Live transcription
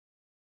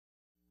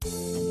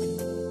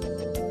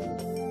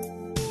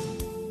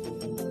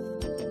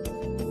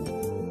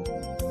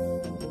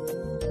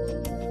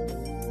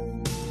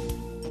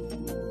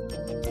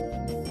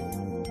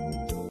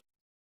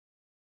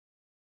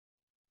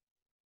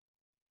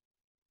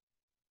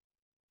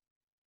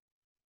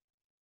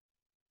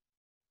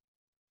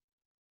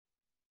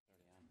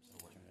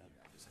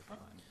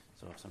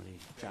somebody.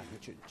 John,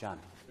 hit your, John.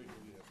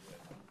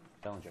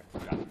 Bellinger.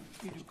 John,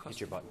 hit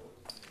your button.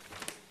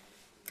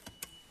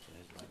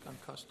 On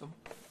custom.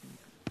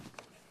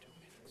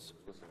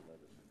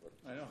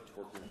 I know.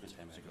 This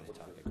time as it goes,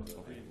 talk, it goes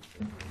over.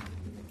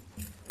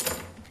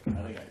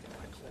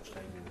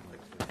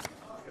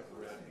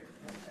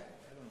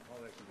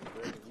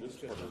 This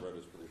part of red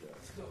is pretty bad.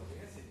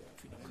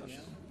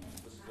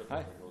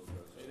 Hi.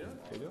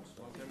 Hey, Dale.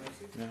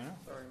 Yeah.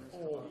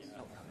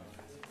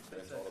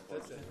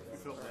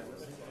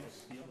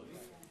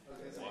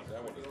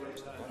 That one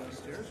is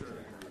downstairs or?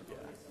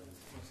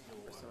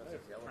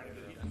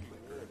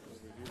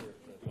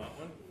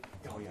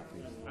 Oh, yeah,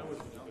 please. I was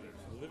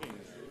living.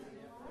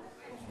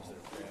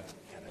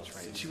 Yeah, that's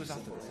right. She was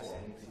out there.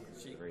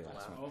 She very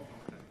last one.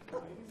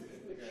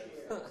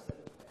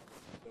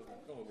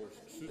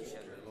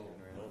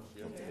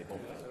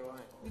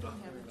 We don't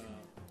have it.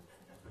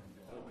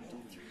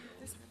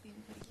 This would be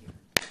anybody here.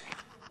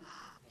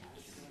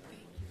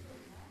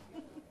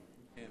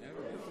 And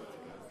ever.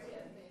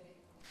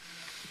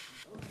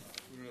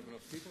 We don't have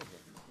enough people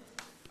here.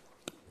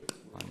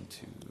 1,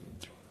 2,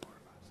 3, 4,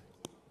 5,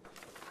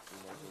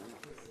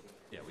 6.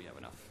 Yeah, we have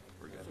enough.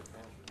 We're good.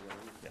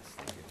 Yes,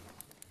 thank you.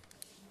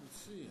 Let's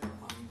see.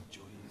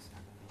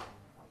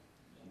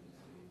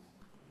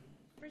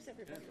 Where's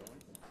everybody?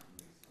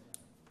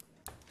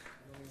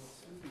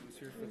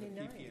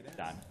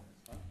 Don.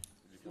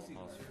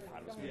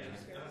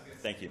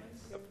 Thank you.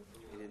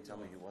 He didn't tell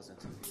me he wasn't.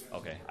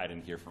 Okay, I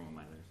didn't hear from him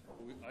either.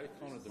 I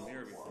counted the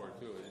mayor before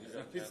too.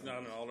 He's not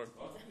an alder.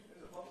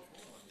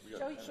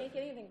 Joey can't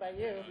get anything by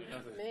you.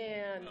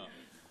 Man.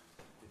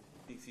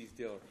 Thinks he's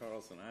Dale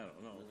Carlson. I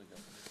don't know.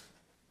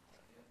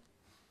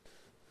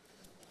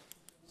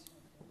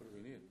 What do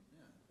we need?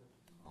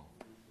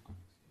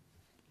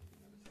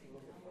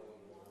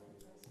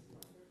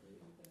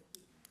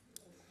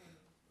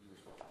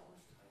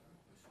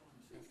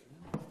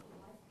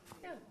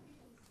 Yeah.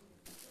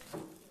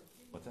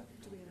 What's that?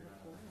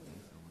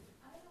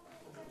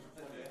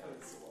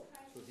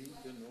 So he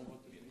didn't know about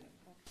the meeting?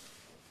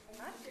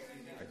 Huh?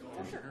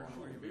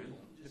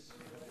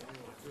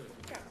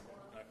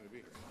 Not going to be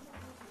here.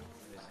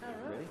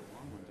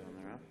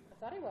 I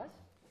thought he was.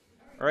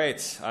 All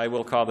right, I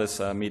will call this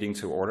meeting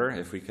to order.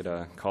 If we could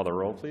call the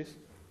roll, please.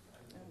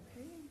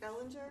 Okay.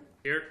 Bellinger?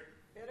 Here.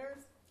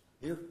 Bitters?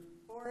 Here.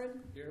 Warren?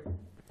 Here.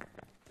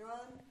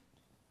 Drawn?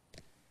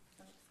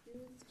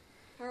 Excused.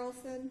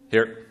 Carlson?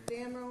 Here.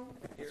 Damrow?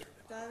 Here.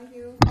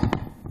 Donahue?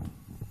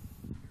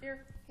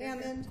 Here.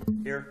 Hammond?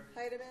 Here.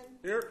 Heidemann?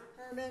 Here.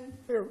 Herman?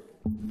 Here.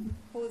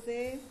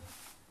 Jose?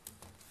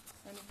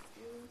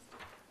 Unexcused.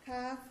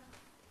 Koff?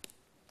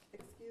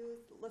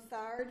 Excused.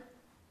 Lassard?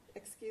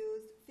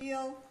 Excused.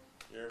 Thiel?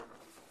 Here.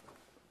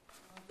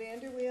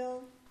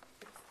 Vanderweel?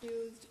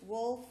 Excused.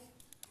 Wolf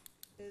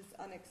is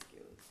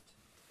unexcused.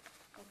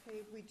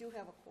 Okay, we do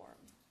have a quorum.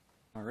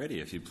 All righty,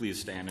 if you please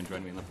stand and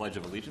join me in the Pledge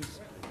of Allegiance.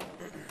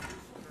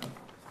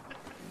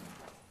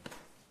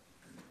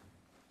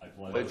 I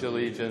Pledge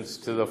allegiance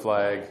to the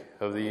flag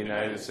of the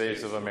United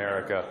States of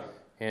America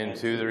and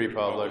to the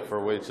republic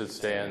for which it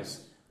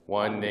stands,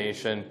 one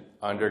nation,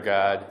 under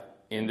God,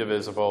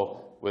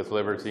 indivisible, with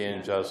liberty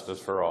and justice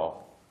for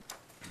all.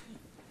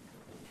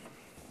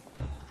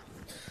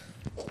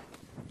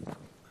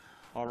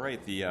 All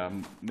right, the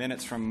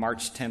minutes from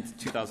March 10th,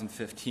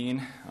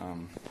 2015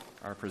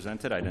 are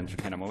presented. I'd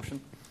entertain a motion.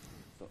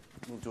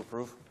 Move to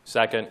approve.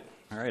 Second.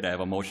 All right, I have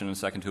a motion and a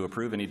second to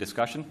approve. Any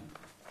discussion?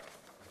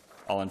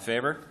 All in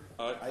favor?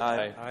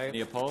 Aye.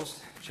 Any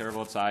opposed? Chair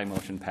votes aye.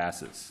 Motion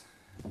passes.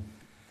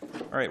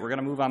 All right, we're going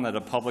to move on to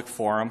the public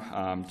forum.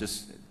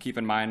 Just keep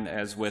in mind,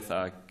 as with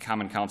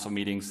common council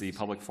meetings, the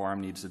public forum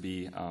needs to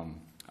be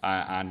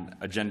on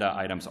agenda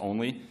items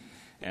only,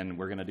 and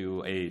we're going to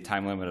do a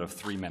time limit of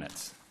 3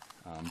 minutes.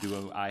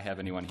 Do I have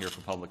anyone here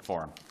for public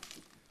forum?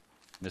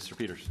 Mr.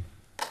 Peters.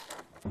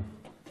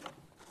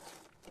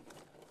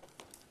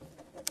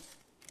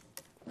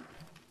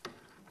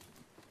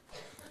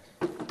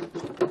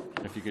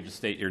 If you could just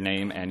state your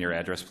name and your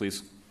address,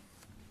 please.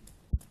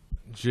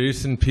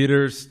 Jason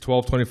Peters,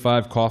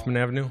 1225 Kaufman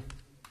Avenue.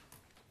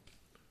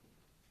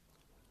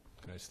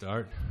 Can I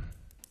start?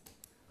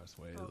 That's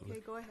way.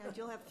 Okay, go ahead.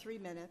 You'll have 3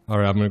 minutes. All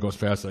right, I'm going to go as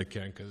fast as I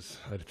can because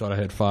I thought I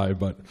had 5.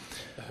 But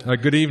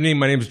good evening.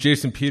 My name is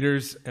Jason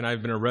Peters, and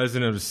I've been a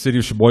resident of the city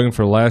of Sheboygan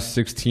for the last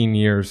 16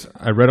 years.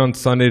 I read on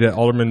Sunday that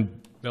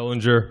Alderman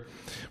Bellinger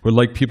would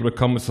like people to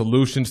come with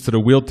solutions to the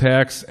wheel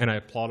tax, and I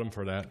applaud him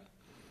for that.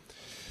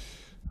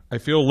 I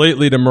feel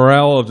lately the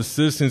morale of the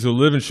citizens who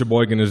live in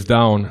Sheboygan is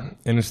down,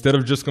 and instead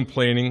of just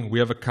complaining, we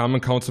have a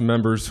common council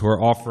members who are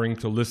offering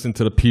to listen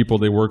to the people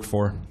they work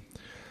for.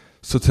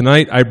 So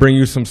tonight, I bring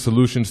you some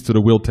solutions to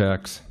the wheel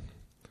tax.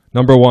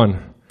 Number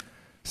 1,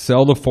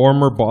 sell the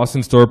former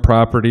Boston Store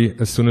property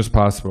as soon as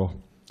possible.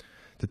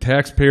 The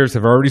taxpayers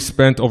have already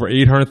spent over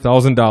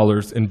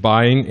 $800,000 in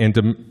buying and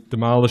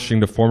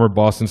demolishing the former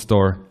Boston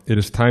Store. It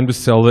is time to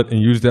sell it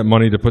and use that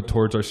money to put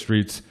towards our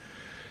streets.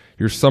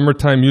 Your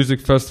summertime music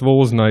festival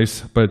was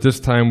nice, but at this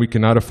time we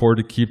cannot afford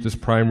to keep this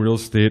prime real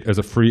estate as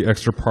a free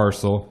extra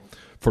parcel.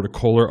 for the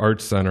Kohler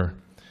Arts Center.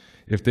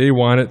 If they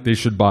want it, they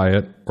should buy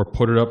it or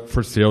put it up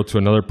for sale to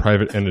another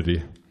private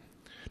entity.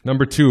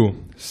 Number 2,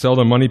 sell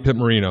the Money Pit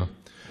Marina.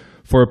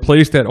 For a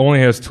place that only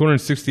has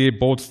 268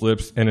 boat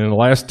slips, and in the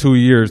last 2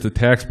 years, the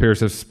taxpayers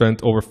have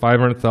spent over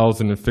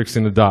 $500,000 in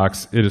fixing the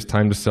docks, it is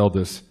time to sell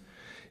this.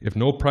 If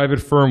no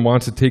private firm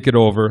wants to take it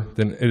over,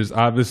 then it is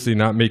obviously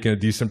not making a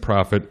decent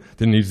profit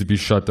that needs to be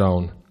shut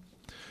down.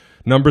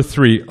 Number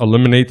 3,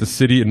 eliminate the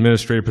city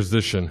administrator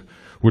position,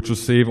 which will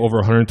save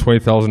over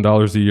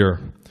 $120,000 a year.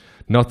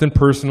 Nothing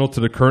personal to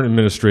the current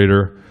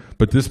administrator,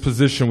 but this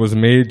position was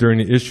made during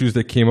the issues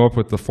that came up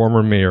with the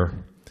former mayor.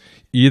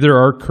 Either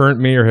our current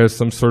mayor has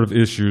some sort of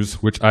issues,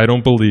 which I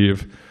don't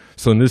believe,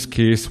 so in this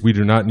case, we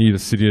do not need a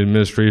city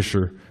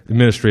administrator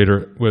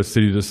with a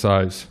city this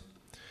size.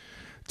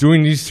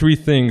 Doing these 3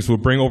 things will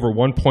bring over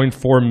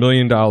 $1.4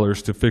 million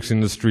to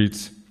fixing the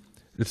streets.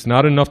 It's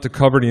not enough to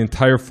cover the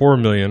entire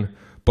 $4 million,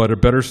 but a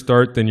better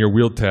start than your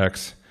wheel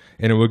tax,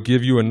 and it will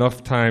give you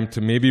enough time to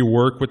maybe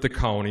work with the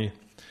county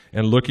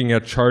and looking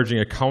at charging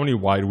a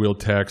county-wide wheel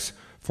tax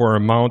for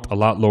an amount a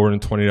lot lower than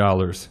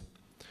 $20.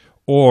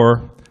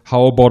 Or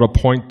how about a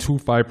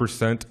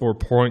 0.25% or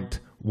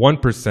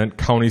 0.1%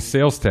 county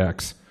sales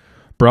tax?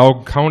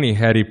 Broward County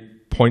had a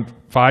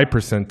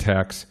 0.5%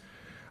 tax.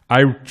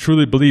 I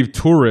truly believe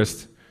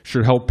tourists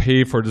should help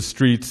pay for the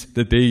streets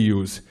that they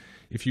use.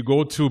 If you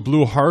go to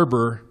Blue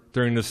Harbor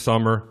during the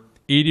summer,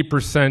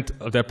 80%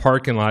 of that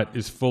parking lot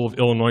is full of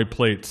Illinois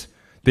plates.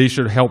 They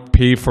should help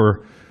pay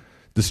for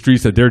the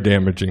streets that they're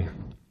damaging.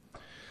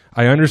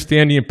 I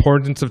understand the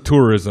importance of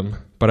tourism,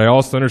 but I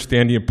also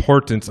understand the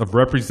importance of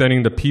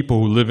representing the people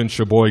who live in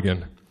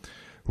Sheboygan.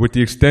 With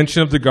the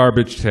extension of the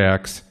garbage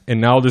tax and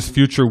now this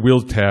future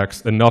wheel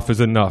tax, enough is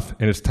enough,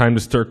 and it's time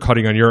to start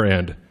cutting on your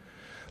end.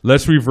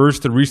 Let's reverse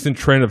the recent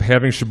trend of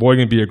having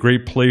Sheboygan be a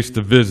great place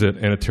to visit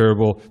and a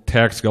terrible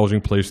tax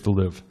gouging place to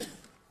live.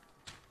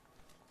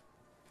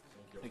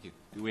 Thank you.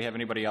 Do we have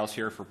anybody else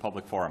here for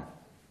public forum?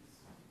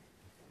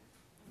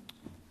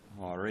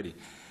 Alrighty.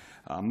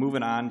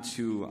 Moving on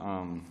to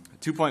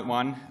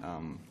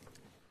 2.1.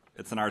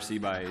 It's an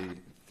RC by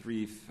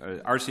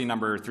RC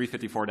number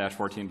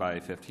 354-14 by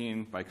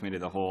 15 by committee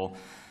of the whole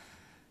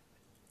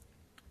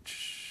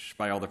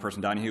by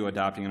Alderperson Donahue,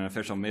 adopting an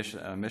official mission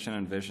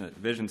and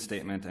vision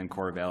statement and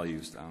core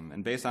values.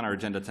 And based on our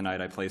agenda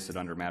tonight, I placed it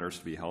under matters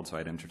to be held, so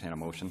I'd entertain a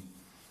motion.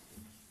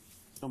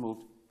 So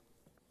moved.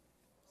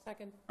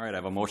 Second. All right, I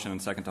have a motion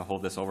and second to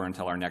hold this over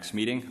until our next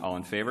meeting. All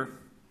in favor?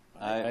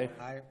 Aye.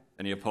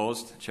 Any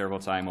opposed? Chair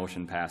votes aye.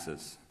 Motion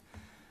passes.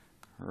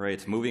 All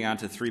right, moving on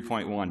to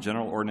 3.1,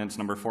 General Ordinance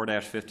Number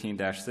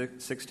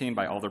 4-15-16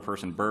 by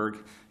Alderperson Berg,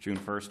 June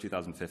 1st,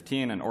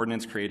 2015, an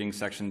ordinance creating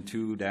Section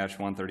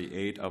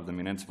 2-138 of the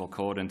Municipal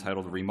Code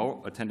entitled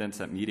Remote Attendance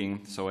at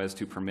Meeting so as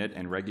to permit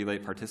and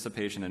regulate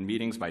participation in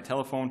meetings by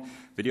telephone,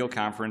 video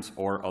conference,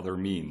 or other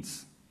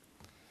means.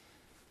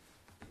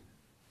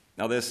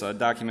 Now, this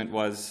document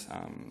was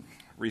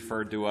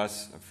referred to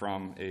us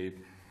from a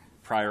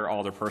prior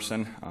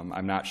alderperson.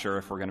 I'm not sure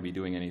if we're going to be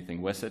doing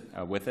anything with it.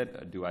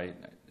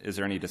 Is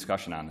there any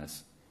discussion on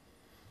this?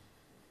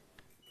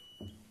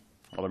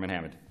 Alderman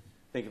Hammond.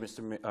 Thank you,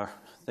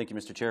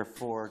 Mr. Chair.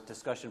 For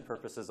discussion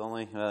purposes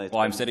only. Well,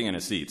 I'm sitting in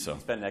a seat, so.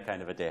 It's been that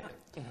kind of a day.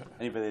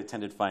 Anybody that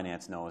attended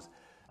finance knows.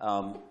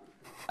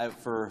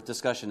 For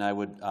discussion, I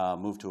would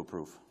move to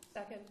approve.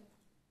 Second.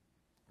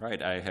 All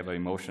right, I have a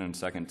motion and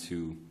second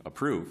to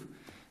approve.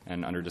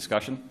 And under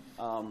discussion?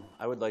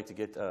 I would like to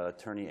get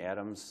Attorney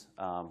Adams,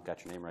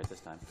 got your name right this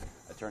time,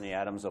 Attorney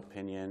Adams'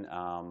 opinion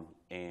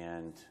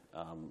and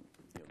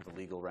the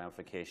legal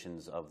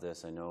ramifications of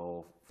this. I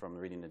know from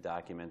reading the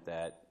document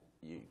that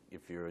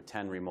if you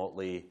attend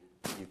remotely,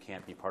 you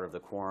can't be part of the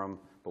quorum,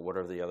 but what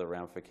are the other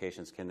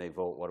ramifications? Can they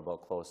vote? What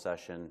about closed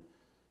session?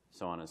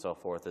 So on and so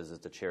forth. Is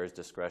it the chair's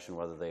discretion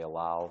whether they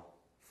allow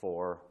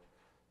for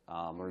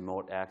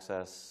remote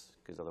access?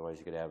 Because otherwise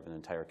you could have an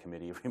entire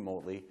committee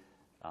remotely.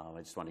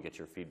 I just want to get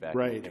your feedback.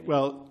 Right.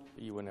 Well,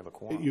 you wouldn't have a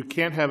quorum. you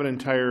can't have an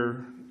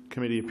entire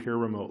committee appear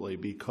remotely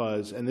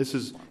because, and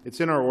it's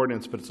in our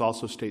ordinance, but it's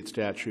also state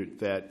statute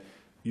that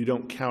you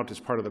don't count as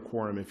part of the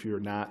quorum if you're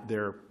not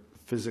there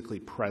physically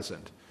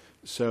present.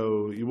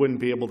 So you wouldn't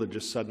be able to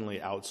just suddenly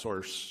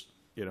outsource,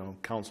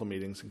 council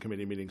meetings and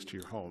committee meetings to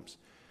your homes.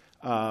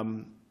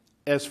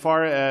 As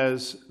far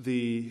as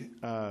the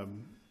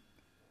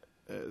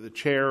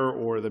chair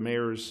or the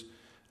mayor's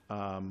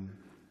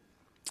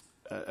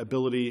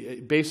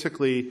ability,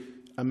 basically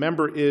a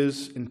member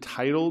is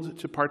entitled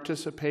to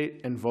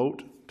participate and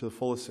vote to the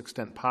fullest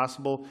extent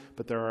possible,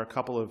 but there are a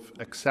couple of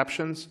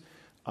exceptions.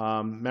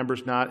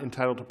 Members not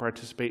entitled to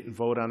participate and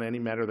vote on any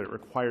matter that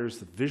requires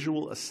the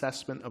visual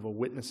assessment of a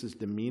witness's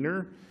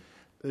demeanor.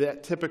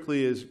 That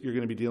typically is, you're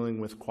going to be dealing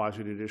with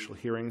quasi-judicial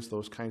hearings,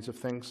 those kinds of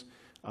things.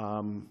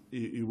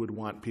 You would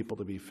want people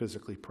to be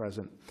physically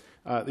present.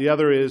 The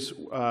other is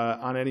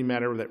on any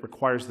matter that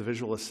requires the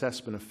visual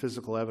assessment of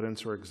physical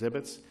evidence or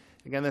exhibits.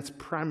 Again, that's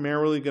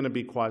primarily going to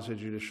be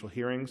quasi-judicial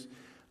hearings.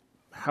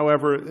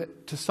 However,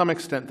 to some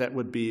extent that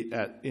would be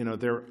at,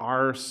 there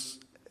are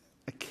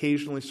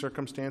occasionally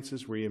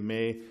circumstances where you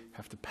may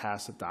have to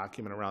pass a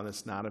document around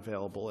that's not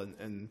available,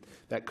 and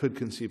that could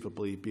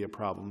conceivably be a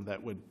problem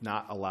that would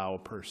not allow a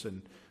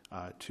person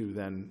to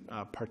then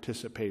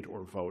participate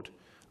or vote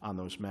on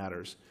those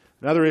matters.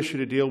 Another issue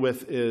to deal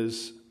with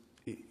is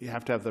you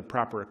have to have the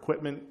proper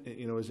equipment.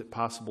 Is it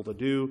possible to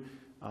do?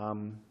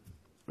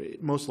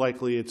 Most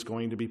likely it's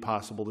going to be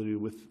possible to do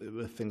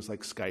with things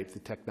like Skype. The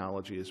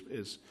technology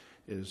is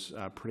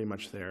pretty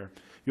much there.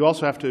 You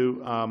also have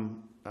to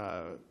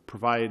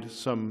provide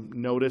some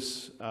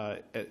notice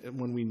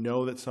when we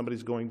know that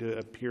somebody's going to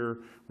appear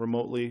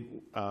remotely.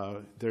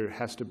 There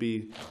has to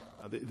be,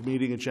 the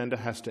meeting agenda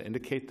has to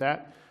indicate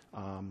that.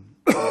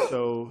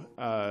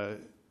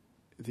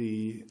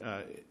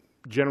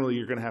 Generally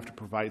you're going to have to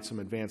provide some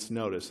advance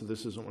notice. So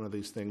this isn't one of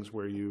these things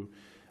where you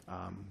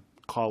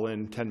call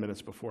in 10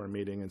 minutes before a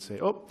meeting and say,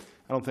 oh,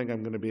 I don't think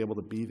I'm going to be able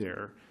to be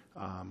there.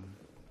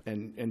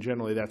 And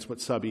generally that's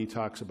what sub E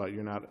talks about.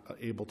 You're not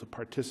able to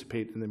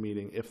participate in the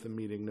meeting if the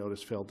meeting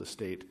notice failed to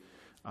state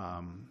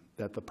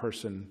that the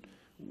person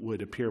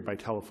would appear by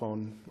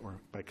telephone or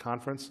by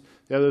conference.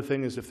 The other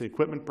thing is if the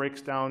equipment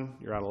breaks down,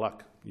 you're out of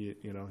luck.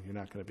 You're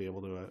not going to be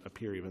able to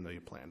appear even though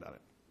you planned on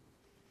it.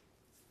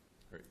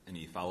 All right.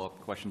 Any follow-up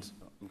questions?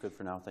 I'm good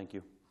for now, thank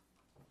you.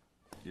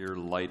 Your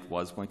light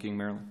was blinking,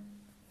 Marilyn?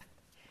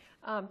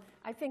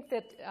 I think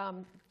that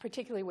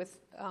particularly with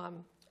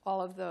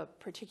all of the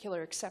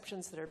particular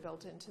exceptions that are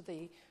built into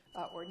the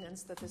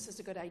ordinance, that this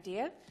is a good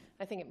idea.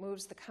 I think it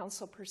moves the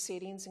council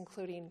proceedings,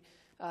 including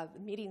the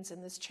meetings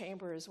in this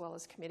chamber as well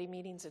as committee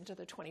meetings, into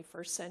the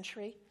 21st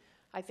century.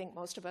 I think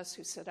most of us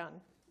who sit on,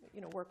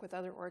 work with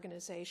other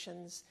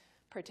organizations,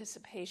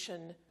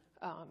 participation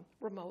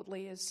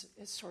remotely is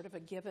sort of a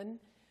given.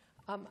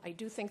 I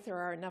do think there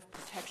are enough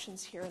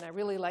protections here, and I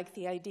really like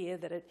the idea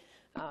that it,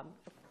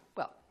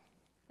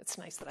 it's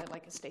nice that I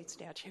like a state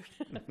statute,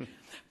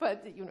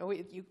 but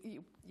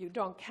you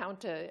don't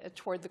count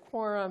toward the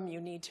quorum. You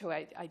need to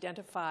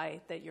identify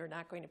that you're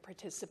not going to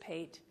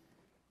participate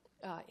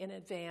in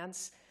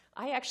advance.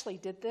 I actually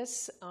did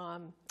this.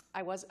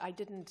 I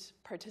didn't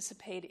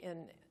participate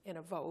in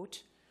a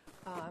vote,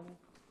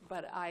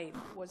 but I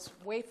was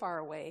way far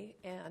away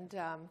and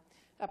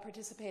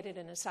participated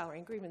in a salary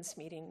and grievance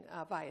meeting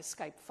via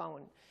Skype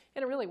phone,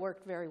 and it really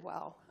worked very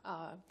well.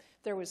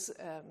 There was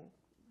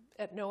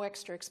at no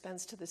extra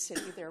expense to the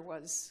city, there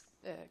was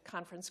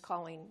conference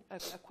calling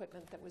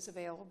equipment that was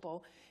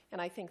available,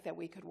 and I think that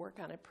we could work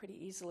on it pretty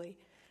easily.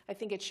 I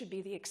think it should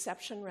be the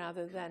exception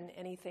rather than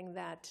anything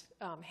that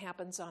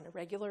happens on a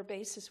regular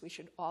basis. We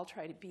should all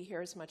try to be here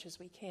as much as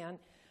we can,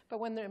 but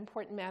when the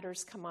important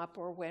matters come up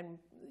or when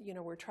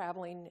we're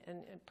traveling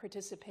and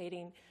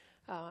participating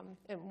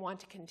and want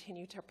to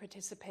continue to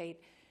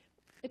participate,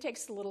 it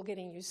takes a little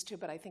getting used to,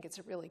 but I think it's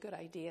a really good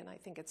idea, and I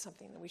think it's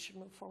something that we should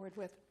move forward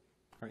with.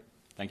 All right.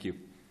 Thank you.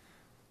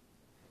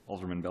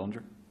 Alderman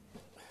Bellinger.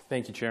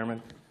 Thank you,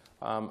 Chairman.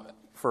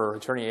 For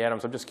Attorney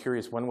Adams, I'm just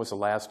curious, when was the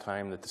last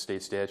time that the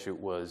state statute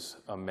was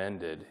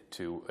amended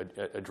to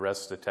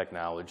address the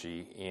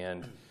technology?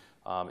 And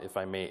if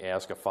I may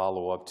ask a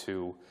follow-up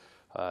to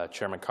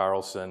Chairman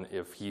Carlson,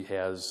 if he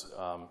has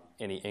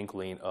any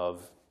inkling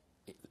of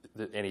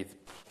any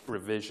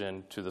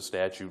revision to the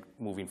statute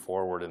moving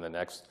forward in the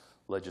next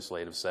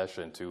legislative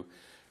session to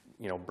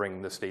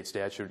bring the state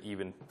statute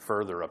even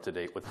further up to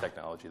date with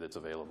technology that's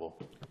available?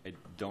 I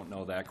don't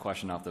know that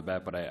question off the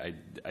bat, but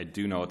I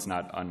do know it's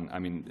not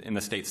in the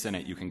state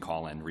Senate you can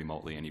call in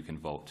remotely and you can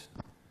vote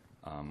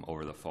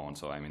over the phone.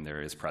 So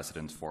there is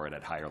precedence for it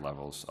at higher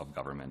levels of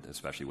government,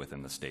 especially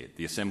within the state.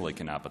 The Assembly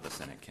cannot, but the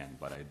Senate can.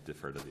 But I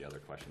defer to the other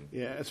question.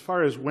 Yeah, as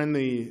far as when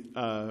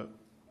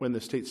the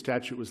state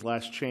statute was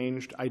last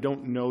changed, I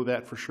don't know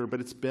that for sure, but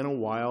it's been a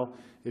while.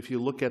 If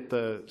you look at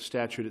the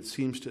statute, it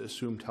seems to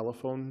assume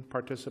telephone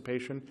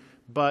participation,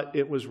 but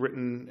it was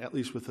written at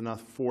least with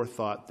enough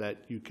forethought that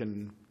you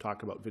can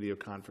talk about video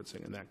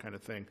conferencing and that kind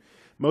of thing.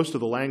 Most of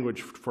the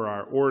language for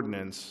our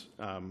ordinance,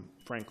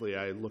 frankly,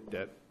 I looked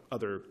at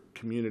other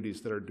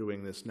communities that are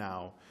doing this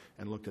now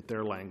and looked at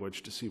their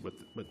language to see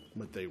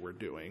what they were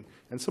doing.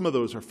 And some of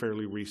those are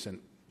fairly recent,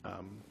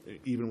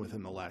 even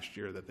within the last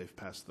year that they've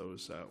passed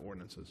those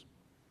ordinances.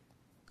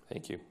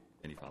 Thank you.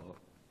 Any follow-up?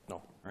 No.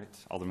 All right.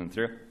 Alderman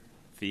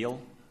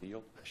Thiel. I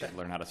should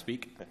learn how to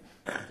speak.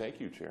 Thank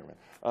you, Chairman.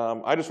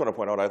 I just want to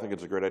point out I think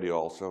it's a great idea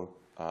also.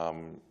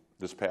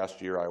 This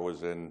past year I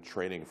was in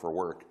training for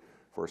work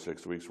for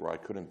 6 weeks where I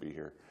couldn't be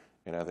here.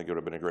 And I think it would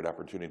have been a great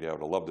opportunity. I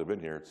would have loved to have been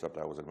here, except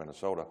I was in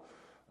Minnesota.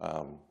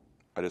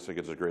 I just think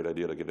it's a great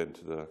idea to get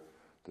into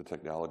the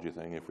technology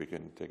thing if we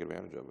can take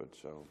advantage of it.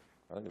 So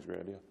I think it's a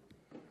great idea.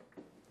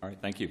 All right,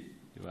 thank you.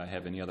 Do I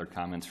have any other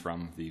comments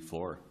from the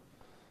floor?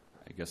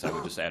 I guess I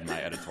would just add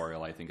my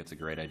editorial. I think it's a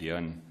great idea,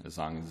 and as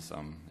long as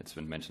it's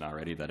been mentioned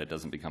already that it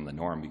doesn't become the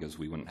norm because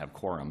we wouldn't have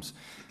quorums.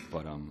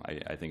 But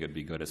I think it would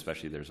be good,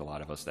 especially there's a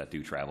lot of us that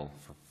do travel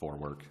for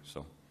work.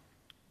 So,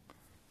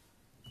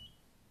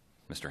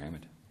 Mr.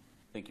 Hammond.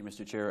 Thank you,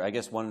 Mr. Chair. I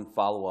guess one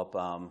follow-up.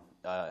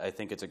 I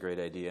think it's a great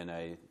idea,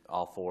 and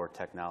all for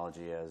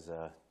technology, as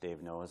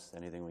Dave knows.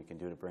 Anything we can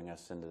do to bring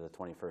us into the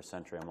 21st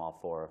century, I'm all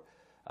for.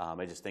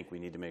 I just think we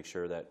need to make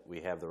sure that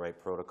we have the right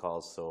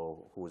protocols,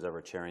 so who's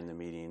ever chairing the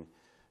meeting,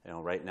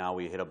 right now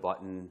we hit a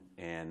button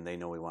and they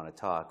know we want to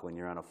talk. When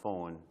you're on a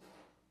phone,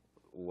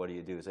 what do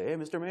you do? Say, hey,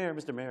 Mr.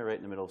 Mayor, right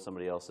in the middle of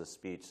somebody else's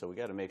speech. So we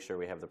got to make sure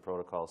we have the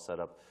protocol set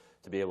up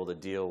to be able to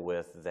deal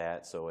with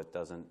that, so it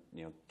doesn't,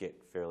 get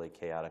fairly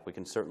chaotic. We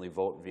can certainly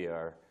vote via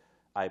our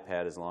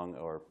iPad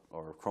or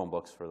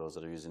Chromebooks for those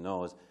that are using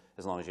those.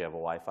 As long as you have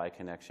a Wi-Fi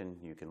connection,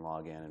 you can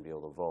log in and be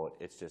able to vote.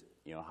 It's just,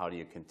 how do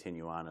you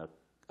continue on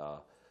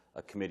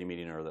a committee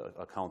meeting or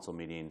a council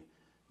meeting,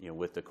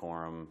 with the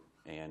quorum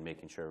and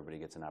making sure everybody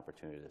gets an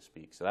opportunity to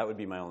speak. So that would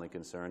be my only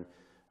concern.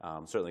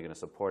 I'm certainly going to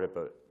support it,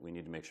 but we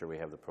need to make sure we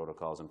have the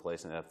protocols in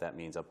place, and if that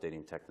means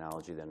updating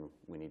technology, then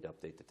we need to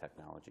update the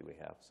technology we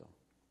have. So,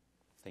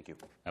 thank you.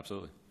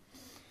 Absolutely.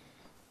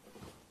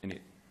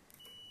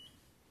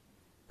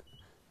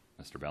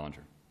 Mr.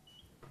 Bellinger.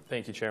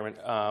 Thank you, Chairman.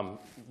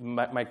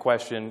 My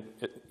question,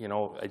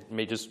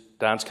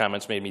 Don's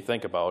comments made me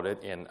think about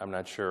it, and I'm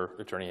not sure,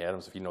 Attorney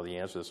Adams, if you know the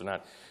answer to this or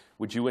not.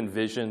 Would you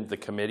envision the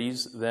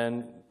committees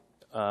then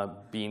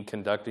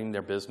conducting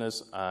their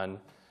business on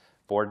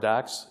board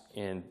docs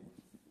and,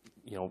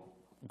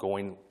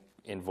 going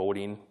and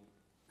voting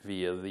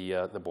via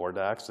the board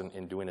docs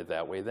and doing it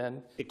that way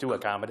then to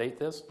accommodate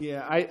this?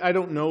 Yeah, I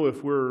don't know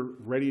if we're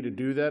ready to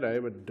do that. I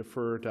would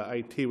defer to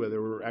IT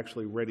whether we're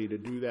actually ready to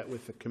do that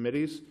with the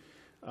committees.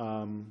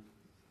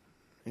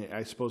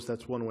 I suppose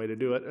that's one way to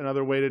do it.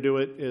 Another way to do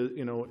it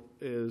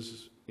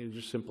is you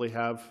just simply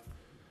have,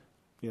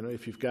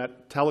 if you've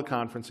got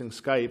teleconferencing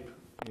Skype,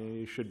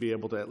 you should be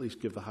able to at least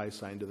give the high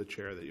sign to the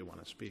chair that you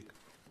want to speak.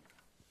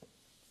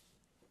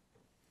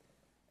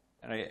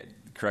 And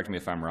correct me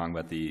if I'm wrong,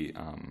 but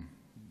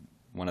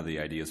one of the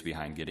ideas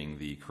behind getting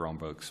the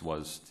Chromebooks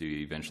was to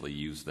eventually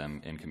use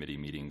them in committee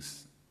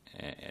meetings,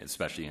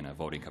 especially in a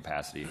voting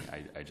capacity.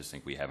 I just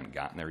think we haven't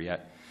gotten there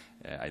yet.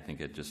 I think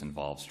it just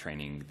involves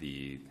training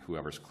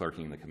whoever's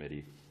clerking the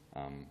committee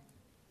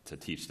to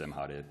teach them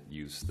how to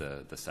use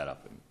the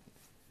setup.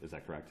 Is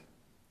that correct?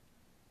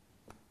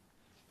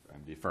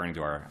 I'm deferring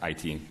to our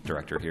IT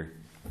director here.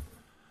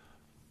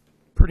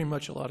 Pretty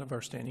much a lot of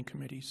our standing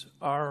committees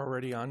are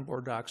already on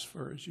board docs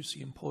for, as you see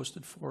them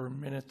posted, for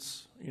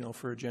minutes,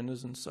 for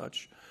agendas and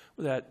such.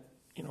 That,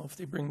 if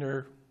they bring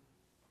their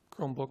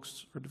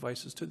Chromebooks or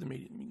devices to the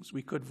meetings,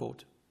 we could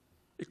vote.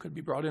 It could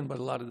be brought in, but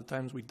a lot of the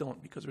times we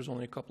don't because there's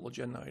only a couple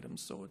agenda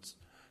items, so it's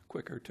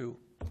quicker to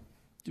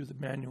do the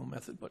manual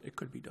method, but it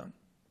could be done.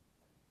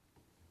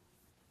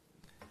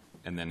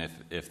 And then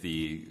if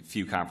the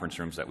few conference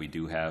rooms that we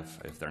do have,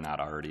 if they're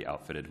not already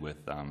outfitted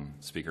with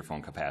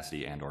speakerphone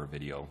capacity and or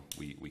video,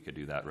 we could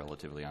do that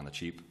relatively on the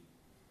cheap?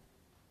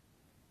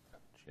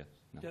 Yes?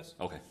 No? Yes.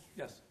 Okay.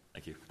 Yes.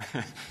 Thank you.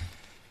 All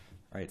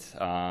right.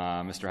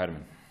 Mr.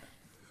 Heidemann.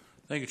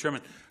 Thank you,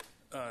 Chairman.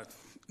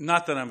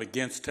 Not that I'm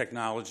against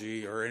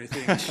technology or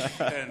anything,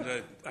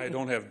 and I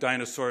don't have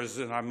dinosaurs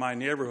in my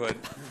neighborhood,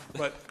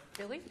 but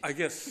Really? I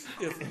guess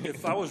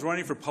if I was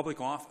running for public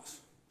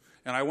office,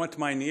 and I went to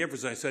my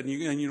neighbors and I said,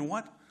 and you know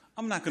what?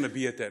 I'm not going to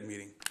be at that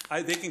meeting.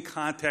 They can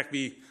contact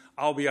me.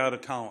 I'll be out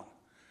of town.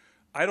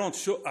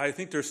 I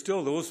think there's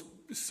still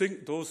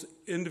those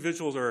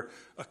individuals or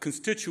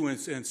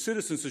constituents and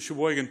citizens of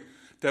Sheboygan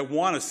that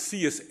want to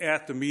see us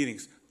at the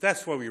meetings.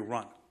 That's why we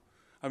run.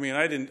 I mean,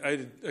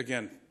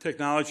 again,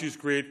 technology is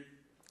great.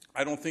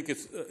 I don't think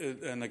it's,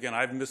 and again,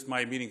 I've missed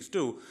my meetings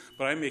too,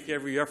 but I make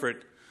every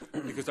effort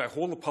because I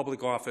hold a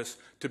public office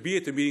to be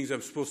at the meetings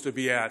I'm supposed to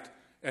be at,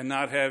 and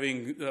not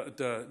having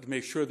to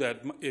make sure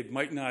that it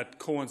might not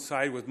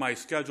coincide with my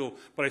schedule,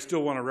 but I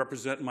still want to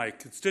represent my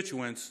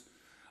constituents.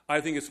 I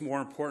think it's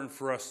more important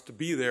for us to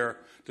be there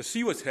to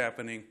see what's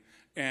happening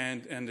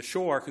and to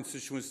show our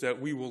constituents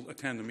that we will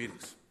attend the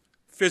meetings,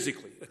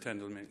 physically attend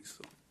the meetings.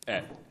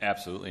 So.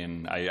 Absolutely,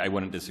 and I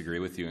wouldn't disagree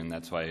with you, and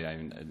that's why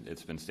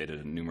it's been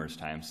stated numerous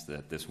times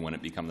that this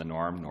wouldn't become the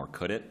norm, nor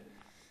could it.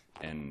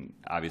 And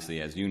obviously,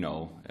 as you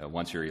know,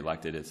 once you're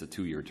elected, it's a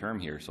 2-year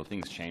term here, so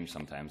things change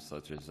sometimes,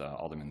 such as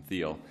Alderman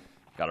Thiel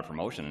got a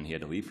promotion and he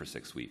had to leave for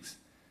 6 weeks.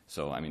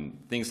 So, I mean,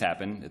 things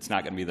happen. It's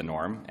not going to be the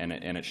norm, and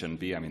it shouldn't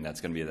be. I mean, that's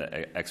going to be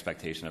the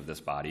expectation of this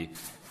body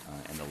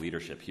and the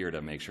leadership here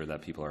to make sure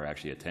that people are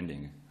actually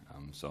attending.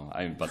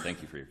 But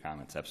thank you for your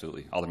comments,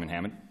 absolutely. Alderman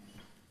Hammond?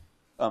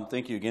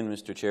 Thank you again,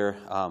 Mr. Chair.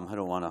 I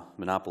don't want to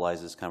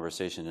monopolize this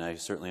conversation, and I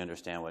certainly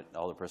understand what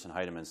Alderperson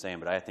Heidemann is saying,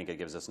 but I think it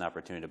gives us an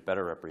opportunity to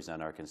better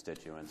represent our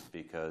constituents,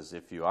 because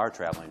if you are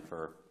traveling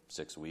for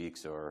 6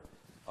 weeks or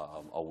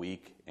a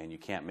week and you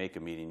can't make a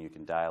meeting, you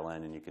can dial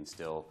in and you can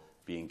still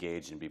be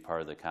engaged and be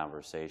part of the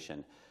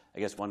conversation. I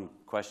guess one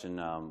question,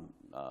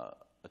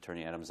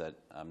 Attorney Adams, that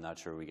I'm not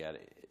sure we got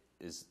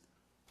is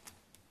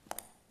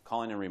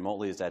calling in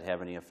remotely, does that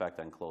have any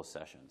effect on closed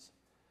sessions?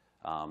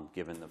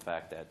 Given the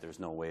fact that there's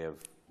no way of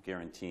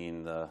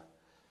guaranteeing the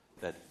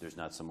that there's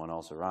not someone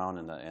else around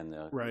and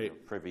the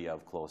Right. privy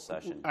of closed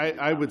session.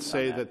 I would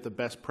say that the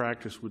best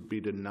practice would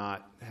be to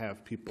not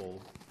have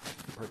people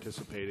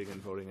participating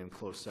and voting in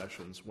closed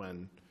sessions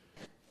when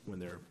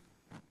they're,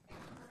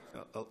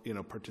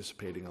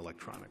 participating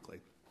electronically.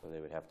 So they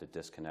would have to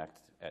disconnect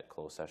at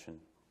closed session?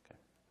 Okay,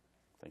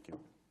 thank you.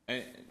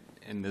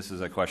 And this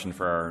is a question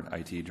for our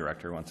IT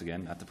director, once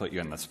again, not to put you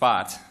on the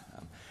spot.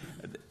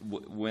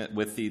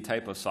 With the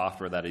type of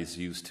software that is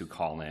used to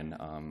call in,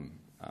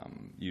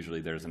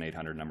 usually there's an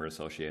 800 number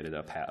associated,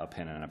 a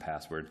PIN and a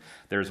password.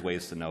 There's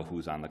ways to know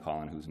who's on the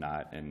call and who's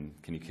not, and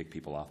can you kick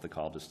people off the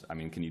call?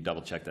 Can you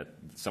double check that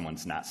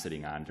someone's not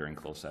sitting on during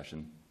closed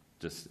session,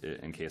 just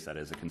in case that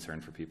is a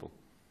concern for people?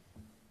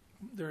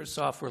 There is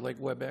software like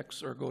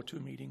WebEx or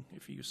GoToMeeting.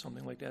 If you use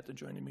something like that to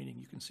join a meeting,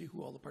 you can see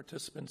who all the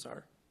participants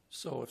are.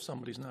 So if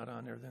somebody's not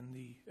on there, then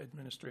the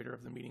administrator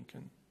of the meeting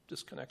can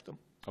disconnect them.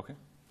 Okay.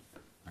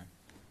 All right.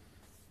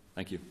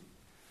 Thank you.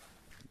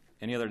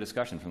 Any other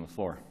discussion from the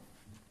floor?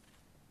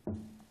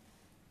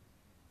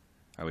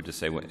 I would just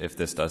say, if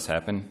this does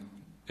happen,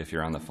 if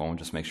you're on the phone,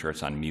 just make sure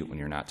it's on mute when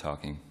you're not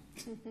talking.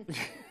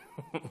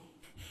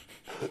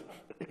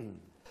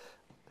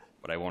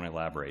 But I won't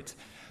elaborate.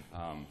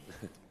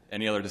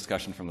 Any other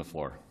discussion from the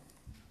floor?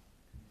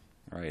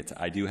 All right,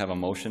 I do have a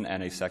motion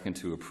and a second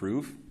to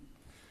approve.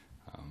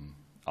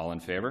 All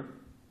in favor?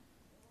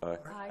 Aye.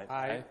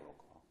 Aye.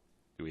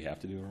 Do we have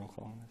to do a roll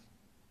call on this?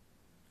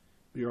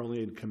 You're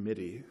only in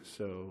committee,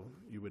 so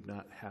you would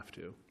not have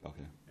to.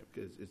 Okay.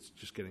 Because it's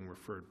just getting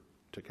referred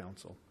to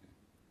council.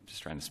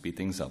 Just trying to speed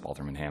things up,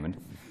 Alderman Hammond.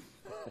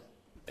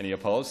 Any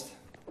opposed?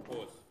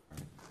 Opposed.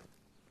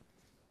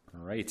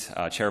 All right,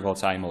 chair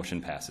votes aye,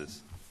 motion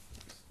passes.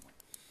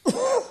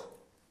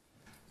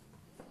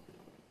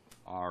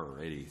 All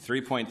righty,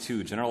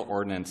 3.2, General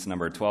Ordinance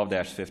Number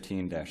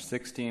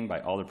 12-15-16 by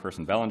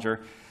Alderperson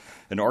Bellinger.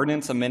 An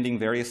ordinance amending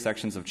various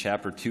sections of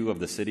Chapter 2 of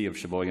the City of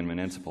Sheboygan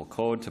Municipal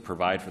Code to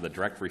provide for the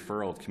direct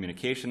referral of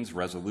communications,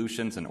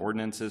 resolutions, and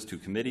ordinances to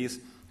committees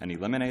and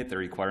eliminate the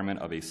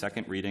requirement of a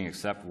second reading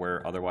except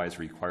where otherwise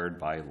required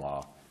by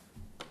law.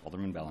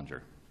 Alderman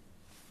Bellinger.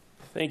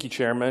 Thank you,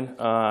 Chairman.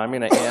 I'm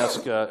going to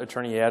ask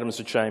Attorney Adams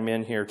to chime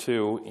in here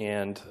too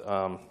and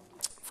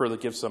further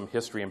give some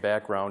history and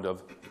background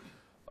of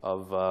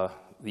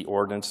the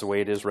ordinance the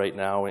way it is right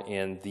now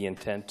and the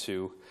intent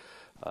to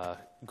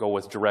go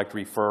with direct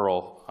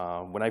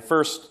referral. When I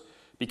first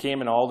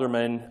became an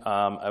alderman,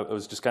 I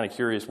was just kind of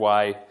curious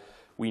why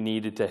we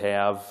needed to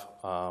have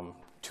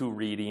 2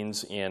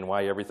 readings and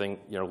why everything,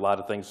 a lot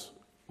of things,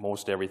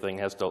 most everything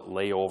has to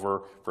lay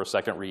over for a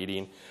second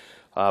reading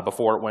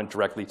before it went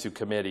directly to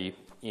committee.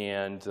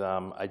 And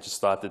I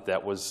just thought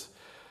that was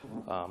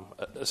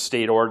a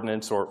state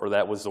ordinance or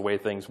that was the way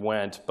things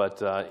went.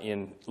 But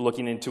in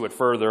looking into it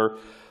further,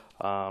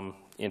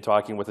 in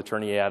talking with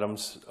Attorney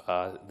Adams,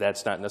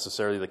 that's not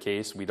necessarily the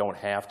case. We don't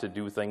have to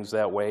do things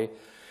that way.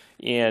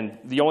 And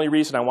the only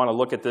reason I want to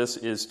look at this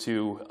is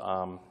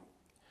to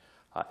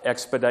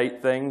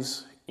expedite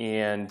things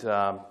and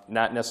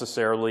not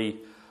necessarily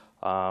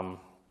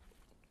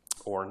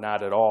or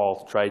not at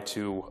all try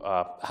to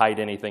hide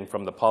anything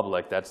from the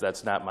public.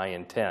 That's not my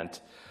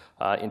intent.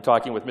 In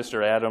talking with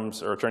Mr.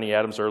 Adams or Attorney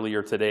Adams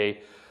earlier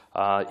today,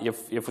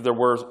 if there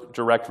were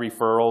direct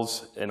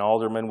referrals, an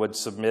alderman would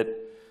submit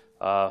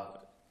a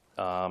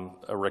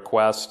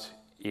request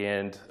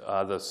and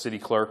the city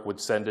clerk would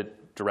send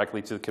it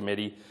directly to the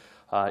committee.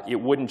 It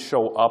wouldn't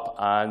show up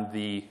on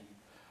the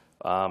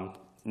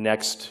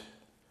next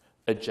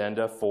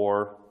agenda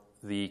for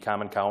the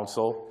Common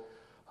Council.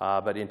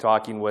 But in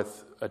talking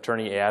with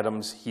Attorney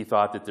Adams, he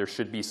thought that there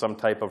should be some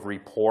type of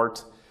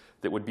report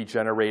that would be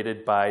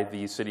generated by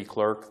the city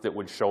clerk that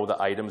would show the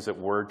items that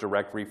were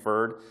direct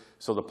referred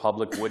so the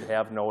public would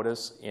have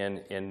notice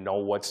and know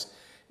what's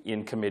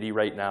in committee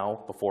right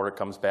now before it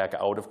comes back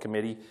out of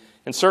committee.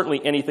 And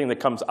certainly anything that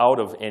comes out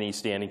of any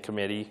standing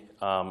committee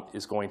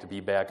is going to be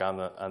back on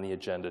the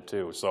agenda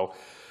too. So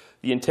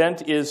the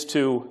intent is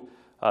to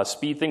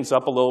speed things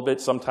up a little bit.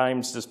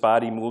 Sometimes this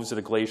body moves at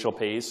a glacial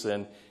pace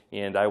and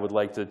I would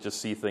like to just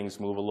see things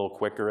move a little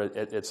quicker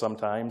at some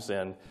times,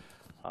 and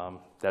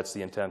that's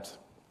the intent.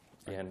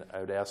 And I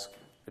would ask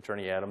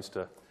Attorney Adams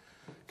to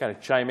kind of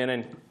chime in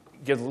and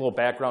give a little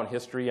background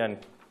history on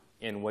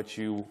what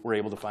you were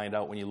able to find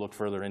out when you looked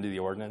further into the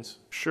ordinance.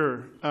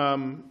 Sure.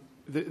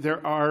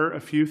 There are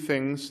a few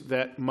things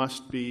that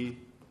must be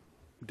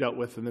dealt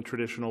with in the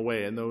traditional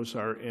way, and those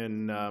are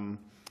in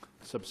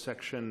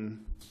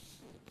subsection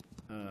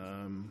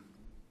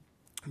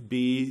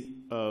B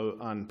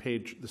on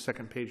the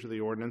second page of the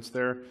ordinance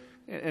there.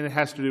 And it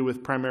has to do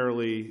with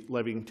primarily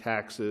levying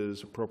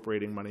taxes,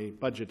 appropriating money,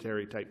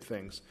 budgetary type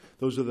things.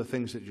 Those are the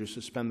things that you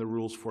suspend the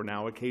rules for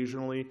now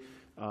occasionally.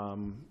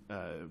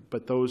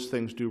 But those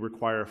things do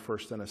require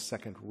first and a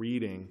second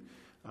reading.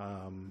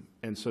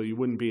 And so you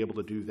wouldn't be able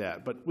to do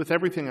that. But with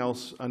everything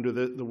else under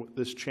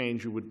this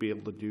change, you would be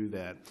able to do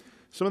that.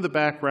 Some of the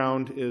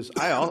background is,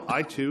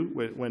 I too,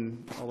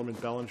 when Alderman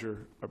Bellinger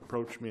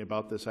approached me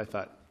about this, I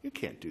thought, you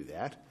can't do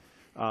that.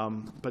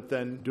 But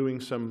then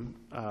doing some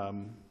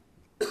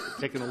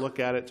taking a look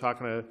at it,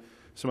 talking to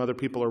some other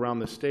people around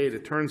the state,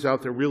 it turns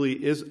out there really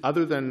is,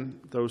 other than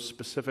those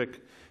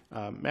specific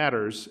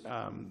matters,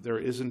 there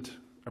isn't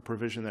a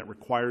provision that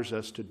requires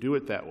us to do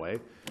it that way.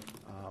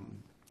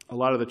 A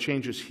lot of the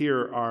changes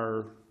here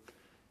are,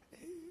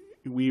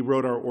 we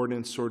wrote our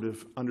ordinance sort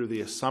of under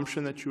the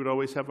assumption that you would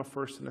always have a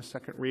first and a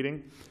second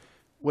reading.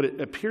 What it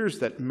appears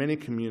that many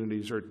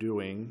communities are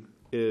doing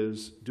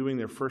is doing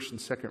their first and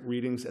second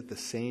readings at the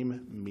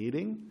same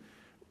meeting,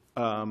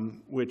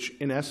 which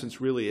in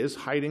essence really is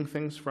hiding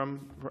things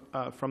from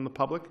the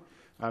public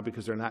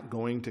because they're not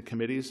going to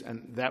committees,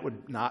 and that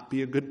would not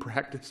be a good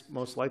practice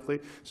most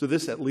likely. So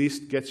this at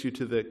least gets you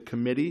to the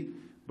committee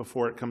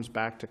before it comes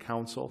back to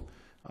council.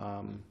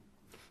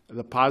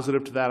 The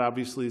positive to that,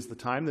 obviously, is the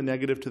time. The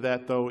negative to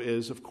that, though,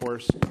 is, of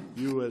course,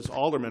 you as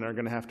aldermen are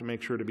going to have to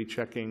make sure to be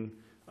checking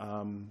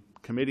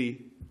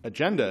committee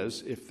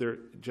agendas if they're,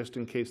 just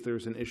in case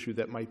there's an issue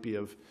that might be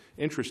of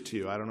interest to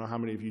you. I don't know how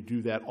many of you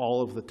do that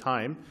all of the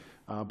time,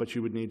 but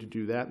you would need to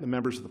do that. The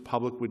members of the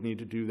public would need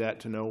to do that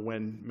to know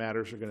when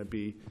matters are going to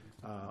be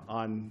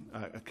on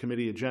a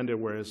committee agenda,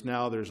 whereas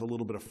now there's a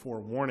little bit of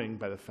forewarning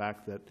by the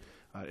fact that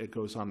it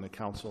goes on the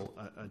council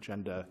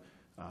agenda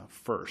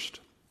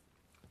first.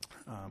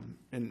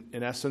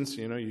 In essence,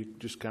 you know, you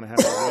just kind of have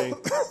to weigh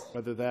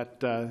whether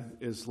that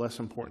is less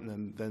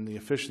important than the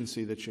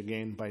efficiency that you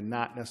gain by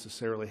not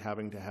necessarily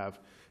having to have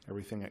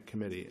everything at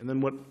committee. And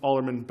then what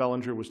Alderman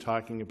Bellinger was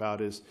talking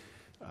about is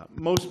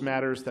most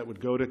matters that would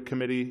go to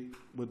committee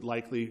would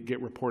likely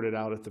get reported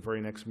out at the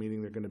very next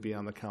meeting. They're going to be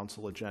on the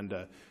council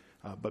agenda.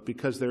 But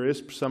because there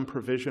is some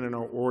provision in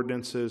our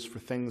ordinances for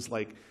things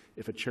like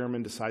if a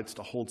chairman decides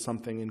to hold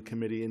something in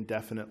committee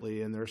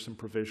indefinitely, and there are some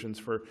provisions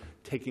for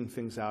taking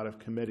things out of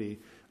committee,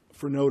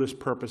 for notice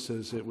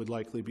purposes, it would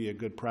likely be a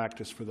good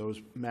practice for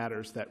those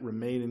matters that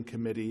remain in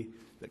committee,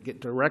 that get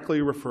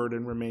directly referred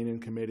and remain in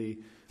committee,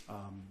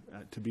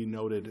 to be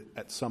noted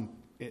at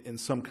in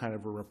some kind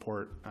of a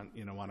report on,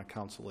 you know, on a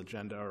council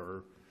agenda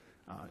or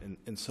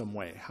in some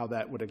way. How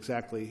that would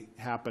exactly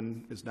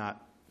happen is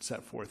not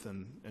set forth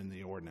in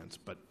the ordinance,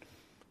 but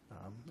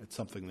it's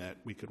something that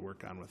we could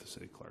work on with the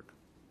city clerk.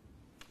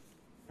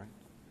 All right.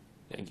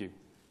 Thank you.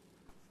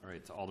 All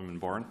right, so Alderman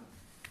Bourne.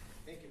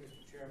 Thank you,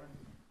 Mr.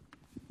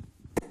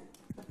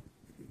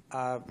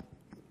 Chairman.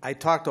 I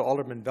talked to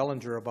Alderman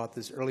Bellinger about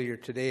this earlier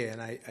today,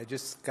 and I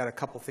just got a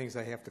couple things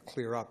I have to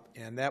clear up,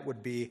 and that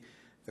would be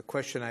the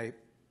question I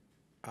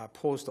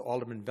posed to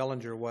Alderman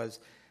Bellinger was,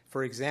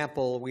 for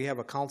example, we have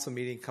a council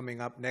meeting coming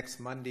up next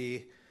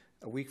Monday,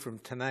 a week from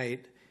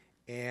tonight,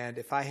 and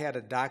if I had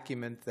a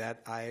document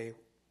that a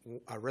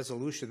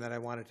resolution that I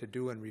wanted to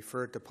do and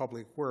refer it to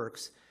Public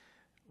Works,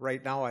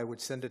 right now I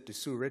would send it to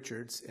Sue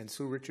Richards, and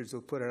Sue Richards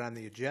would put it on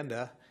the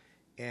agenda,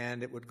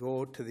 and it would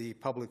go to the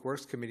Public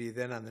Works Committee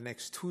then on the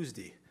next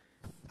Tuesday.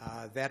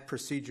 That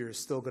procedure is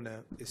still going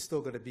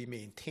to be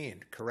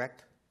maintained,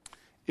 correct?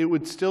 It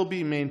would still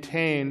be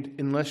maintained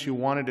unless you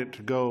wanted it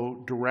to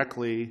go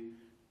directly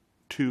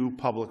to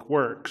Public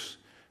Works.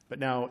 But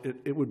now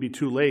it would be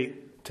too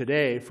late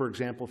today. For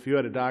example, if you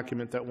had a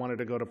document that wanted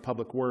to go to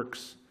Public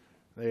Works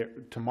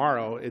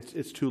tomorrow,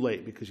 it's too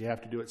late because you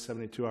have to do it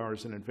 72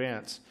 hours in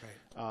advance.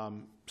 Right.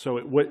 So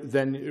it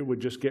would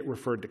just get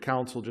referred to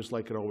council just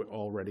like it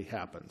already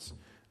happens.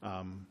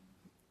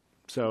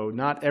 So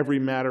not every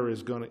matter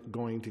is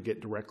going to get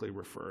directly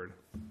referred.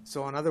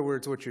 So in other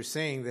words, what you're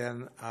saying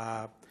then,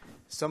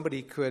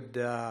 somebody could,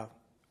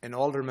 an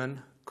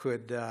alderman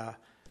could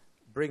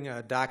bring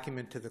a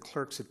document to the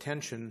clerk's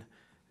attention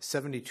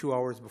 72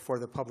 hours before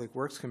the Public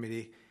Works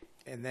Committee,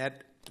 and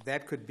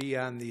that could be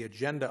on the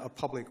agenda of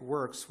Public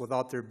Works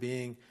without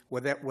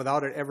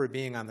it ever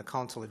being on the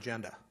council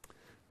agenda.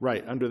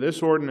 Right. Under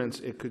this ordinance,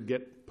 it could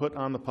get put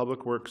on the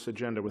Public Works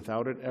agenda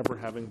without it ever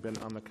having been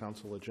on the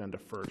council agenda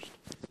first.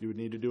 You would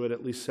need to do it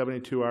at least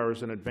 72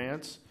 hours in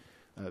advance.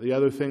 The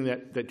other thing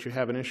that you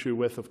have an issue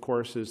with, of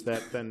course, is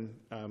that then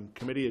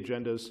committee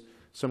agendas,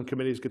 some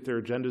committees get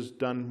their agendas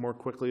done more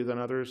quickly than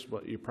others.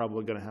 Well, you're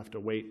probably going to have to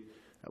wait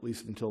at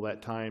least until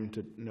that time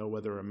to know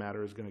whether a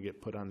matter is going to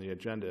get put on the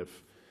agenda.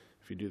 If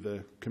you do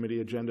the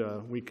committee agenda a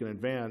week in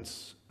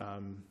advance,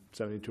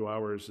 72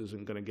 hours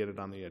isn't going to get it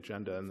on the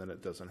agenda, and then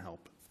it doesn't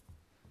help.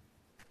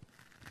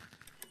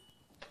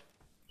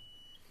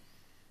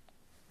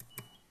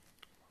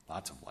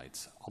 Lots of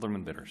lights.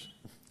 Alderman Bitters.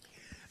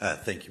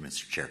 Thank you,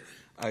 Mr. Chair.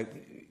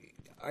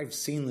 I've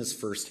seen this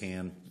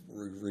firsthand,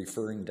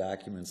 referring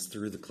documents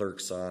through the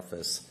clerk's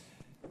office,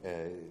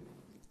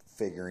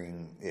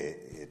 figuring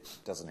it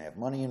doesn't have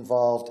money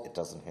involved, it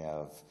doesn't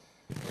have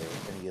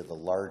any of the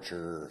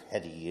larger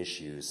heady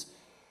issues,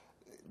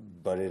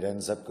 but it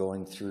ends up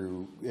going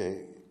through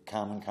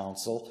Common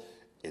Council.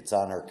 It's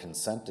on our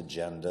consent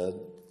agenda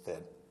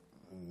that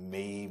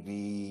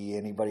maybe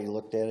anybody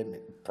looked at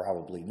it,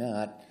 probably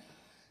not.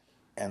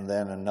 And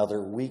then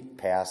another week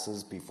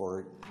passes before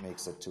it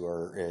makes it to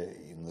our,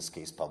 in this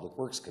case, Public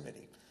Works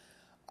Committee.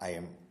 I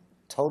am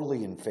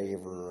totally in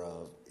favor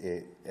of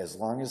it, as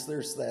long as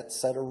there's that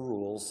set of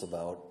rules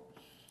about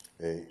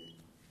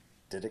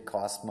did it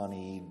cost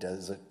money,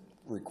 does it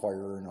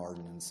require an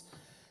ordinance?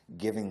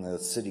 giving the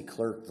city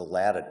clerk the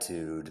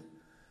latitude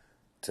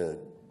to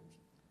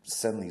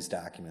send these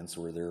documents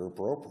where they're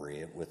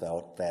appropriate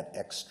without that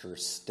extra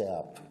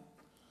step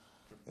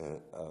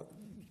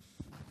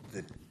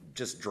that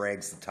just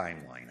drags the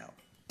timeline out.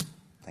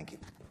 Thank you.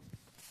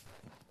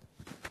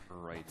 All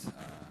right,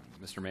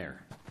 Mr.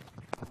 Mayor.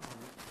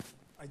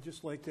 I'd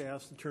just like to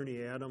ask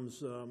Attorney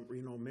Adams,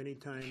 many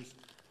times,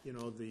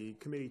 the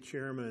committee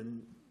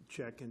chairman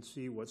check and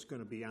see what's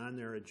going to be on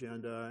their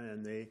agenda,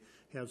 and they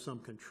have some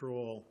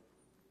control.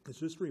 Does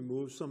this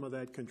remove some of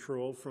that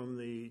control from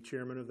the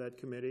chairman of that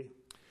committee?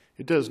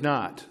 It does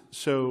not.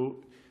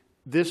 So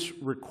this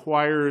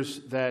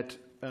requires that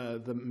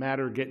the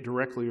matter get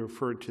directly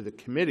referred to the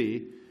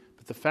committee,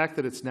 but the fact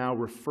that it's now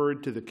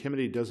referred to the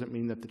committee doesn't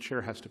mean that the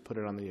chair has to put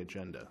it on the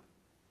agenda.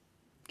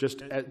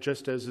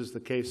 Just as is the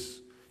case,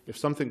 if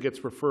something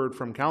gets referred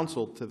from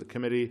council to the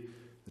committee,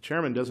 the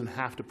chairman doesn't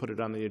have to put it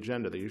on the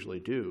agenda. They usually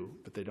do,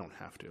 but they don't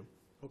have to.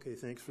 Okay,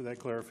 thanks for that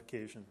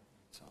clarification.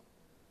 So,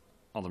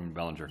 Alderman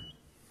Bellinger.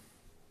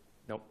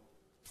 Nope.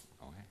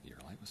 Okay, your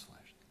light was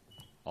flashed.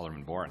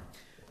 Alderman Boren.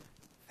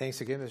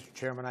 Thanks again, Mr.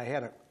 Chairman. I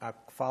had a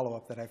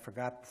follow-up that I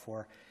forgot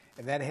before,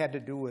 and that had to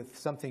do with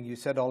something you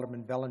said,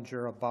 Alderman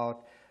Bellinger,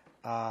 about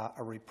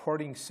a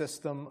reporting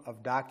system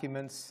of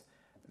documents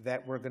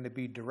that were going to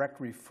be direct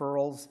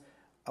referrals.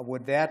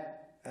 Would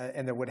that,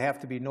 and there would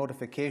have to be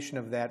notification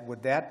of that,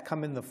 would that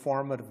come in the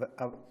form of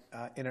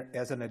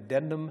as an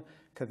addendum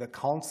to the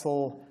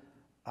council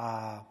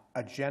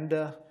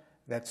agenda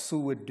that Sue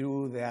would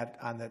do that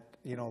on the,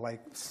 like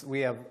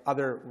we have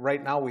other,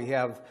 right now we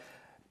have,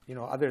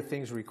 other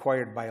things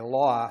required by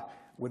law.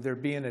 Would there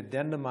be an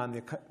addendum on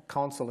the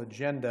council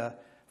agenda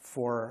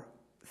for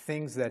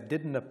things that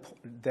didn't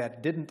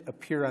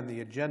appear on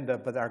the agenda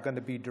but are going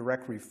to be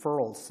direct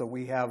referrals, so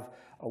we have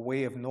a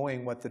way of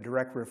knowing what the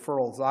direct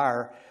referrals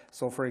are?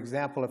 So for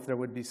example, if there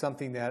would be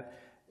something that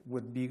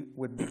would be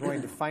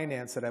going to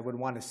finance that I would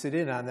want to sit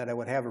in on, that I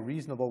would have a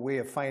reasonable way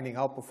of finding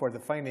out before the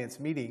finance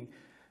meeting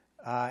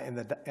and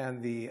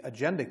the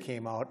agenda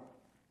came out,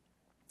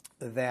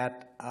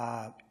 that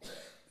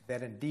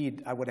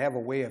indeed I would have a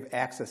way of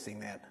accessing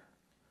that.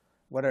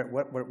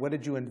 What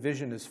did you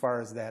envision as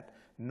far as that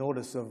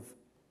notice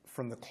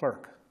from the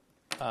clerk?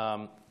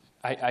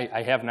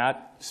 I have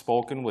not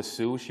spoken with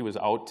Sue. She was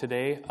out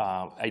today.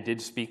 I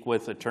did speak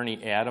with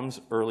Attorney Adams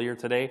earlier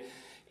today,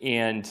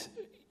 and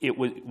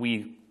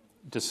we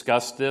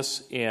discussed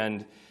this,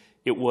 and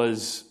it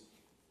was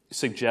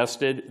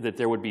suggested that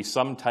there would be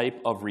some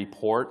type of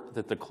report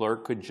that the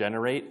clerk could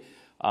generate.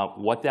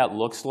 What that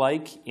looks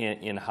like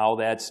and how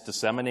that's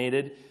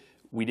disseminated,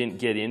 we didn't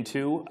get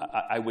into.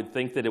 I would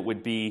think that it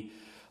would be,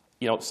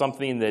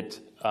 something that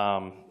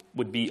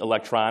would be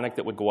electronic,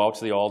 that would go out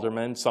to the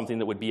aldermen, something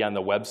that would be on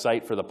the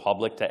website for the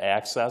public to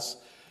access.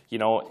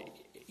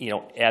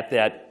 At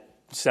that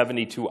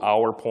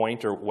 72-hour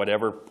point or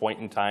whatever point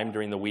in time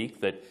during the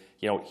week, that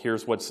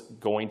here's what's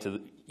going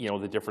to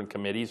the different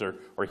committees, or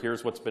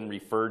here's what's been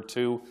referred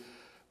to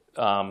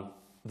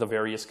the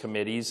various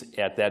committees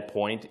at that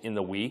point in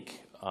the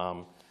week.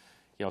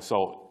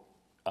 So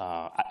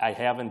I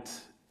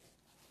haven't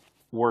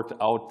worked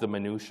out the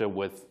minutia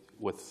with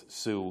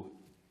Sue,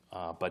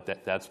 but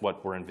that's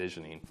what we're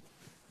envisioning.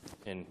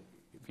 And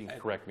if you can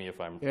correct me if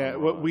I'm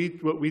wrong. What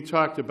we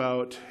talked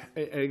about,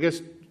 I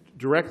guess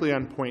directly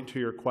on point to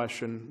your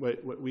question,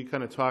 what we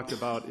kind of talked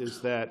about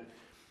is that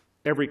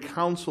every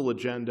council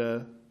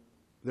agenda,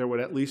 there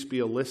would at least be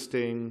a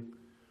listing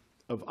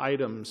of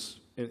items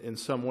in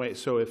some way.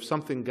 So if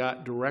something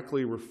got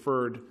directly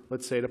referred,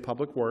 let's say to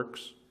Public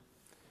Works,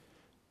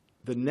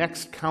 the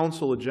next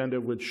council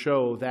agenda would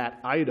show that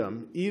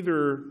item,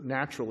 either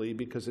naturally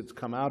because it's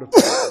come out of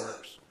Public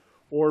Works,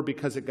 or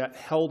because it got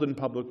held in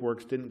Public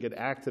Works, didn't get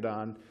acted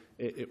on,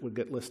 it would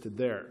get listed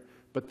there.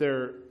 But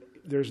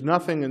there's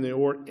nothing in the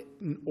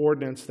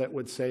ordinance that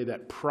would say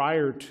that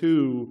prior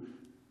to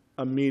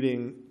a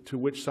meeting to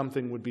which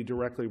something would be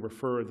directly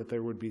referred, that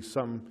there would be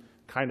some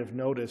kind of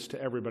notice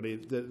to everybody.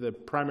 The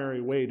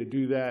primary way to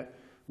do that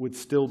would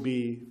still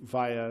be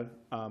via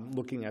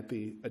looking at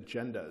the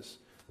agendas.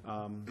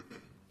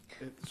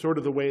 Sort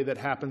of the way that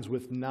happens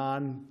with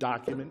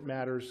non-document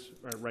matters.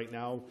 Right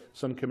now,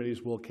 some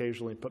committees will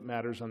occasionally put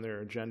matters on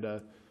their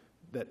agenda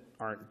that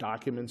aren't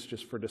documents,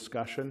 just for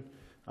discussion.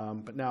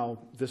 But now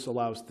this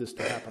allows this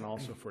to happen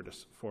also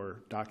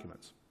for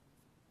documents.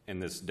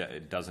 And this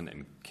doesn't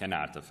and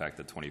cannot affect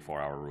the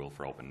 24-hour rule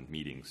for open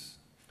meetings.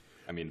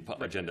 I mean,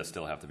 agendas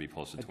still have to be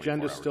posted 24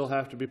 hours. Agendas still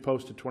have to be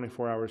posted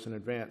 24 hours in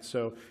advance.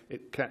 So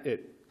it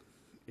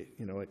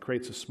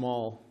creates a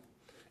small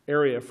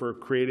area for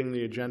creating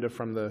the agenda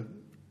from the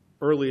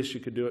earliest you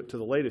could do it to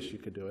the latest you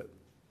could do it.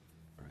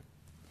 All right.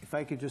 If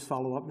I could just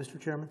follow up, Mr.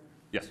 Chairman?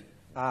 Yes.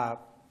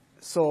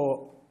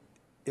 So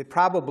it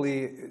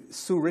probably,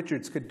 Sue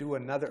Richards could do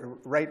another,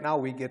 right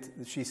now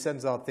she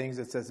sends out things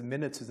that says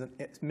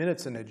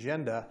minutes and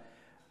agenda.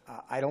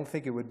 I don't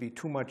think it would be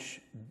too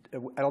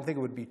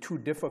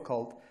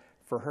difficult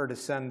for her to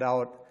send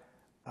out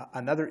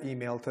another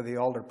email to the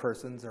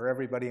alderpersons or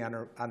everybody on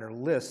her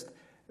list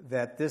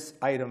that this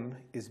item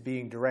is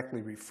being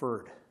directly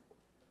referred.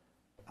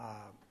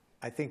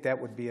 I think that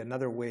would be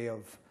another way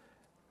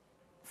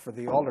for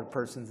the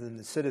alderpersons and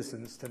the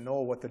citizens to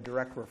know what the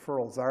direct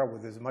referrals are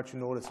with as much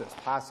notice as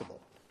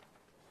possible.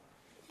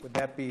 Would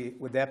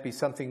that be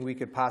something we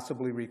could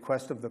possibly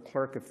request of the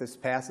clerk if this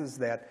passes,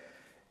 that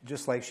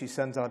just like she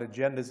sends out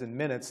agendas and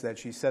minutes, that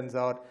she sends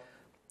out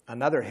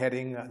another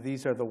heading,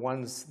 these are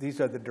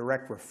the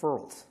direct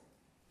referrals?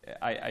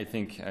 I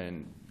think,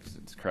 and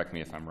correct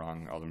me if I'm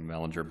wrong, Alderman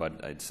Mellinger,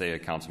 but I'd say a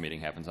council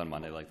meeting happens on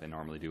Monday like they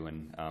normally do,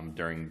 and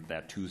during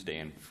that Tuesday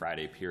and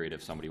Friday period,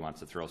 if somebody wants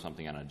to throw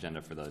something on an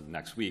agenda for the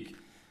next week,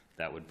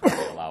 that would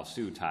probably allow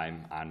Sue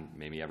time on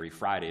maybe every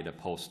Friday to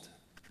post,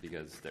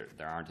 because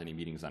there aren't any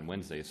meetings on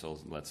Wednesday, so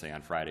let's say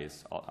on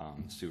Fridays,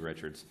 Sue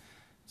Richards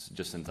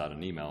just sends out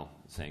an email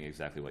saying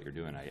exactly what you're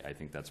doing. I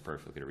think that's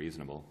perfectly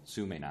reasonable.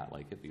 Sue may not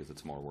like it because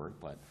it's more work,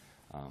 but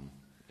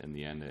in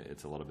the end,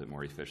 it's a little bit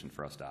more efficient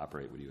for us to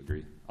operate. Would you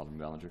agree, Alderman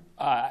Bellinger?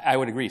 I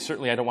would agree.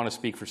 Certainly, I don't want to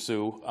speak for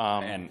Sue.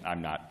 And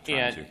I'm not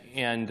trying to.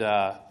 And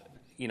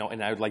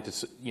I would like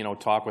to,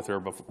 talk with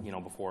her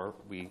before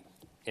we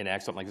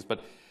enact something like this.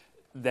 But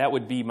that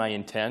would be my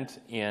intent,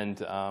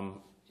 and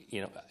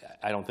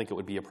I don't think it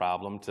would be a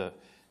problem to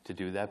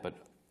do that. But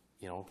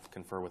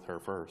confer with her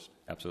first.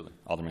 Absolutely,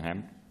 Alderman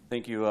Hammond.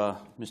 Thank you,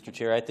 Mr.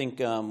 Chair. I think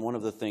one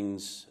of the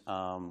things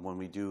when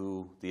we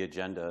do the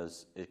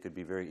agendas, it could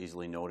be very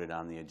easily noted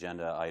on the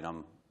agenda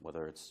item,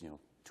 whether it's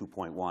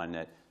 2.1,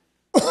 that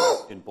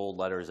in bold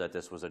letters that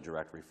this was a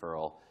direct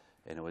referral,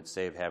 and it would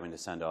save having to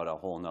send out a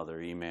whole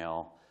nother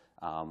email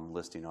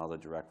listing all the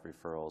direct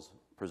referrals.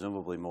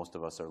 Presumably, most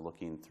of us are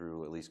looking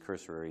through, at least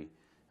cursory,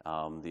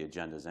 the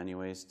agendas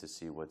anyways to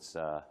see what's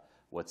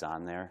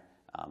on there.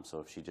 So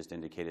if she just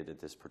indicated that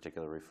this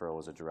particular referral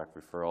was a direct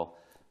referral,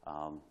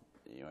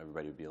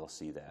 everybody would be able to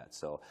see that.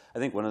 So I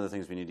think one of the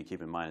things we need to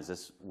keep in mind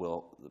is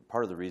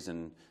part of the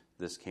reason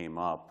this came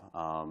up,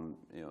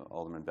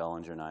 Alderman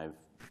Bellinger and I have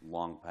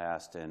long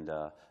passed, and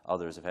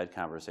others have had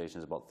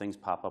conversations about things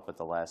pop up at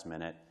the last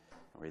minute.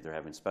 We're either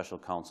having special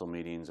council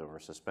meetings, or we're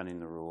suspending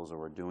the rules, or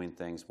we're doing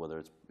things, whether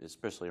it's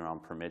especially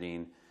around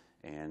permitting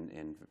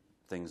and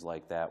things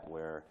like that,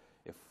 where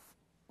if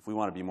we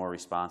want to be more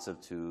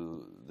responsive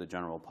to the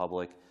general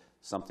public,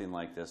 something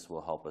like this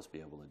will help us be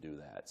able to do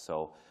that.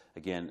 So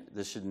again,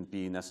 this shouldn't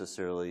be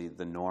necessarily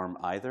the norm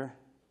either.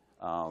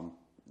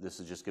 This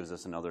just gives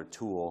us another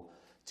tool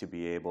to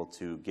be able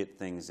to get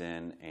things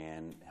in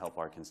and help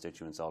our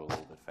constituents out a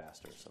little bit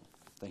faster. So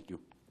thank you.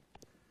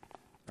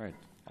 All right,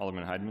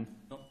 Alderman Heidemann.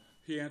 No,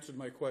 he answered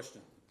my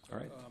question. All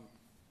right.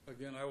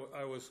 Again,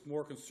 I was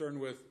more concerned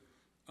with,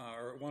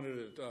 or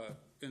wanted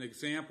an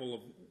example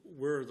of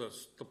where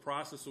the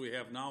process that we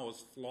have now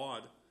is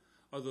flawed,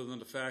 other than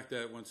the fact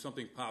that when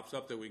something pops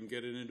up that we can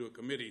get it into a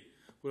committee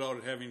without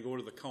it having to go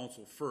to the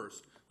council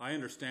first. I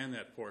understand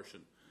that portion,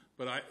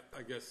 but I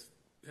guess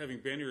having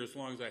been here as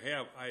long as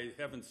I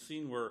haven't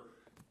seen where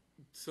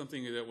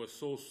something that was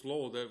so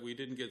slow that we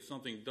didn't get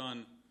something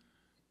done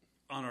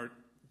on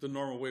the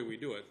normal way we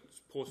do it.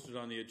 It's posted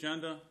on the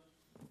agenda.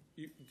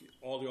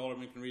 All the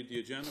aldermen can read the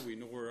agenda. We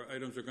know where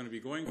items are going to be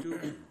going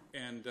to,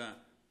 and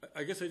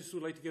I guess I just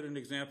would like to get an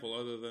example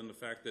other than the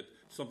fact that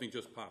something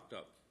just popped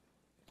up.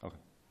 Okay.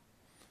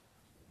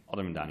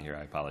 Alderman Donahue,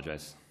 I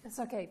apologize. It's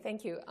okay,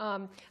 thank you.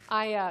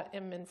 I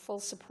am in full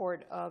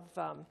support of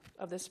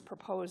this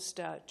proposed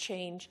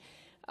change.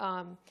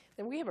 And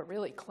we have a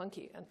really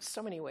clunky, in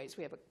so many ways,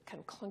 we have a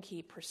kind of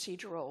clunky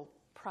procedural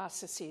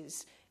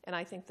processes, and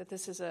I think that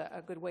this is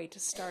a good way to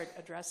start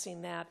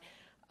addressing that.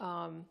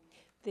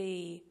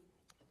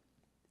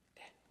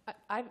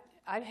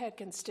 I've had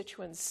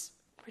constituents,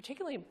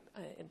 particularly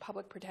in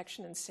public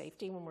protection and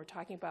safety, when we're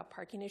talking about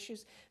parking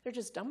issues, they're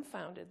just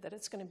dumbfounded that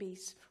it's going to be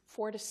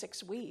 4 to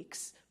 6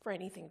 weeks for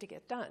anything to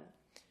get done,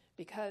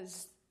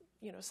 because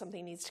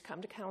something needs to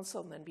come to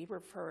council and then be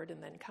referred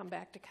and then come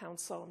back to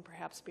council and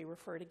perhaps be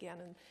referred again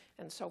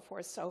and so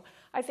forth. So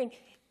I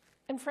think,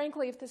 and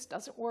frankly, if this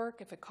doesn't work,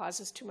 if it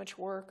causes too much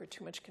work or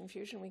too much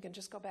confusion, we can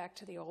just go back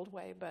to the old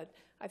way. But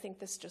I think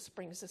this just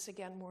brings us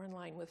again more in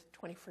line with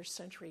 21st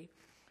century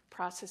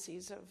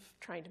processes of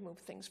trying to move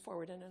things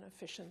forward in an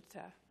efficient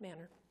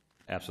manner.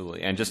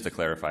 Absolutely. And just to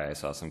clarify, I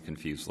saw some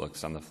confused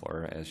looks on the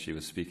floor as she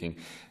was speaking.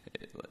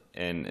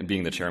 And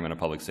being the chairman of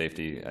public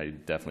safety, I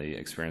definitely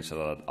experienced it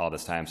all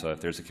this time. So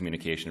if there's a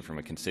communication from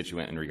a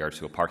constituent in regards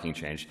to a parking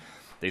change,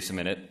 they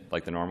submit it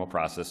like the normal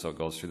process, so it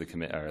goes through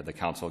the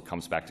council,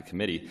 comes back to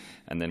committee,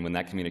 and then when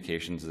that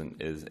communication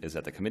is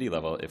at the committee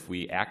level, if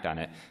we act on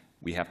it,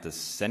 we have to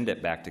send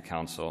it back to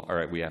council,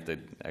 or we have to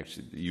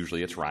actually,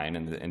 usually it's Ryan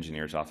and the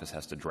engineer's office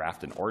has to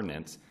draft an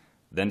ordinance,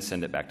 then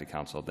send it back to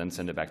council, then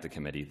send it back to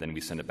committee, then we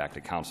send it back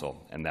to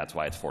council, and that's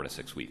why it's 4 to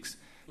 6 weeks,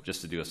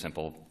 just to do a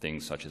simple thing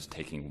such as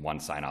taking one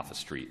sign off a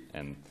street.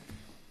 And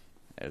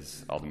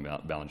as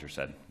Alderman Bellinger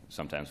said,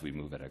 sometimes we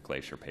move at a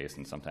glacier pace,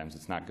 and sometimes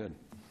it's not good.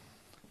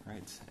 All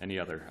right. Any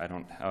other?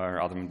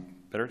 Alderman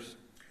Bitters?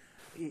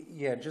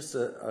 Yeah, just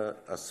a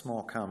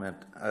small comment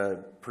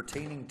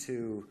pertaining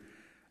to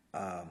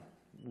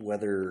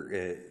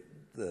whether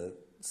the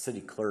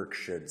city clerk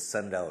should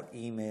send out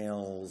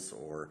emails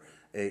or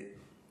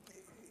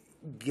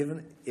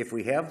given if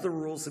we have the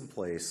rules in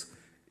place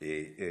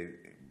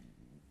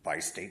by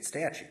state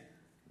statute,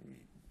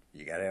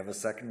 you got to have a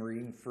second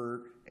reading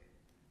for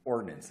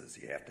ordinances.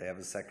 You have to have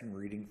a second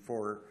reading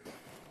for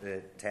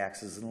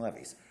taxes and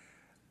levies.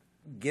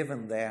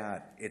 Given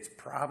that, it's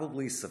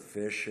probably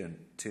sufficient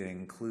to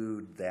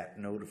include that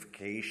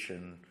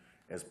notification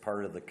as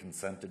part of the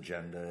consent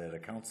agenda at a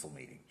council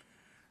meeting.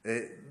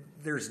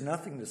 There's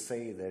nothing to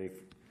say that if,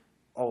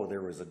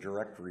 there was a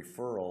direct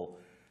referral,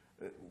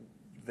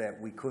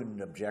 that we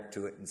couldn't object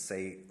to it and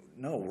say,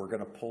 no, we're going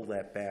to pull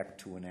that back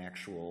to an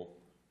actual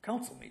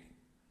council meeting.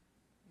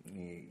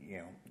 You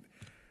know,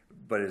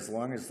 but as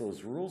long as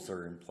those rules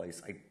are in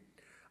place,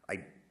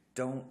 I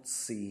don't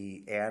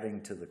see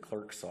adding to the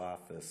clerk's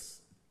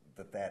office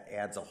that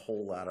adds a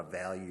whole lot of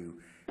value,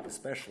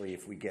 especially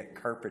if we get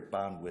carpet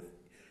bound with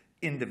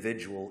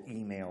individual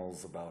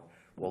emails about,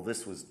 well,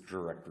 this was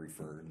direct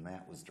referred and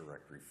that was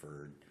direct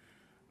referred.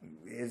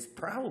 It's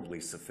probably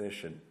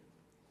sufficient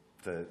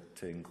to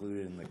include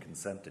it in the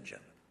consent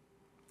agenda.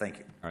 Thank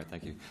you. All right,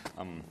 thank you.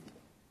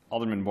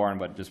 Alderman Bourne,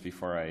 but just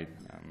before I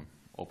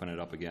open it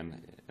up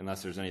again,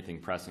 unless there's anything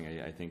pressing,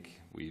 I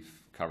think we've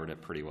covered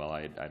it pretty well.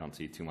 I don't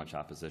see too much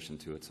opposition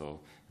to it, so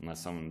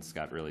unless someone's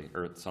got really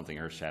something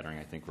earth-shattering,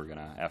 I think we're going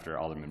to, after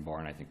Alderman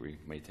Bourne, I think we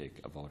may take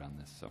a vote on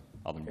this. So,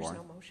 Alderman Bourne.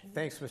 There's no motion.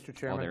 Thanks, Mr.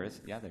 Chairman. Oh, there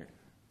is?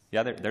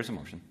 There's a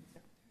motion.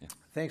 Yeah.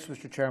 Thanks,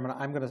 Mr. Chairman.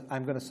 I'm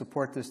going to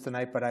support this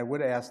tonight, but I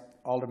would ask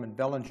Alderman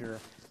Bellinger,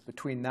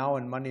 between now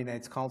and Monday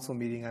night's council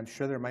meeting, I'm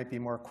sure there might be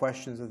more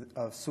questions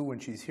of Sue when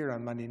she's here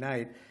on Monday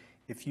night.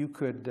 If you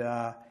could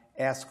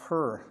ask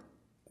her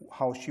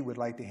how she would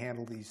like to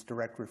handle these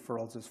direct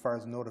referrals as far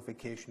as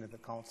notification of the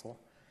council,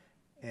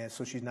 and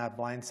so she's not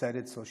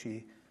blindsided, so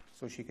she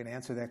can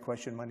answer that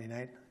question Monday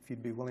night, if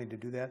you'd be willing to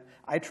do that.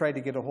 I tried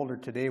to get a hold of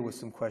her today with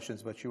some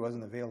questions, but she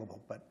wasn't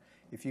available. But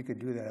if you could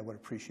do that, I would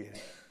appreciate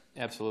it.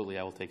 Absolutely,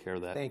 I will take care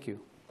of that. Thank you.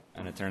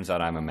 And it turns out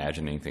I'm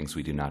imagining things.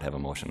 We do not have a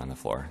motion on the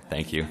floor.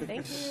 Thank you.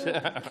 Thank you.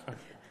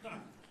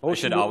 I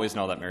should always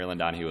know that Marilyn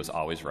Donahue is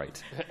always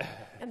right.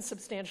 And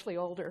substantially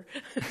older.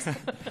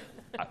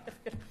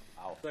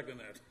 I'll second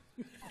that.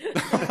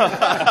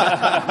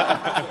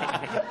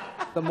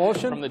 The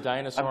motion? From the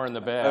dinosaur in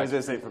the back. I was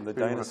going to say from the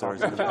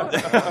dinosaurs in the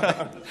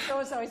back.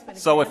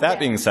 So with that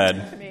being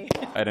said,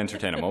 I'd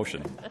entertain a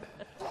motion.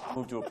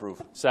 Move to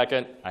approve.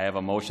 Second. I have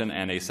a motion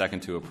and a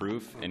second to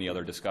approve. Any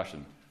other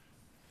discussion?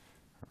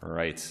 All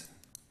right.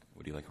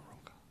 Would you like a roll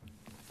call?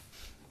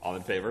 All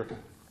in favor?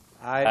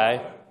 Aye.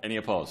 Any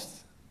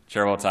opposed?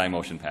 Chair votes aye.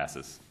 Motion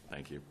passes.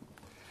 Thank you.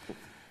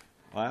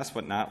 Last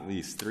but not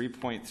least,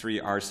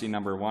 3.3 RC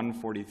number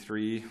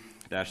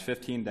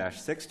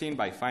 143-15-16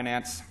 by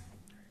Finance.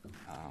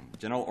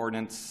 General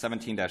Ordinance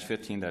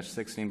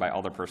 17-15-16 by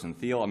Alderperson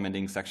Thiel,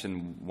 amending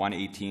Section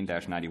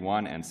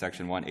 118-91 and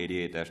Section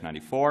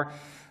 188-94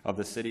 of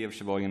the City of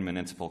Sheboygan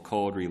Municipal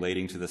Code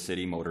relating to the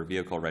city motor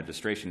vehicle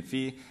registration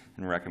fee,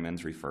 and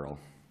recommends referral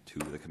to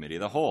the Committee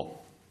of the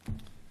Whole.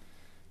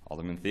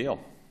 Alderman Thiel.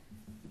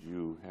 Did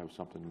you have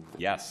something?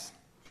 Yes.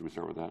 Should we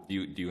start with that? Do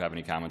you have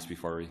any comments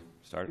before we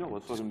start? No,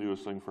 let's let him do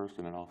his thing first,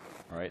 and then I'll.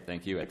 All right,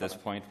 thank you. At this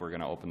point, we're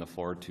going to open the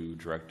floor to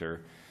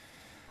Director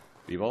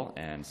Beeble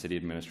and City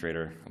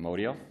Administrator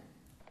Amodio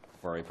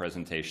for a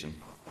presentation.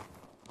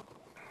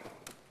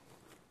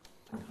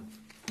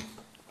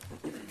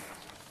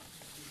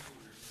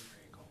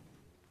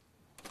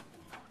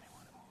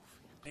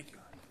 Thank you.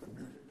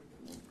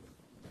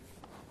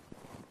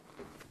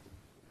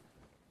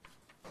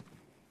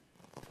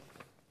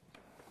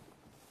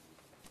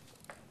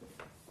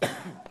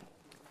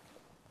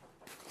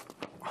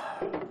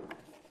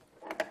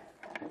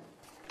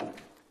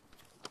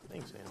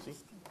 Thanks, Nancy.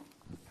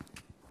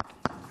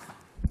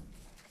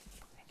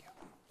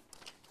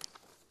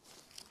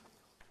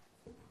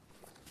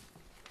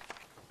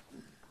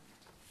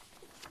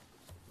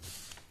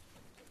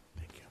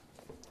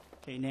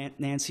 Okay,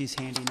 Nancy's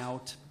handing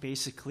out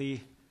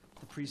basically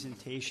the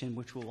presentation,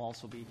 which will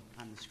also be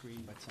on the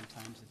screen, but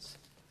sometimes it's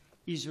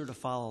easier to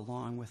follow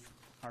along with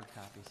hard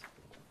copies.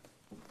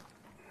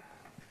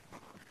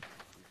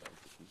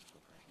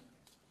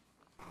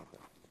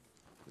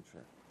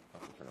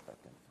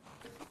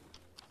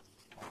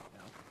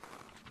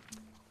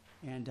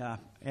 And I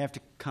have to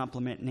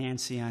compliment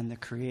Nancy on the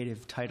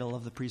creative title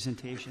of the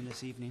presentation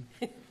this evening.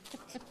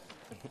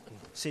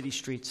 City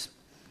Streets.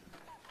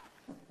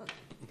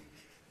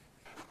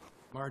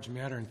 Marge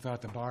Mattern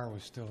thought the bar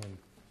was still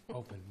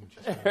open.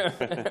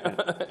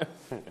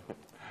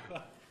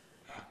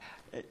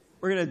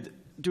 We're going to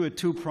do a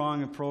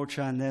two-prong approach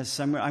on this.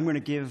 I'm going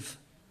to give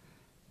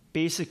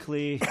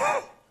basically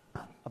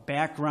a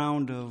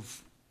background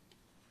of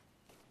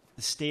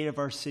the state of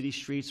our city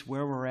streets,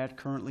 where we're at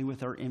currently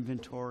with our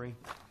inventory,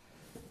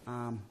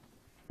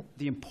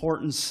 the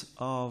importance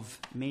of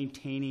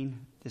maintaining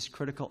this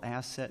critical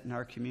asset in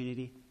our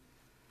community,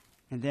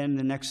 and then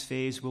the next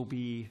phase will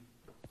be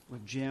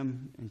with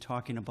Jim and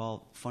talking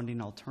about funding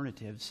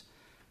alternatives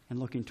and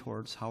looking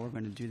towards how we're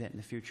going to do that in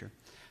the future.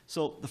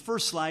 So the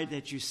first slide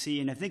that you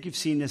see, and I think you've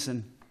seen this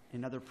in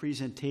other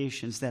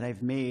presentations that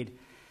I've made,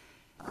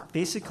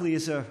 basically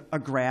is a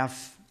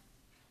graph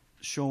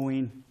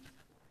showing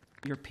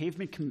your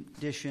pavement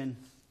condition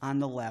on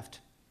the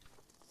left,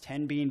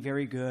 10 being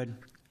very good,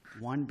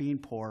 1 being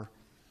poor,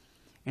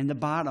 and the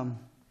bottom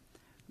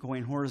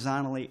going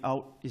horizontally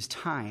out is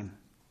time.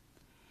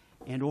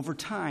 And over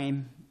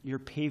time, your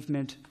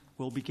pavement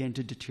will begin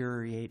to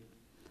deteriorate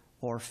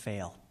or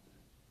fail.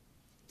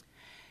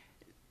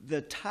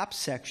 The top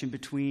section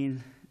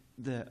between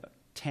the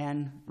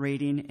 10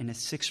 rating and a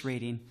 6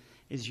 rating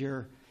is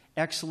your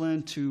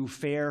excellent to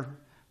fair,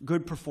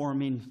 good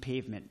performing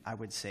pavement, I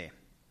would say.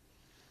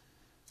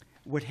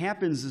 What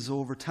happens is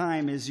over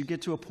time is you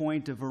get to a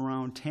point of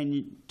around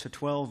 10 to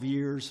 12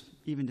 years,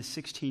 even to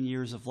 16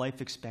 years of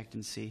life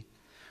expectancy,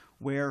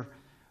 where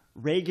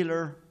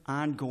regular,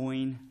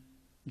 ongoing,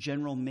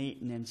 general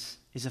maintenance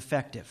is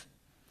effective.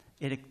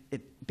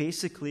 It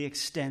basically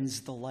extends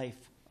the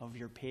life of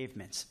your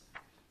pavements.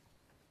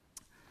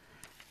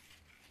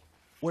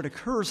 What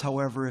occurs,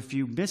 however, if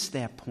you miss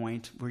that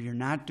point where you're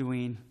not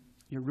doing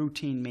your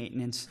routine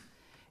maintenance,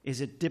 is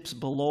it dips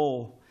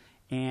below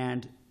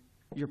and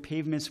your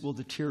pavements will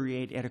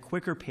deteriorate at a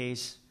quicker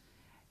pace,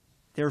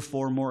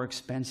 therefore more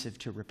expensive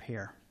to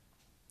repair.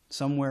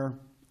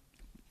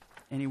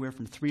 Anywhere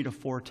from 3 to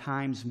 4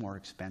 times more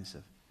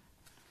expensive.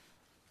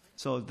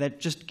 So that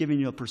just giving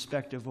you a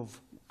perspective of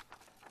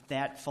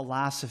that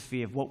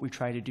philosophy of what we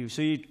try to do.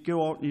 So you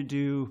go out and you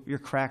do your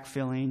crack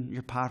filling,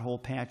 your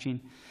pothole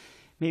patching,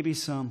 maybe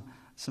some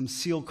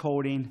seal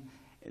coating,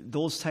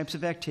 those types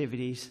of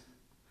activities,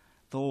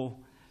 though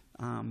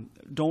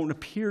don't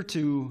appear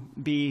to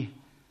be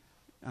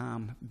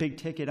big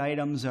ticket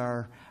items,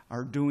 are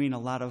doing a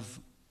lot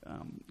of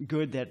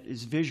good that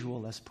is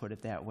visual, let's put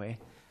it that way.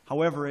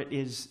 However, it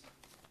is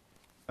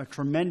a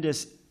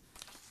tremendous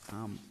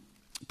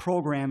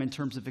program in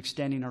terms of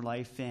extending our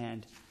life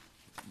and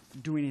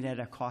doing it at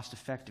a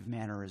cost-effective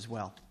manner as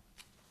well.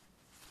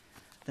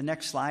 The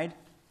next slide.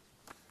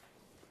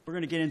 We're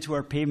going to get into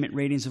our pavement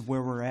ratings of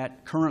where we're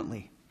at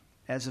currently.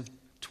 As of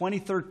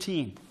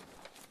 2013,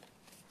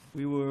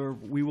 we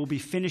will be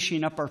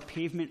finishing up our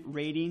pavement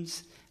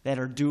ratings that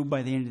are due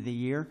by the end of the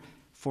year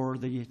for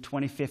the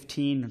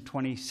 2015 and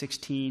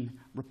 2016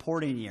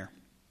 reporting year.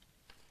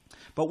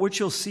 But what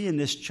you'll see in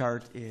this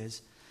chart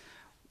is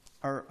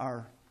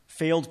our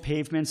failed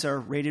pavements are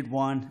rated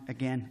 1,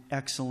 again,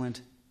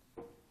 excellent,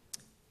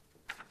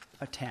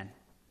 a 10.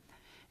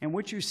 And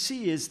what you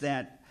see is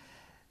that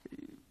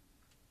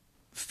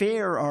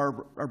fair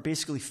are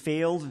basically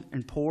failed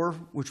and poor,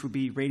 which would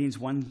be ratings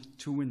 1,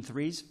 2, and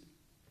 3s.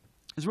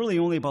 There's really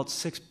only about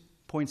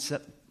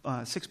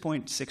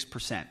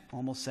 6.6%,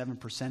 almost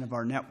 7% of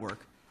our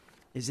network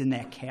is in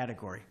that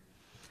category.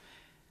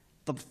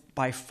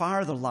 By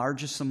far the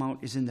largest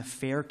amount is in the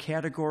fair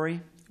category,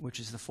 which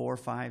is the 4,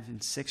 5,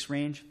 and 6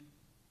 range.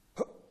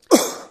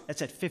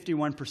 That's at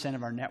 51%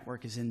 of our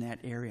network is in that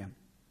area.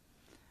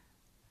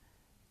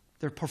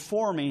 They're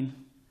performing,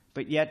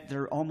 but yet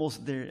they're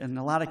in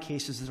a lot of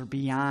cases, they're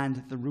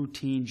beyond the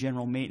routine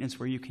general maintenance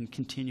where you can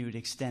continue to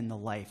extend the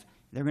life.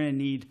 They're going to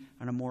need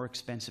a more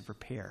expensive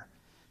repair.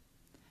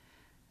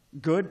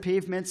 Good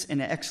pavements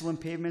and excellent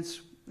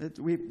pavements,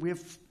 we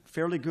have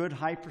fairly good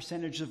high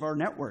percentage of our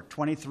network.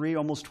 23,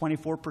 almost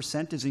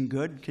 24% is in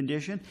good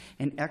condition,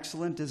 and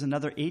excellent is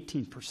another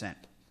 18%.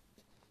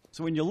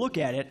 So when you look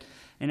at it,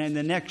 and then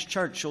the next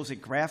chart shows it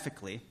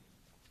graphically,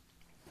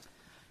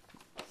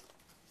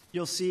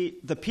 you'll see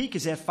the peak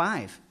is at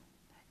 5.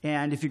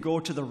 And if you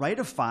go to the right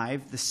of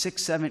 5, the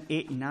 6, 7,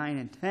 8, 9,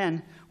 and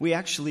 10, we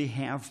actually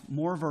have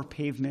more of our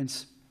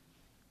pavements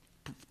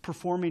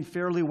performing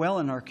fairly well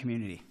in our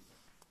community.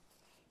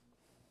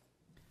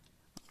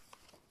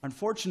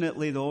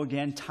 Unfortunately, though,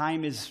 again,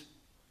 time is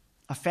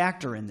a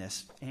factor in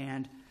this.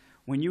 And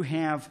when you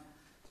have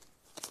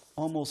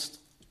almost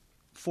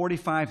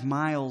 45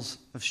 miles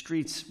of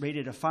streets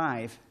rated a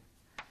 5,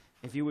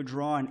 if you would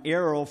draw an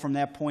arrow from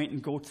that point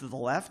and go to the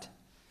left,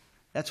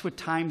 that's what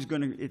time's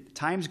going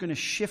to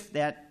shift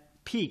that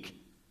peak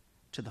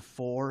to the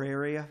 4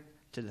 area,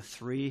 to the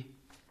 3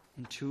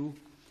 and 2,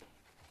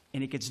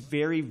 and it gets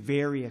very,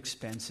 very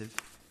expensive,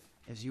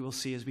 as you will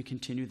see as we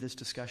continue this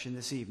discussion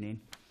this evening,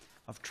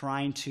 of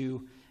trying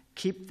to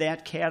keep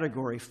that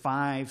category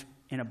 5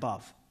 and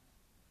above.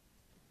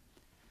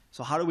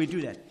 So how do we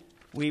do that?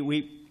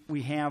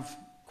 We have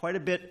quite a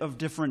bit of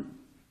different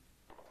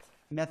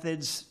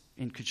methods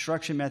and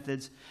construction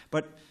methods,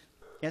 but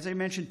as I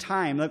mentioned,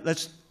 time.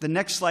 The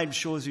next slide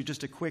shows you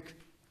just a quick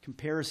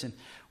comparison.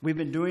 We've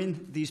been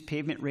doing these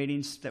pavement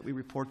ratings that we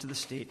report to the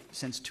state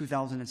since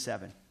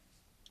 2007.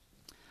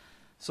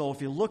 So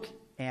if you look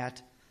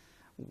at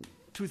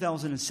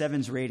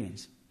 2007's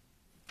ratings,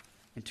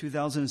 in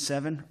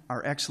 2007,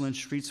 our excellent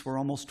streets were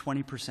almost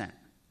 20%.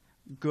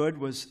 Good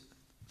was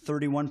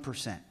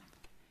 31%.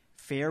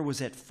 Fair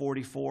was at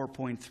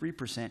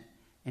 44.3%,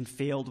 and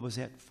failed was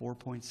at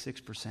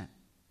 4.6%.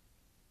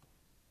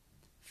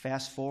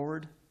 Fast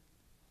forward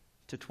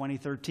to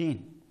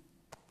 2013.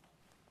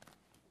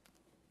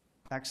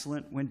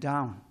 Excellent went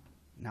down,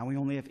 Now we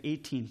only have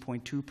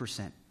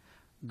 18.2%.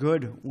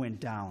 Good went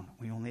down.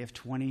 We only have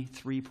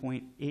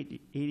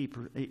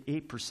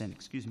 23.8%,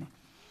 excuse me.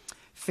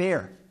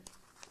 Fair.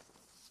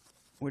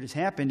 What has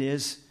happened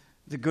is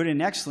the good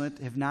and excellent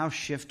have now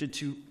shifted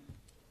to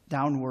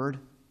downward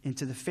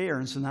into the fair,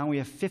 and so now we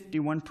have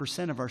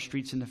 51% of our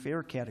streets in the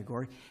fair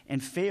category,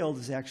 and failed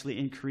has actually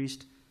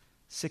increased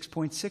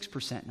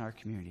 6.6% in our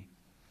community.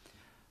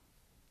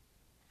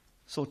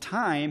 So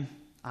time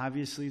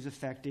obviously is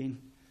affecting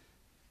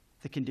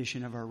the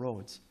condition of our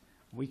roads.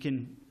 We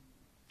can,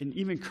 and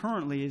even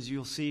currently, as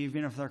you'll see,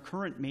 even with our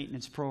current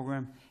maintenance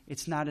program,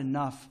 it's not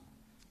enough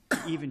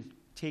to even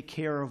take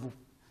care of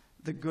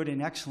the good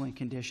and excellent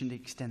condition to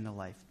extend the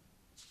life.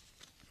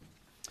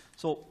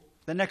 So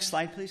the next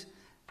slide, please.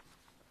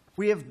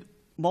 We have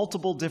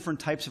multiple different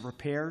types of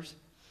repairs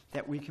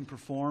that we can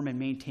perform and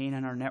maintain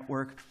on our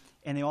network,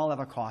 and they all have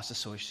a cost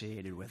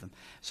associated with them.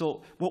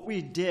 So what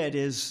we did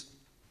is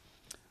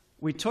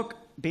we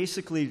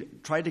basically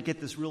tried to get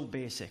this real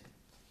basic.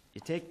 You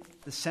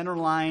take the center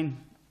line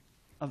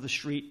of the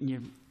street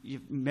and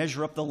you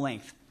measure up the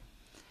length.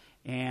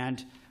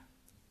 And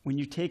when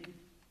you take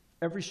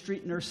every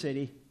street in our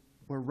city,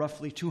 we're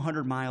roughly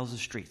 200 miles of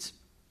streets,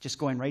 just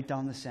going right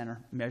down the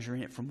center,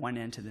 measuring it from one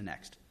end to the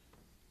next.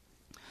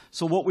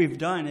 So what we've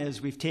done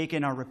is we've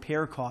taken our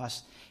repair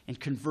costs and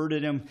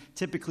converted them.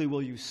 Typically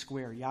we'll use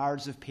square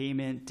yards of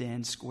pavement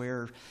and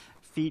square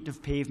feet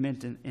of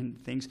pavement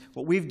and things.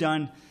 What we've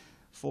done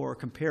for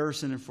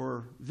comparison and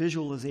for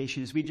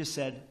visualization is we just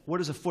said, what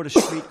does a foot of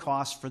street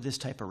cost for this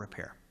type of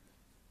repair?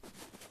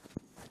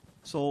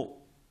 So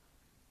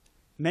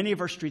many of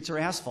our streets are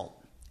asphalt.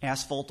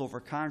 Asphalt over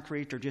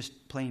concrete or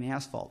just plain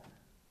asphalt.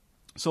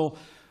 So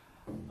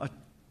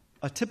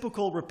a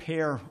typical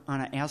repair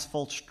on an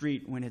asphalt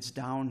street when it's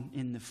down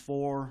in the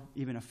 4,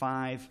 even a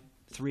 5,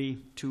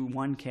 3, 2,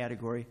 1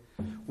 category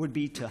would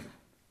be to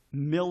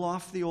mill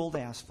off the old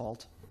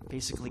asphalt,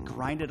 basically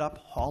grind it up,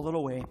 haul it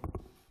away,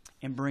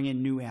 and bring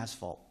in new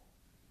asphalt.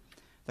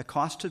 The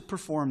cost to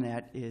perform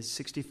that is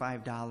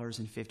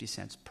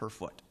 $65.50 per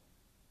foot.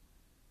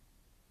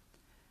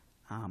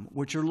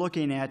 What you're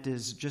looking at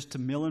is just to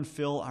mill and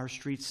fill our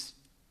streets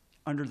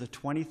under the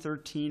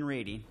 2013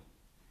 rating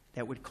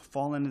that would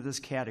fall into this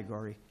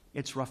category.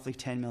 It's roughly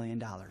 $10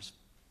 million.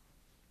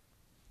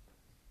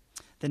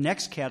 The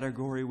next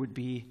category would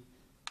be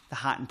the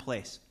hot in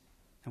place.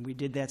 And we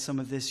did that some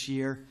of this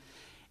year.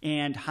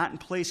 And hot in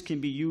place can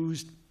be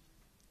used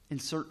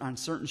on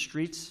certain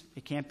streets.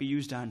 It can't be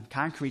used on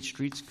concrete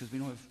streets because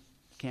we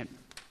can't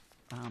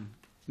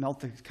melt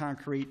the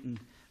concrete and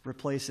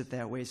replace it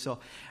that way. So,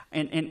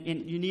 and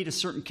you need a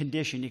certain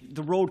condition.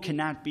 The road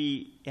cannot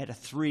be at a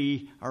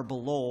 3 or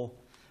below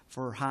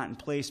for hot in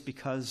place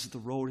because the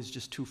road is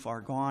just too far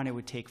gone. It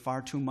would take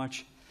far too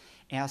much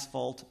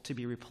asphalt to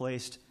be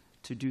replaced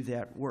to do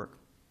that work.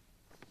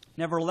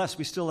 Nevertheless,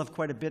 we still have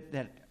quite a bit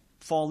that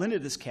fall into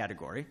this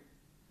category,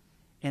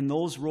 and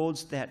those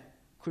roads that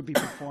could be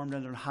performed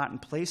under a hot in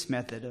place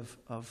method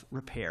of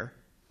repair,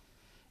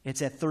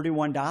 it's at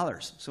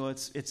 $31. So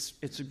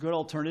it's a good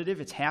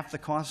alternative. It's half the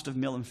cost of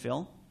mill and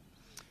fill,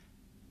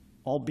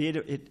 albeit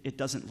it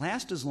doesn't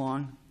last as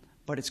long,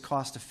 but it's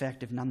cost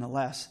effective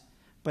nonetheless.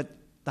 But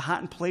the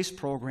hot in place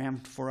program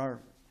for our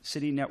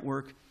city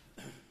network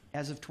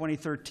as of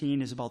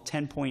 2013 is about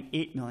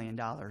 $10.8 million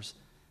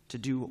to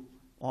do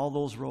all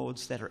those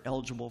roads that are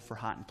eligible for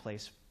hot in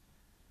place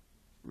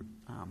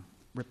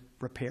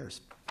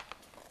repairs.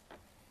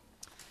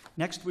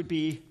 Next would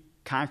be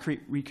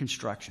concrete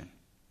reconstruction.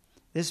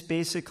 This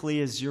basically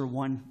is your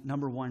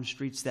number one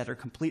streets that are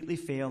completely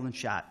failed and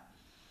shot.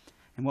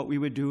 And what we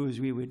would do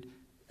is we would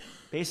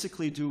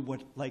basically do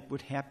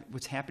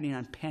what's happening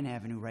on Penn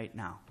Avenue right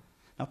now.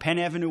 Now, Penn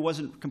Avenue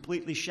wasn't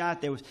completely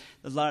shot. There was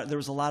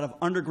a lot of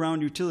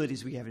underground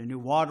utilities. We had a new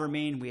water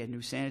main, we had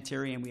new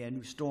sanitary, and we had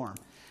new storm.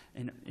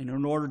 And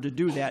in order to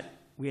do that,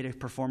 we had to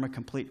perform a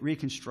complete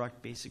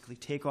reconstruct, basically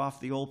take off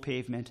the old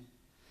pavement,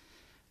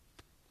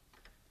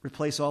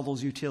 replace all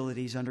those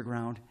utilities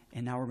underground,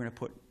 and now we're going to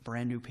put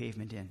brand new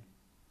pavement in.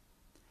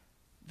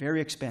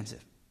 Very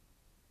expensive.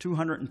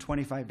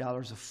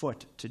 $225 a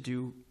foot to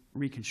do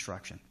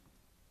reconstruction.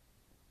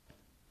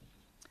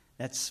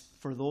 That's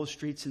for those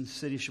streets in the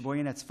city of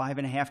Sheboygan, that's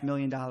 $5.5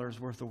 million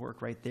worth of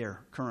work right there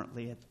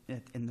currently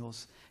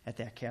at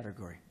that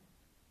category.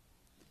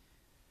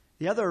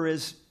 The other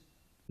is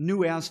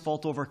new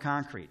asphalt over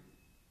concrete.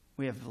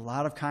 We have a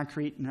lot of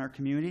concrete in our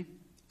community.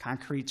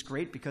 Concrete's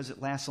great because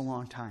it lasts a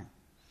long time.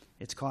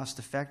 It's cost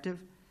effective,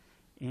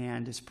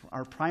 and it's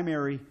our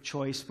primary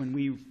choice when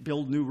we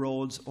build new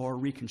roads or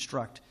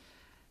reconstruct,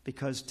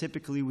 because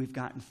typically we've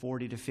gotten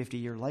 40 to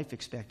 50-year life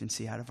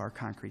expectancy out of our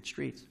concrete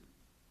streets.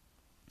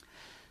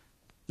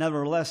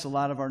 Nevertheless, a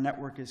lot of our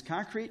network is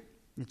concrete.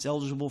 It's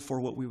eligible for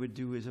what we would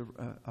do as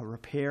a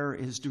repair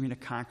is doing an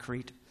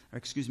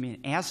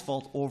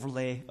asphalt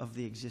overlay of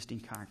the existing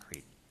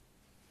concrete.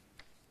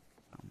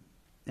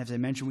 As I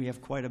mentioned, we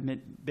have quite a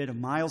bit of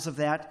miles of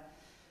that.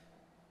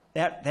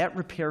 That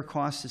repair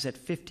cost is at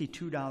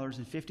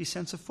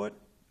 $52.50 a foot.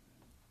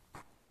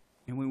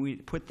 And when we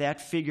put that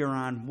figure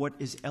on what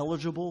is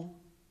eligible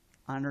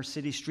on our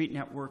city street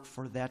network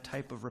for that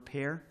type of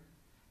repair,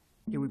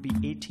 it would be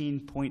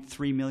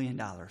 $18.3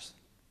 million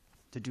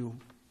to do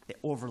the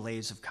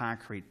overlays of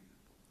concrete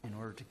in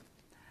order to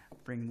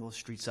bring those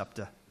streets up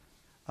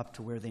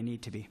to where they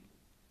need to be.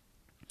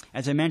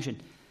 As I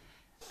mentioned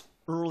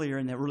earlier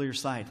in the earlier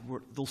slide,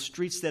 those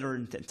streets that are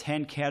in the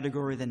 10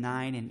 category, the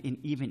 9, and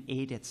even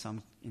 8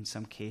 in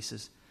some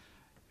cases,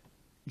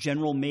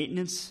 general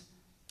maintenance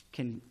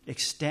can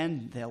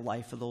extend the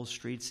life of those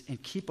streets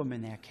and keep them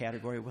in that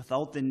category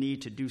without the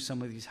need to do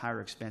some of these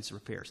higher expense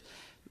repairs.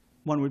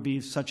 One would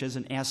be such as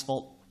an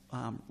asphalt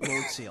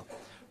road seal.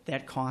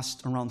 That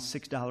costs around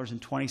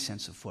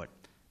 $6.20 a foot.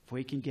 If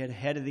we can get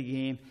ahead of the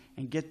game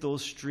and get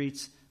those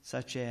streets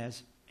such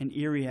as an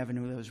Erie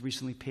Avenue that was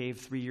recently paved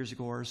 3 years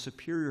ago, or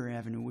Superior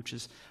Avenue, which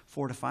is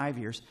 4 to 5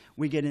 years,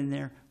 we get in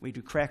there, we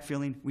do crack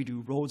filling, we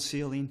do road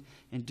sealing,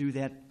 and do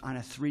that on a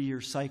 3-year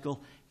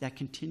cycle. That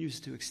continues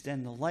to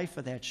extend the life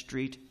of that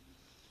street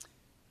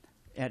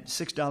at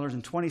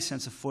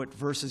 $6.20 a foot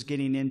versus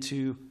getting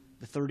into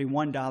the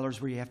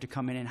 $31 where you have to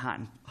come in and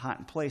hot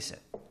and place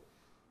it.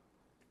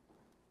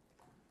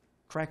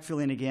 Crack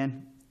filling,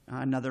 again,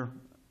 another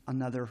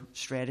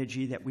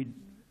strategy that we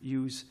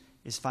use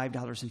is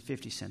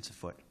 $5.50 a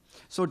foot.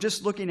 So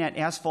just looking at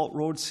asphalt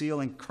road seal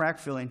and crack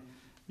filling,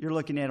 you're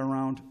looking at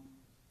around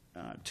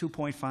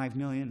 $2.5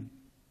 million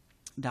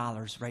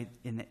right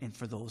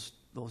for those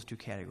two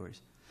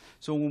categories.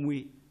 So when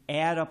we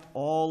add up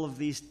all of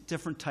these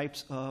different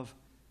types of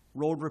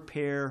road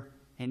repair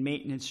and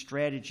maintenance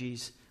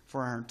strategies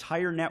for our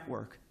entire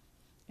network,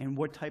 and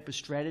what type of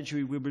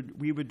strategy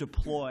we would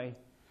deploy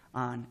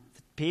on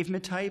the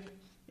pavement type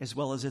as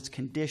well as its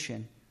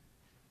condition,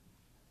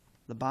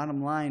 the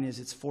bottom line is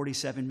it's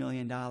 $47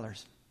 million.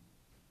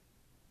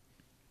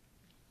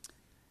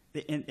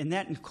 And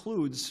that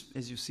includes,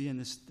 as you see in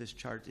this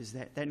chart, is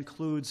that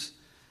includes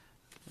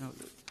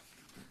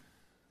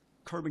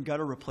curb and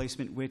gutter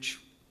replacement, which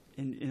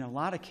in a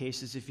lot of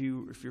cases, if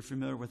you're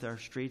familiar with our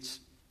streets,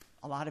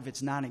 a lot of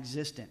it's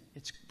non-existent.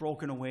 It's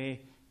broken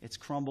away, it's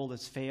crumbled,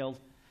 it's failed,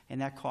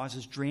 and that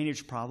causes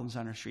drainage problems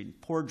on our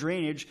street. Poor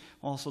drainage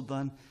also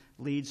then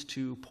leads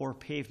to poor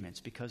pavements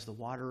because the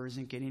water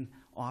isn't getting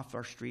off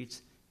our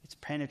streets. It's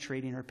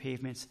penetrating our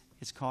pavements.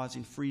 It's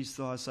causing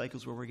freeze-thaw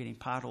cycles where we're getting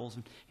potholes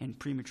and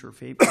premature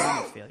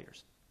pavement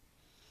failures.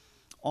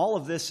 All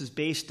of this is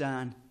based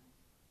on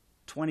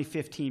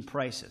 2015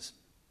 prices.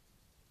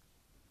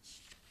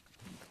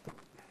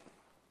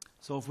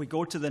 So if we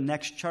go to the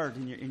next chart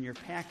in your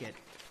packet,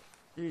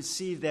 you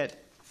see that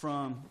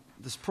from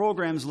this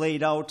program's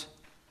laid out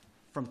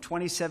from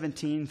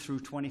 2017 through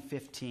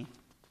 2015.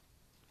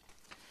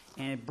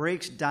 And it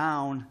breaks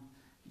down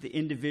the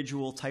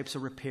individual types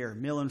of repair: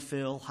 mill and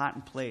fill, hot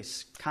and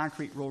place,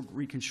 concrete road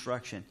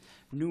reconstruction,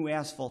 new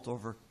asphalt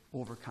over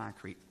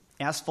concrete,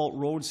 asphalt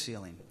road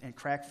sealing, and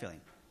crack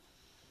filling.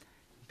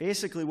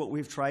 Basically what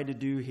we've tried to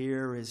do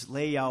here is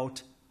lay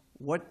out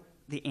what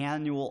the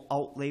annual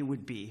outlay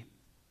would be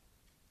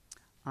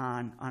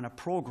on a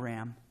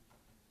program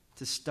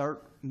to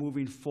start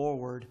moving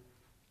forward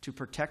to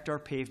protect our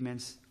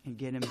pavements and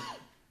get them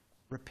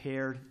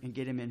repaired and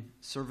get them in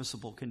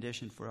serviceable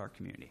condition for our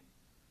community.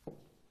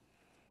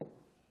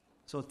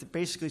 So it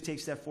basically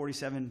takes that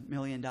 $47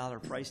 million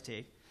price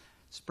tag,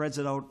 spreads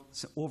it out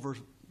over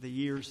the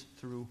years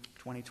through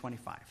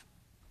 2025.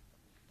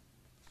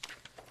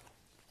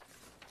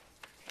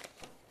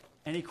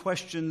 Any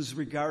questions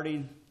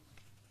regarding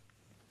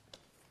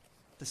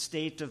the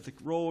state of the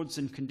roads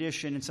and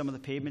condition and some of the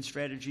pavement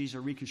strategies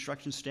or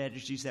reconstruction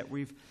strategies that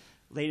we've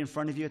laid in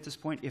front of you at this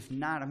point? If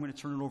not, I'm going to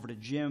turn it over to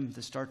Jim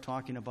to start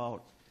talking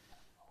about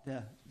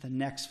the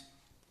next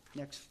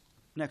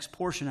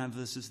portion of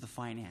this is the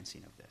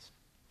financing of this.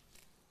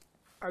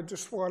 I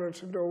just wanted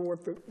to know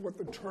what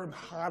the term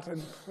 "hot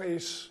in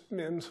place"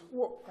 meant.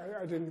 Well,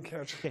 I didn't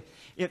catch it.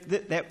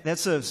 Okay.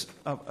 That's a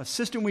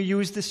system we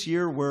used this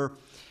year where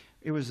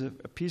it was a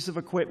piece of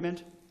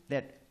equipment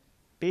that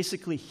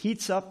basically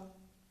heats up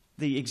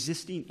the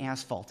existing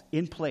asphalt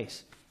in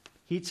place,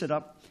 heats it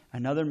up.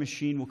 Another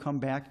machine will come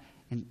back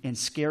and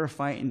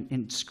scarify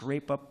and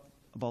scrape up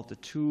about the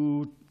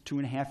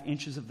 2.5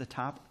 inches of the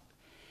top,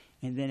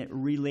 and then it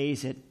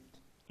relays it,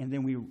 and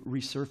then we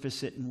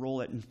resurface it and roll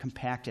it and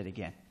compact it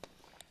again.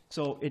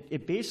 So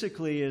it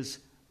basically is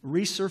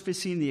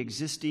resurfacing the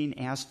existing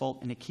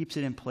asphalt, and it keeps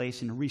it in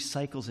place and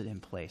recycles it in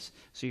place.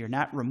 So you're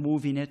not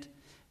removing it,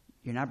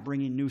 you're not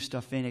bringing new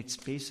stuff in. It's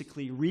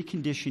basically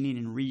reconditioning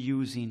and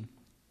reusing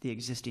the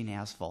existing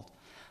asphalt.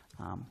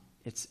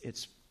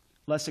 It's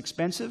less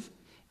expensive,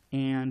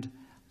 and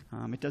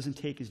it doesn't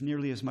take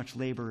nearly as much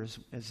labor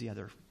as the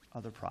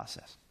other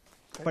process.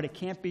 But it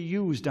can't be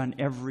used on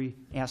every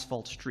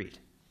asphalt street.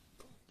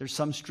 There's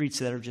some streets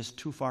that are just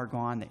too far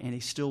gone, and they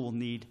still will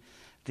need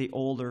the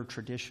older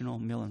traditional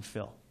mill and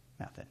fill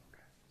method.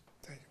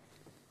 Thank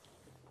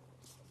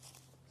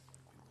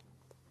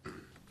you.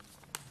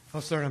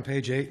 I'll start on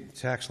page 8,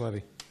 tax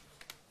levy.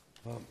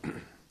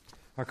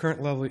 Our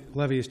current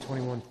levy is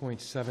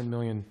 $21.7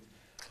 million.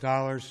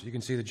 You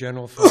can see the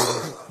general fund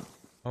is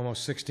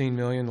almost 16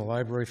 million. The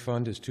library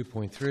fund is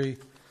 2.3.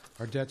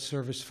 Our debt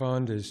service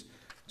fund is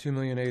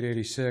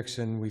 2,886,000,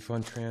 and we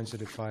fund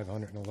transit at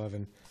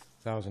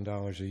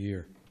 $511,000 a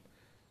year.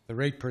 The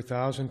rate per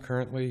thousand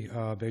currently,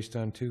 based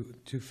on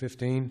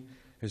 215,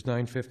 is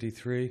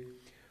 $953.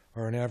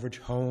 Or an average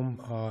home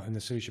in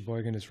the city of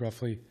Sheboygan is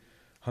roughly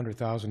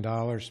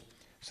 $100,000.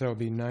 So that would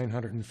be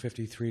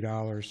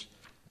 $953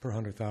 per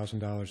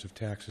 $100,000 of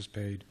taxes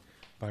paid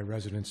by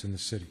residents in the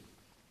city.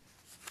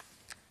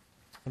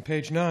 On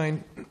page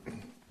 9,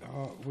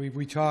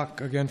 we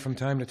talk again from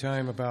time to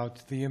time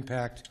about the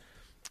impact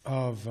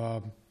of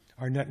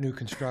our net new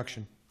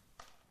construction.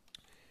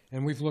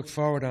 And we've looked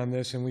forward on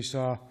this, and we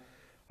saw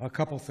a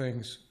couple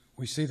things.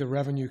 We see the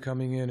revenue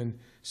coming in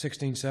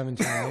 16,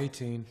 17, and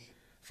 18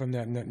 from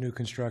that net new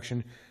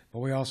construction, but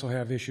we also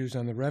have issues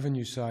on the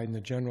revenue side in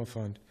the general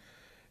fund.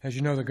 As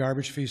you know, the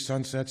garbage fee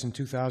sunsets in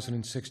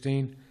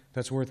 2016.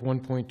 That's worth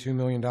 $1.2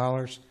 million.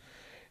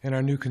 And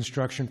our new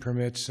construction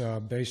permits,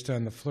 based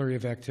on the flurry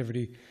of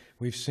activity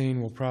we've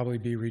seen, will probably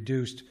be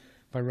reduced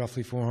by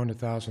roughly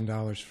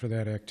 $400,000 for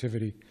that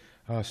activity,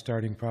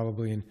 starting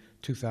probably in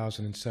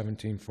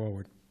 2017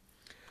 forward.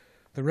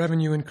 The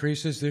revenue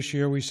increases this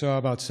year, we saw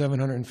about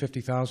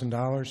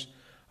 $750,000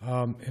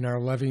 in our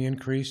levy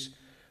increase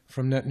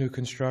from net new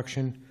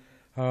construction.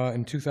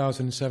 In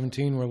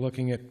 2017, we're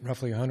looking at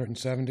roughly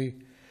 170,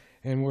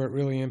 and where it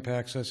really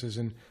impacts us is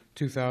in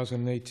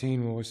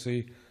 2018, where we'll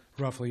see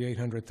roughly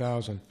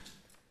 800,000.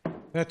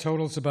 That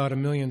totals about $1.7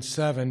 million,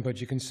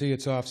 but you can see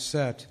it's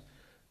offset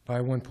by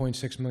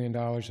 $1.6 million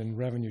in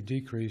revenue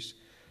decrease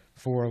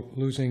for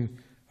losing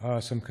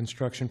some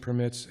construction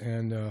permits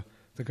and the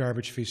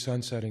garbage fee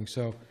sunsetting.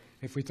 So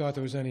if we thought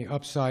there was any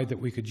upside that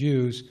we could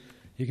use,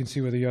 you can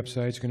see where the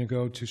upside is going to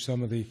go to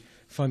some of the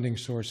funding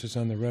sources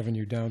on the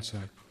revenue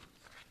downside.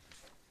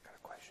 Got a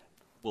question?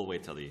 We'll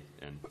wait till the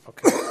end.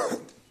 Okay.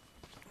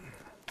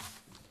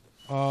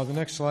 The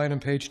next slide on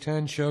page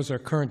 10 shows our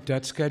current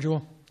debt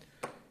schedule,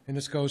 and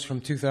this goes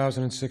from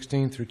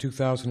 2016 through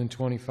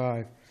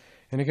 2025.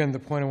 And again, the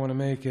point I want to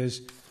make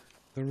is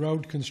the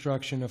road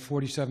construction of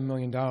 $47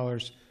 million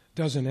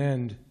doesn't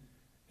end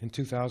in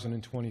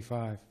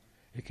 2025.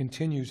 It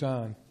continues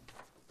on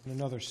in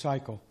another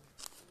cycle.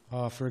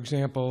 For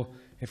example,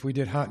 if we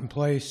did Hot in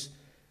Place,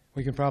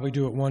 we can probably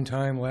do it one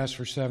time, last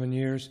for 7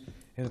 years,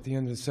 and at the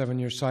end of the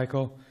 7-year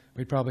cycle,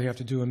 we'd probably have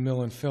to do a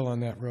mill and fill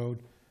on that road,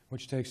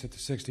 which takes it to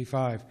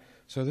 65.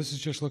 So this is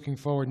just looking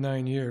forward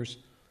 9 years.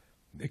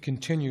 It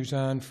continues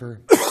on for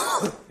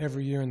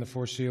every year in the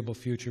foreseeable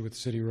future with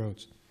city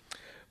roads.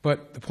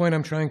 But the point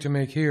I'm trying to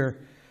make here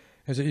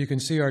is that you can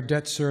see our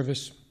debt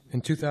service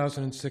in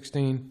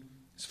 2016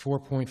 is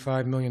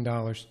 $4.5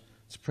 million.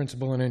 It's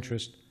principal and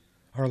interest.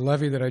 Our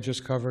levy that I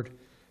just covered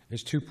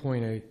is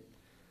 2.8.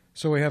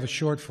 So we have a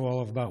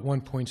shortfall of about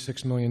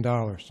 $1.6 million.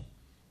 Now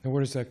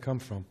where does that come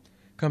from?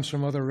 It comes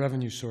from other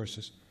revenue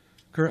sources.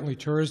 Currently,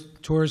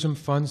 tourism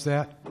funds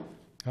that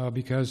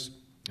because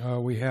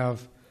we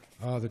have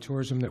the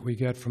tourism that we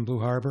get from Blue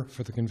Harbor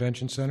for the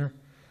convention center.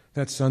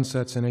 That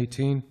sunsets in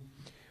 18.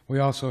 We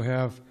also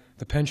have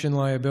the pension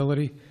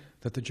liability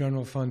that the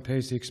general fund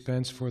pays the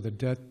expense for the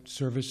debt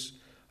service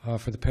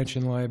for the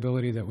pension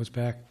liability that was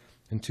back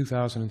in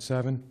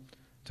 2007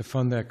 to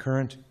fund that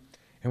current.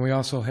 And we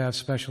also have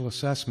special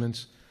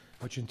assessments,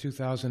 which in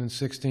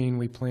 2016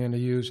 we plan to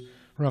use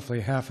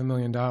roughly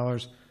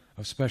 $500,000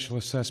 of special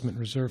assessment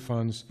reserve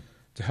funds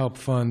to help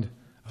fund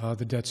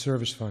the debt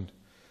service fund.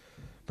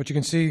 But you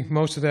can see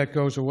most of that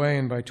goes away,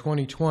 and by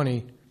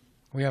 2020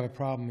 we have a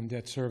problem in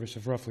debt service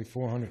of roughly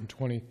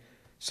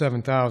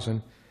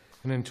 $427,000.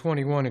 And in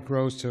 21 it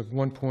grows to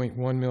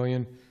 1.1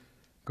 million,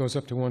 goes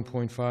up to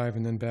 1.5,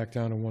 and then back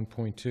down to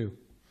 1.2.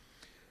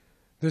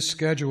 This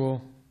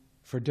schedule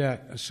for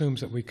debt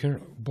assumes that we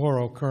can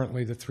borrow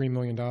currently the $3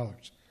 million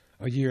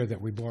a year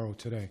that we borrow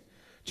today.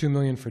 $2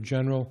 million for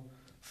general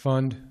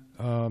fund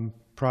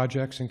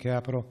projects and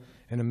capital,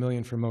 and $1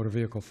 million for motor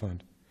vehicle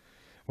fund.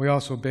 We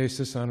also base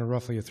this on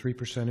roughly a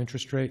 3%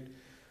 interest rate.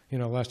 You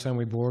know, last time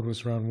we borrowed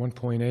was around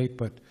 1.8,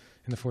 but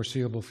in the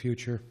foreseeable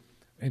future,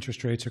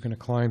 interest rates are going to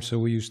climb, so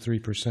we use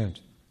 3%.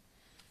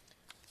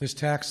 This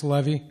tax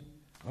levy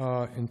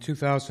in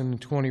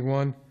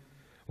 2021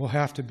 will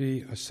have to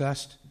be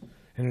assessed,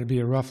 and it'll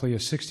be roughly a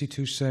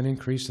 62-cent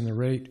increase in the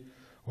rate,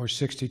 or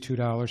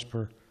 $62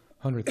 per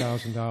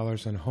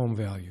 $100,000 on home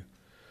value.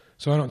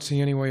 So I don't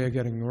see any way of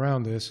getting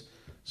around this.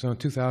 So in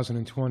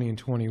 2020 and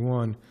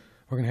 21,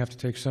 we're going to have to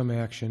take some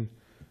action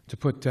to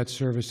put debt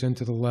service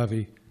into the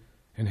levy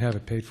and have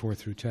it paid for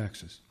through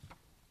taxes.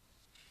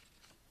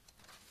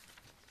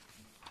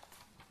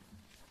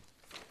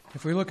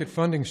 If we look at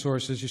funding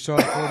sources, you saw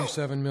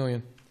 $47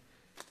 million.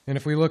 And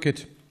if we look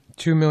at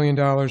 $2 million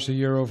a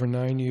year over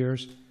 9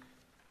 years,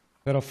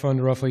 that'll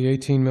fund roughly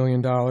 $18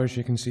 million.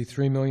 You can see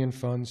 $3 million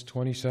funds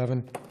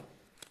 27,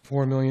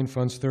 $4 million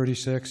funds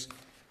 36,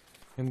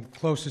 and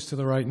closest to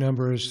the right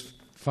number is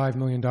 $5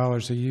 million a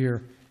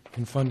year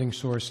in funding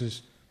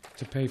sources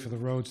to pay for the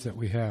roads that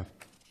we have.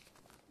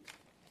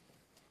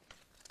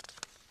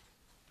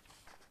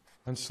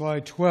 On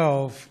slide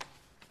 12,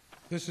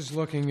 this is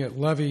looking at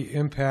levy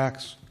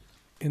impacts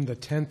in the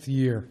 10th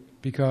year,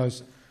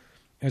 because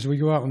as we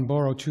go out and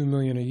borrow $2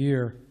 million a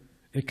year,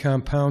 it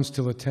compounds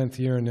till the 10th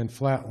year and then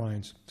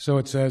flatlines. So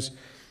it says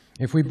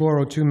if we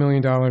borrow $2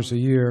 million a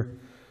year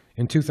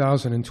in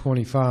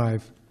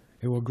 2025,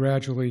 it will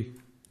gradually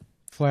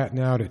flatten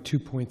out at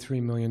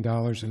 $2.3 million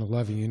in a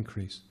levy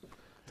increase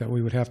that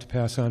we would have to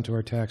pass on to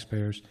our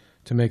taxpayers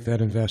to make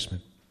that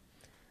investment.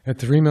 At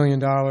 $3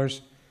 million,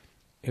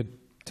 it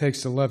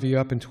takes the levy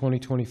up in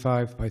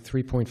 2025 by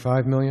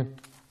 $3.5 million.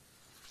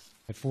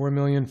 At $4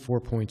 million,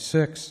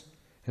 4.6,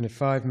 and at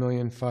 $5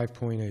 million,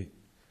 5.8.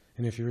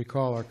 And if you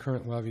recall, our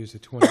current levy is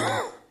at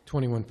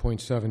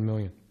 21.7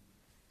 million.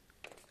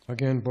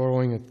 Again,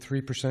 borrowing at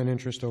 3%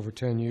 interest over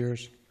 10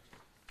 years.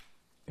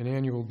 An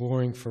annual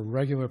borrowing for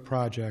regular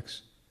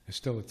projects is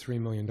still at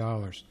 $3 million.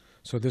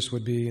 So this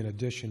would be in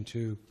addition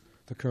to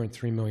the current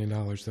 $3 million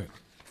that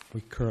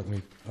we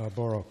currently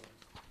borrow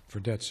for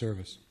debt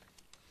service.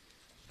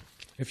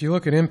 If you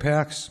look at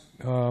impacts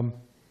in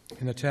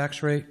the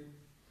tax rate,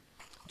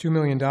 $2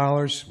 million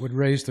would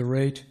raise the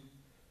rate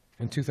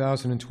in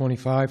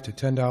 2025 to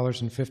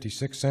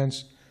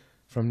 $10.56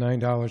 from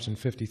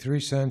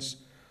 $9.53,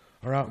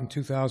 or out in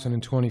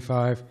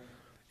 2025,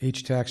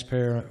 each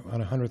taxpayer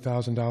on a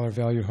 $100,000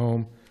 value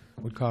home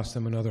would cost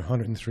them another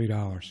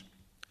 $103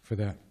 for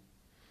that.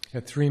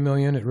 At $3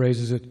 million, it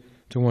raises it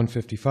to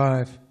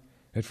 $155.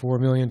 At $4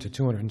 million, to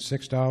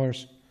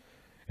 $206.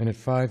 And at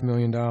 $5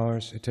 million,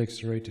 it takes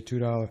the rate to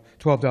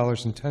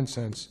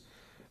 $12.10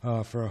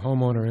 for a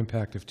homeowner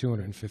impact of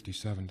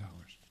 $257.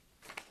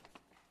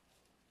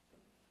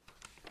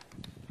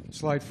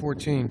 Slide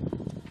 14.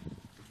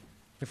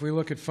 If we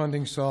look at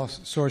funding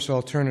source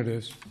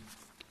alternatives,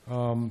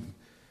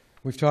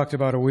 we've talked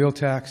about a wheel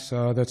tax.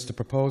 That's the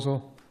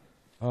proposal.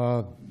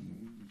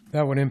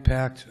 That would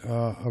impact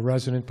a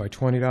resident by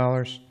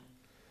 $20.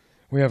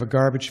 We have a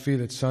garbage fee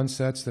that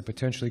sunsets that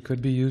potentially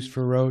could be used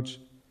for roads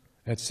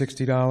at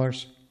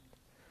 $60.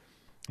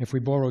 If we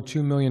borrow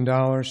 $2 million,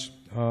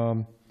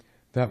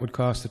 that would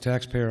cost the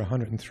taxpayer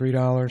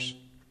 $103.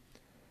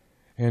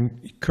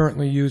 And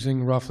currently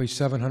using roughly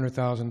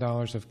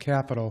 $700,000 of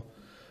capital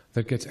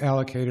that gets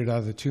allocated out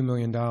of the $2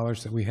 million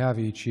that we have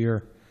each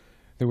year,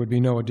 there would be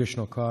no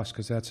additional cost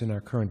because that's in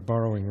our current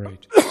borrowing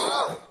rate.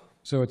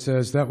 So it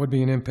says that would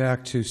be an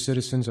impact to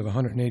citizens of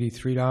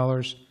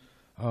 $183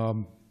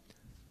 on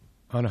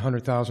a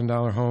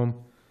 $100,000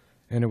 home,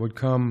 and it would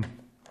come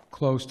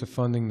close to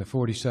funding the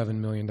 $47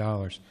 million.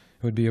 It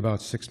would be about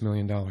 $6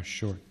 million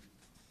short.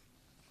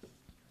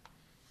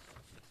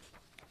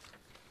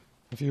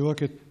 If you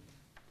look at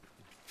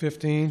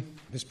 15,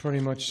 this pretty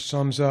much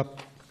sums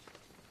up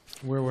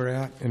where we're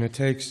at, and it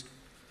takes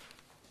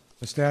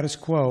the status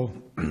quo,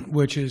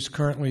 which is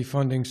currently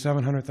funding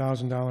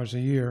 $700,000 a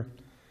year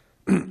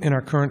in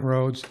our current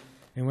roads,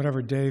 and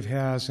whatever Dave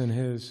has in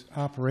his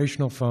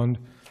operational fund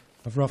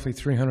of roughly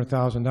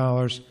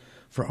 $300,000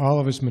 for all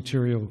of his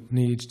material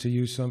needs, to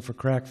use some for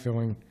crack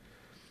filling,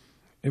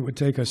 it would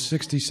take us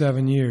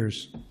 67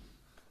 years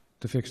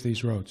to fix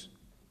these roads.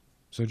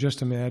 So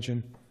just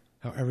imagine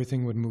how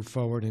everything would move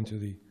forward into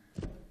the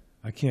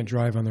I can't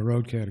drive on the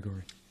road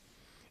category.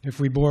 If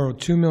we borrowed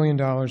 $2 million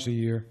a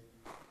year,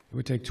 it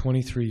would take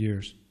 23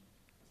 years.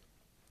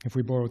 If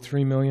we borrowed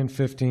 $3 million,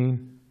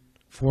 15,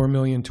 $4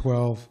 million,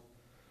 12,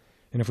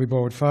 and if we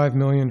borrowed $5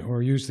 million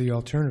or used the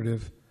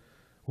alternative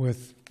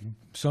with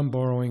some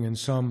borrowing and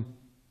some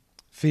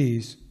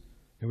fees,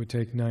 it would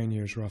take 9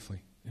 years roughly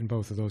in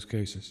both of those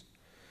cases.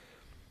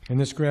 And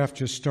this graph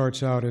just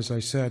starts out, as I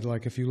said,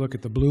 like if you look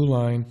at the blue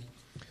line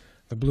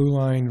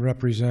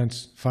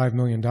represents $5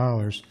 million.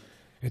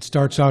 It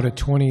starts out at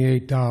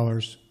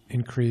 $28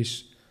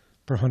 increase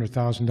per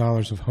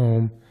 $100,000 of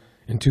home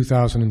in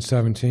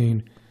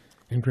 2017,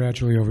 and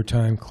gradually over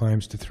time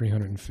climbs to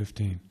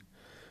 $315.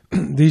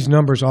 These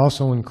numbers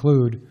also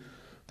include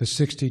the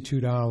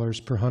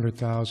 $62 per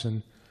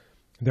 100,000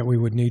 that we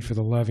would need for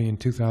the levy in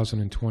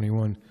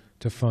 2021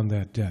 to fund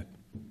that debt.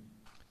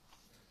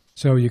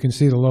 So you can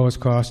see the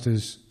lowest cost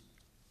is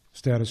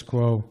status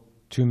quo,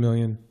 $2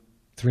 million,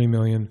 $3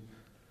 million,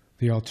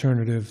 the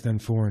alternative, then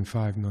 $4 and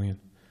 $5 million.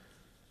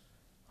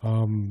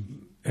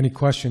 Any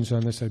questions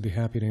on this, I'd be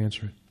happy to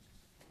answer it.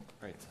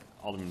 Great.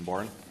 Alderman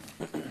Bourne.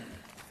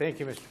 Thank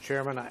you, Mr.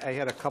 Chairman. I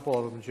had a couple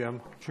of them, Jim.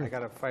 Sure. I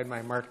got to find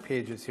my marked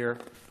pages here.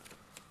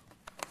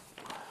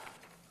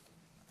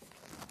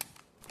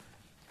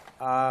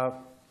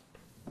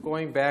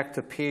 Going back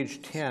to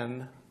page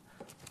 10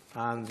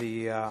 on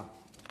the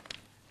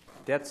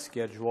debt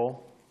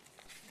schedule,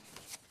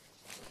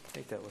 I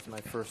think that was my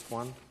first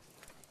one.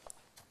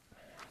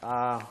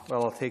 Well,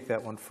 I'll take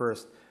that one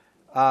first.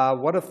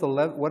 What if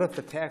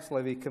the tax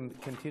levy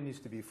continues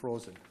to be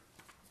frozen?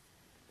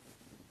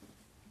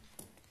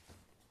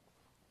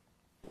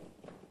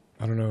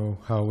 I don't know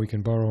how we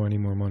can borrow any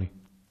more money.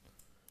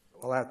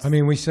 Well, that's... I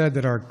mean, we said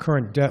that our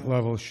current debt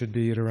level should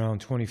be at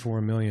around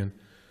 $24 million.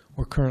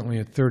 We're currently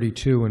at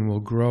 32, and we'll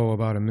grow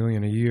about $1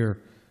 million a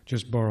year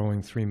just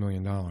borrowing $3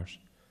 million.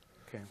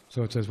 Okay.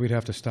 So it says we'd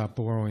have to stop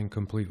borrowing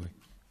completely.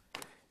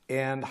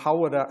 And how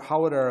would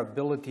our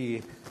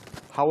ability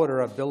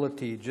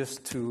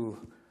just to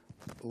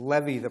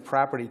levy the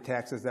property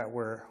taxes that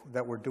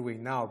we're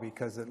doing now,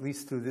 because at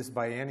least through this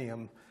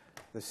biennium,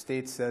 the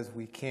state says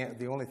we can't,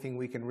 the only thing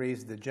we can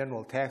raise the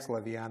general tax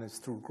levy on is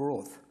through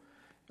growth.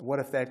 What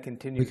if that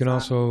continues? We can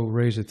also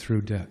raise it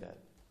through debt.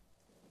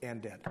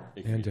 And debt.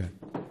 And debt.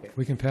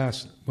 We can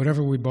pass,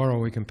 whatever we borrow,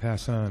 we can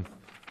pass on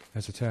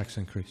as a tax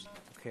increase.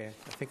 Okay,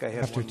 I think I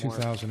have after one more.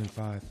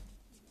 2005.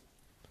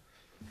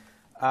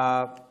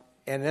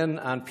 And then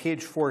on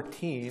page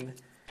 14,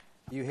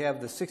 you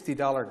have the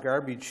 $60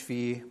 garbage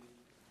fee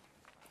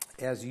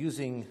as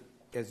using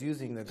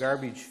the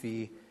garbage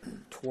fee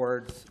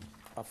towards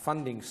a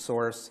funding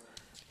source.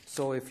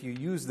 So if you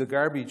use the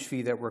garbage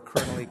fee that we're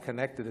currently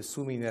connected,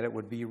 assuming that it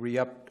would be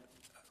re-upped,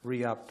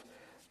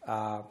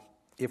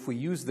 if we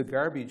use the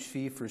garbage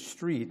fee for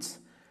streets,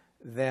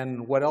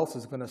 then what else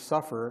is going to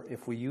suffer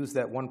if we use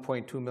that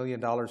 $1.2 million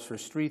for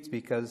streets,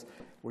 because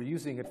we're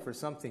using it for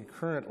something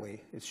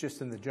currently. It's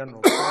just in the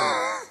general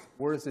fund.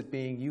 Where is it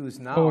being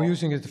used now? Oh, we're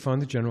using it to fund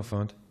the general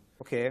fund.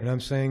 Okay. And I'm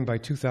saying by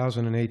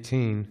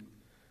 2018,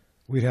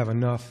 we'd have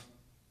enough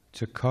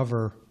to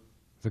cover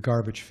the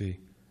garbage fee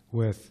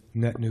with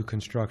net new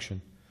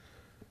construction.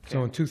 Okay.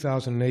 So in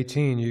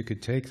 2018, you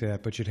could take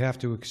that, but you'd have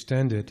to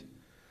extend it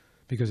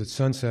because it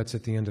sunsets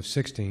at the end of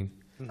 16.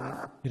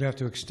 Mm-hmm. You'd have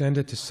to extend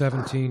it to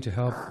 17 to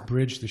help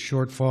bridge the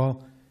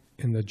shortfall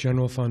in the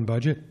general fund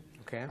budget.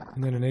 Okay.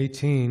 And then in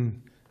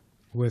 18,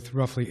 with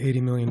roughly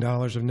 $80 million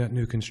of net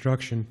new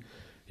construction,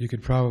 you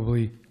could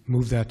probably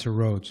move that to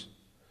roads.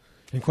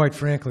 And quite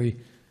frankly,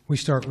 we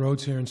start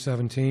roads here in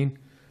 17,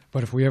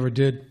 but if we ever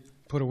did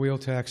put a wheel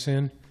tax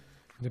in,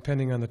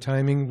 depending on the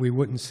timing, we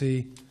wouldn't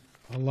see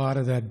a lot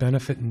of that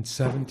benefit in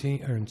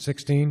 17 or in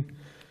 16.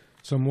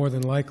 So more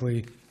than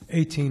likely,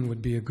 18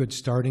 would be a good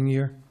starting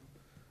year,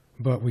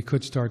 but we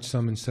could start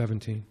some in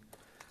 17.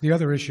 The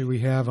other issue we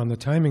have on the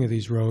timing of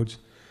these roads,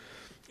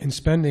 in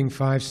spending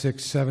 $5, $6,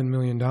 $7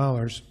 million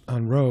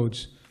on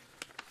roads,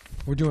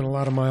 we're doing a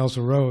lot of miles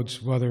of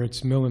roads, whether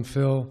it's mill and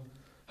fill,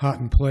 hot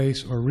in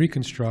place, or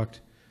reconstruct.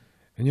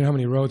 And you know how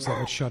many roads that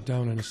would shut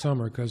down in the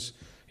summer because,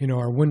 you know,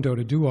 our window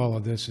to do all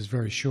of this is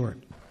very short.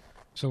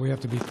 So we have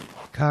to be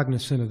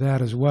cognizant of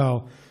that as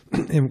well.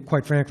 And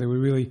quite frankly, we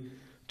really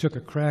took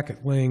a crack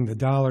at laying the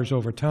dollars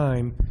over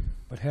time,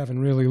 but haven't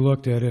really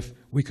looked at if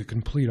we could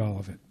complete all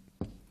of it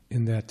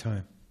in that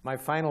time. My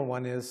final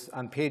one is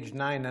on page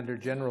 9 under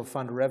general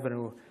fund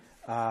revenue.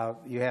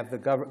 You have the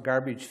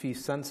garbage fee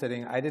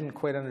sunsetting. I didn't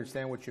quite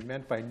understand what you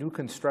meant by new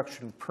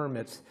construction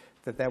permits,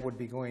 that would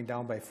be going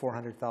down by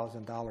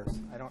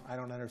 $400,000. I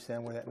don't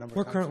understand where that number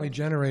We're comes currently from.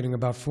 generating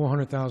about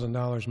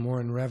 $400,000 more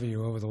in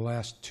revenue over the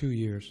last 2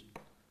 years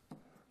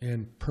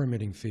in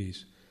permitting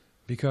fees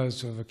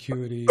because of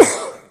acuity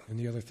and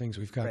the other things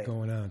we've got Right.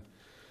 going on.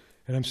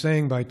 And I'm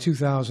saying by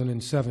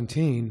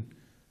 2017,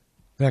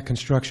 that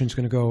construction's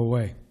going to go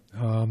away.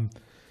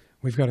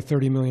 We've got a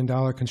 $30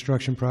 million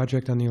construction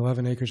project on the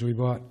 11 acres we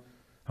bought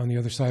on the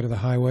other side of the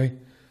highway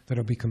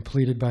that'll be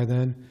completed by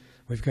then.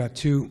 We've got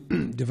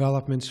 2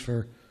 developments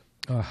for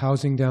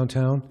housing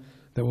downtown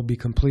that will be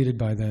completed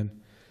by then.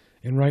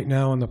 And right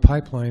now in the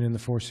pipeline in the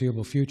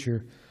foreseeable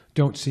future,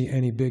 don't see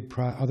any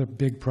other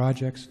big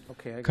projects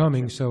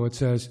coming. So it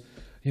says,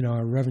 you know,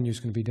 our revenue's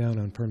going to be down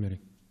on permitting.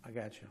 I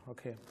got you.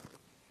 Okay.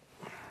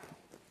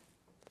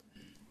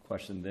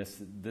 Question,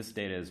 this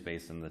data is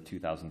based on the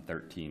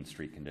 2013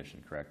 street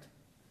condition, correct?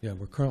 Yeah,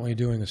 we're currently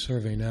doing a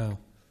survey now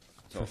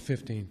for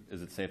 15.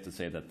 Is it safe to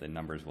say that the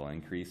numbers will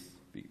increase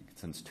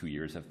since 2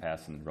 years have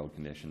passed and road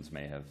conditions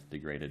may have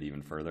degraded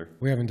even further?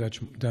 We haven't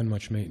done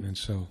much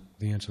maintenance, so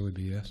the answer would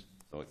be yes.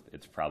 So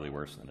it's probably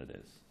worse than it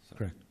is. So,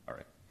 correct. All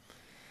right.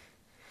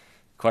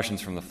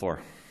 Questions from the floor?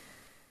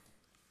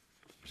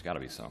 There's got to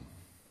be some.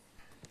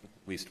 At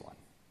least one.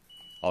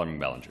 Alderman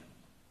Bellinger.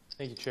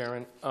 Thank you,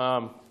 Chairman.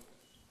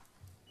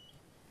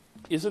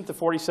 Isn't the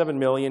 $47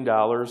 million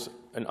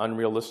an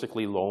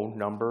unrealistically low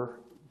number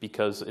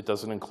because it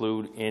doesn't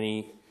include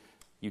any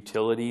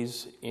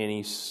utilities,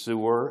 any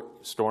sewer,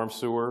 storm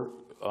sewer?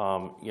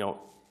 You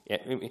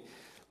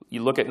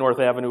look at North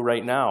Avenue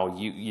right now.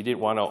 You didn't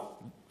want to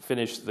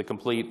finish the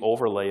complete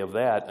overlay of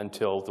that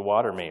until the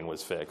water main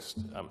was fixed.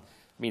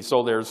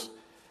 So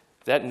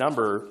that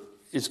number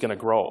is going to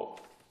grow,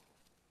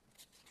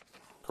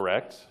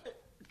 correct?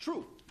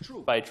 True.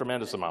 By a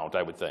tremendous amount,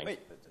 I would think. Wait.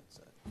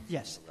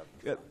 Yes.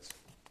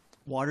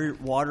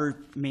 Water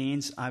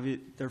mains,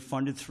 they're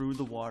funded through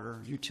the water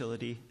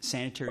utility.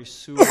 Sanitary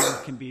sewer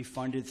can be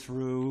funded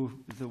through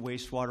the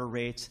wastewater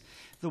rates.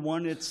 The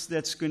one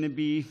that's going to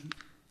be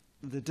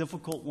the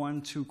difficult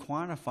one to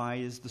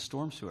quantify is the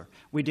storm sewer.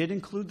 We did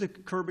include the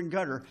curb and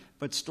gutter,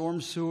 but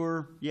storm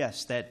sewer,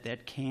 yes,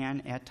 that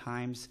can at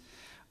times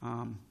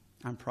on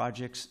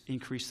projects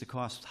increase the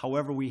cost.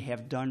 However, we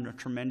have done a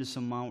tremendous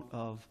amount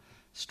of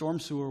storm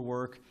sewer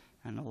work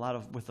and a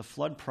lot with the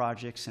flood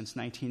projects since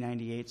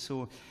 1998.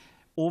 So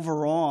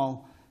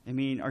overall,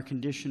 our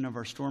condition of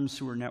our storm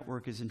sewer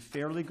network is in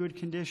fairly good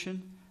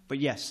condition. But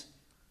yes,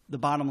 the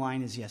bottom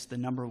line is, yes, the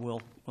number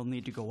will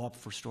need to go up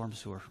for storm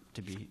sewer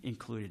to be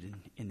included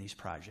in these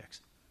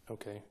projects.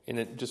 Okay, and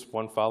then just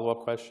one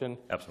follow-up question.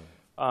 Absolutely.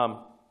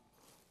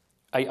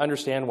 I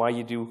understand why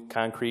you do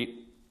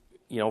concrete,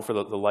 you know, for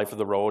the life of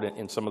the road,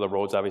 and some of the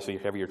roads, obviously,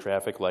 heavier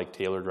traffic, like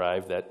Taylor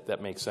Drive,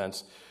 that makes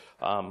sense.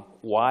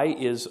 Why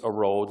is a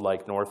road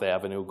like North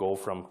Avenue go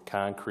from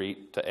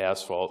concrete to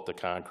asphalt to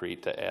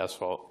concrete to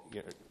asphalt?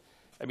 You know,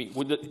 I mean,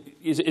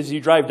 as you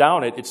drive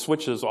down it, it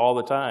switches all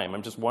the time.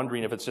 I'm just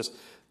wondering if it's just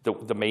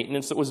the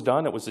maintenance that was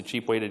done. It was the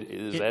cheap way to.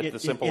 Is that the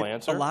simple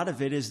answer? A lot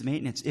of it is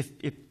maintenance. If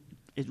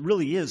it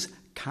really is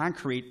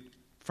concrete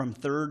from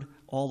 3rd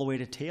all the way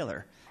to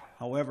Taylor.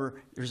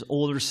 However, there's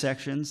older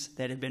sections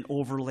that have been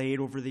overlaid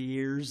over the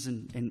years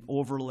and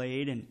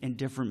overlaid and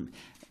different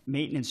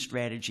maintenance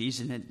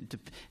strategies. And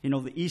you know,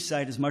 the east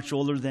side is much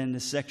older than the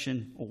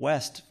section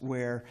west,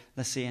 where,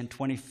 let's say, on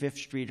 25th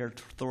Street or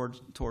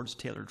towards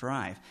Taylor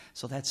Drive.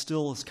 So that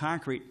still is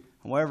concrete.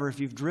 However,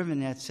 if you've driven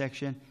that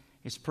section,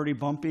 it's pretty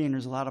bumpy and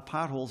there's a lot of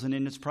potholes, and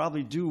then it's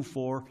probably due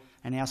for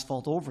an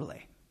asphalt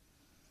overlay.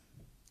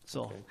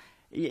 So, okay.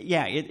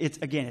 Yeah,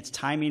 it's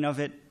timing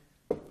of it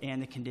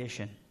and the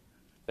condition.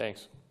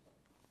 Thanks.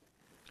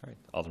 All right,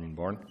 Alderman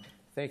Bourne.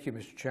 Thank you,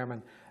 Mr.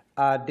 Chairman.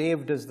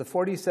 Dave, does the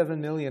 $47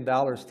 million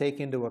take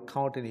into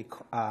account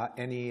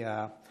any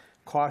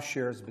cost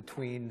shares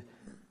between,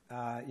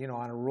 you know,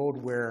 on a road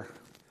where,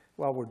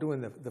 well, we're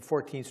doing the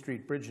 14th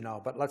Street Bridge now,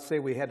 but let's say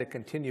we had to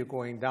continue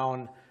going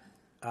down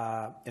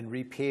and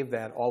repave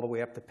that all the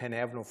way up to Penn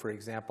Avenue, for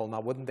example. Now,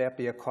 wouldn't that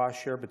be a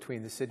cost share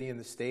between the city and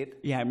the state?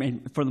 Yeah, I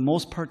mean, for the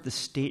most part, the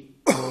state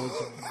roads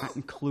are not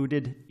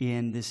included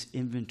in this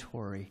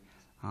inventory.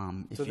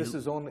 So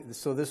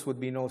this would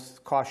be no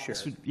cost share.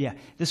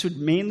 This would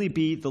mainly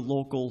be the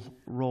local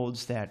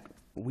roads that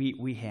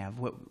we have.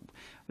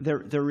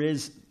 There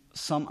is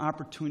some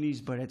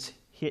opportunities, but it's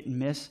hit and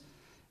miss.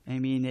 I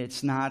mean,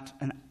 it's not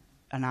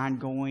an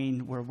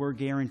ongoing where we're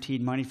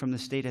guaranteed money from the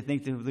state. I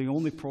think the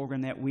only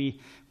program that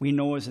we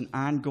know is an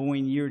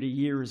ongoing year to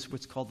year is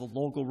what's called the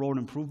Local Road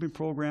Improvement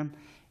Program,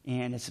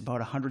 and it's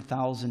about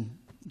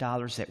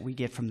 $100,000 that we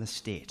get from the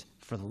state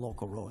for the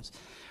local roads.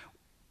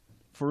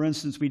 For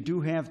instance, we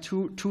do have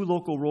two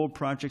local road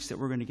projects that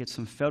we're going to get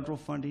some federal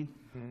funding.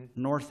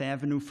 Mm-hmm. North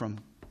Avenue from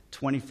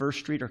 21st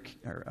Street or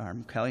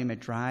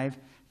Calumet Drive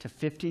to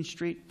 15th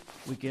Street.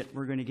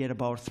 We're going to get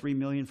about $3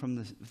 million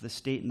from the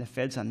state and the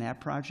feds on that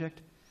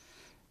project.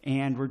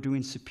 And we're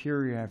doing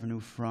Superior Avenue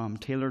from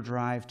Taylor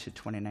Drive to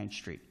 29th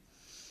Street.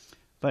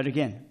 But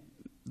again,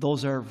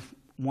 those are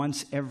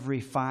once every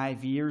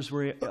 5 years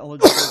we're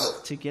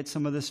eligible to get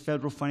some of this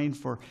federal funding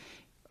for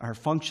our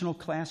functional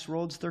class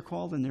roads, they're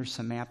called, and there's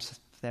some maps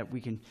that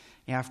we can,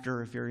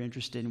 after, if you're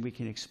interested, and we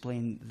can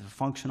explain the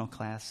functional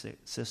class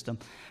system.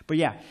 But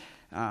yeah,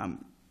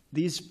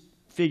 these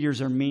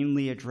figures are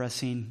mainly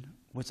addressing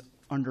what's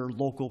under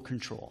local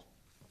control.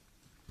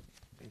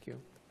 Thank you.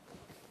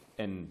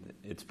 And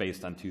it's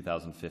based on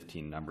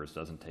 2015 numbers,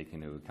 doesn't take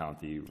into account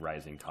the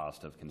rising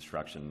cost of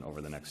construction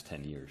over the next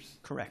 10 years.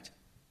 Correct.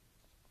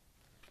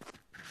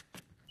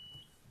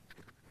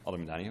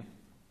 Alderman Donahue.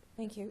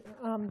 Thank you.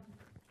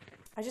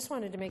 I just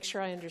wanted to make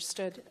sure I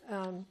understood.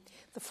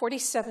 The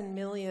 $47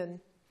 million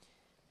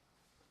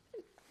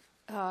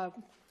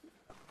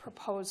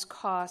proposed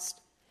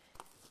cost,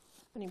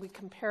 when we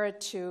compare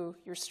it to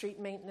your street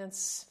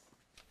maintenance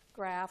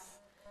graph,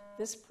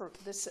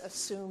 this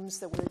assumes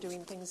that we're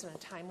doing things in a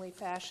timely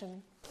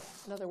fashion.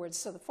 In other words,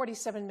 so the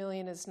 $47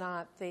 million is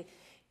not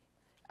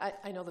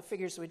I know the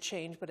figures would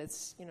change, but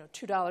it's, you know,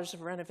 $2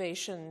 of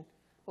renovation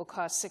will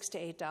cost $6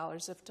 to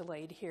 $8 if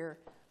delayed here.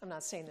 I'm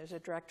not saying there's a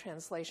direct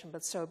translation,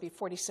 but so it'd be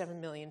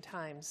 47 million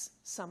times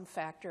some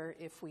factor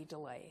if we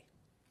delay.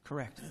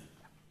 Correct.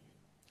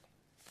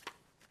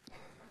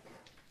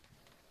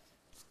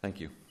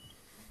 Thank you.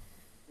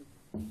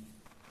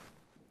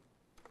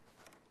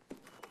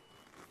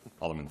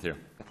 Alderman Thier.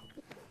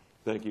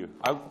 Thank you.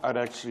 I'd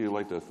actually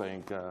like to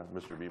thank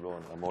Mr. Biebel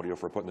and Amodio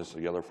for putting this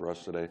together for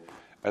us today.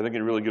 I think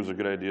it really gives a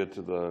good idea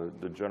to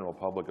the general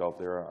public out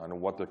there on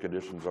what the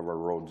conditions of our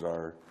roads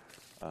are.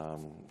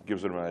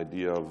 Gives them an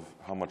idea of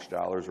how much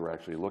dollars we're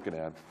actually looking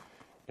at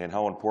and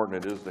how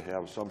important it is to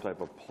have some type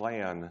of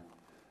plan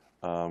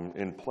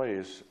in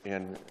place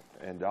and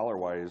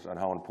dollar-wise on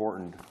how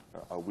important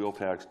a wheel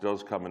tax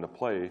does come into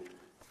play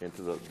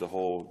into the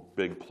whole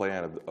big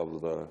plan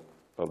of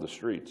the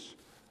streets.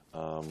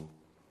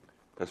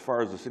 As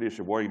far as the city of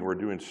Sheboygan, we're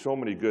doing so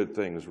many good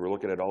things. We're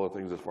looking at all the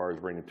things as far as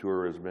bringing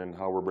tourism in,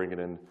 how we're bringing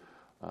in,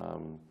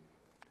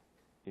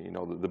 you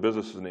know, the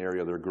businesses in the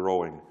area, they're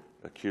growing.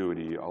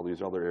 Acuity, all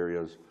these other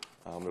areas.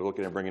 They're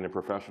looking at bringing in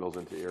professionals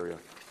into the area.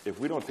 If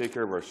we don't take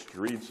care of our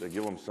streets and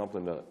give them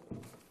something to,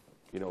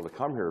 you know, to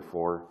come here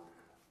for,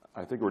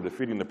 I think we're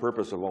defeating the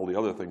purpose of all the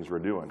other things we're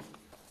doing.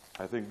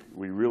 I think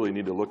we really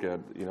need to look at,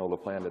 you know, the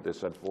plan that they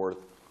set forth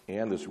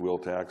and this wheel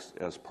tax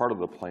as part of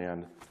the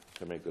plan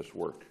to make this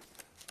work.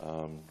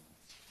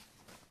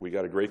 We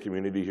got a great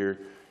community here.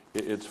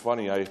 It's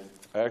funny, I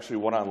actually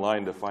went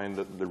online to find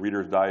the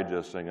Reader's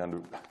Digest thing,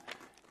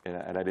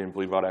 and I didn't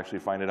believe I'd actually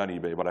find it on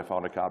eBay, but I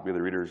found a copy of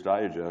the Reader's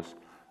Digest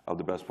of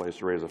The Best Place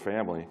to Raise a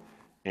Family.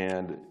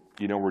 And,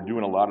 you know, we're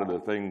doing a lot of the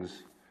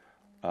things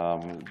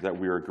that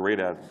we were great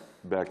at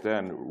back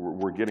then.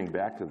 We're getting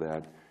back to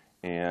that.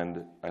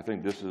 And I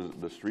think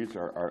the streets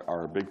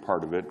are a big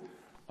part of it.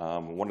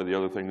 One of the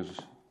other things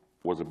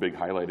was a big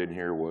highlight in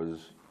here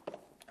was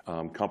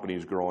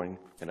companies growing,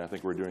 and I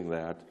think we're doing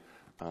that.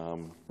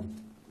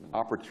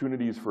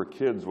 Opportunities for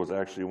kids was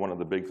actually one of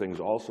the big things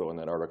also in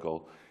that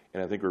article,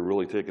 and I think we're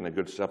really taking a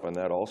good step on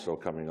that also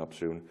coming up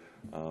soon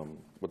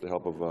with the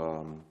help of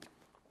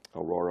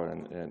Aurora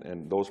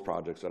and those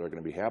projects that are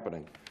going to be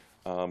happening.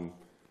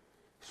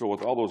 So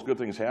with all those good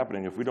things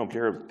happening, if we don't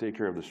take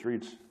care of the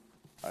streets,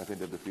 I think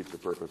that defeats the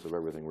purpose of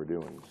everything we're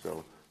doing.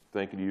 So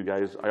thank you to you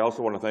guys. I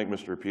also want to thank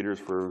Mr. Peters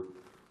who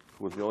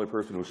was the only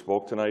person who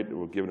spoke tonight,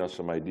 who giving us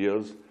some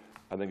ideas.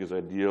 I think his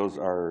ideas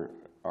are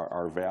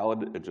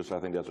valid. I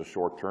think that's a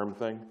short-term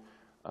thing.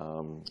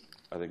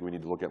 I think we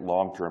need to look at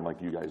long-term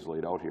like you guys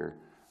laid out here.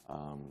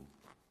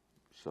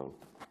 So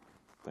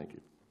thank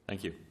you.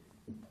 Thank you.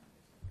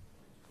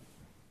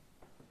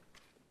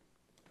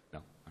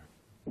 No.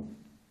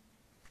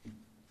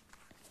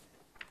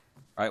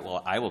 All right,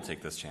 well, I will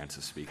take this chance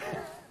to speak.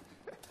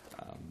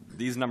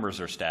 These numbers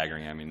are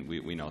staggering. I mean,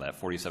 we know that,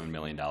 $47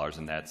 million,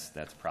 and that's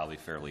probably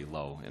fairly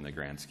low in the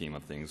grand scheme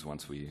of things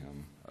once we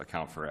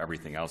account for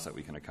everything else that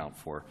we can account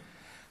for.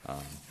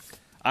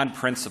 On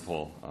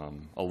principle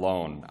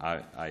alone,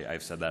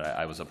 I've said that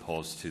I was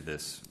opposed to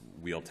this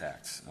wheel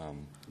tax,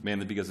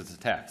 mainly because it's a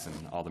tax,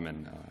 and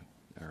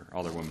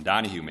Alderwoman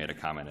Donahue made a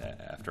comment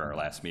after our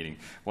last meeting,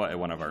 at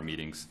one of our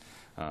meetings,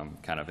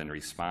 kind of in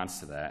response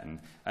to that, and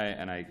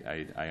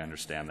I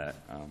understand that.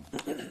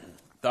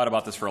 Thought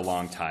about this for a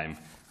long time.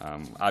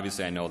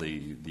 Obviously, I know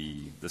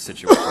the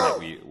situation that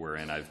we were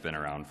in. I've been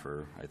around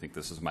for, I think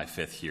this is my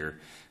 5th year,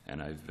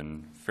 and I've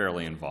been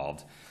fairly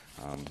involved.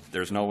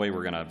 There's no way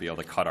we're going to be able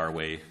to cut our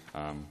way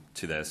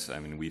to this. I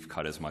mean, we've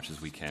cut as much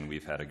as we can.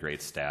 We've had a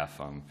great staff,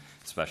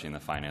 especially in the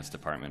finance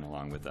department,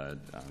 along with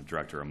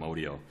Director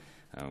Amodio.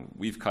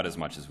 We've cut as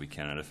much as we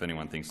can, and if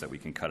anyone thinks that we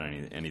can cut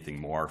anything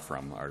more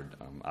from our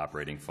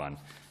operating fund,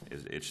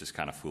 it's just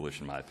kind of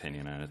foolish in my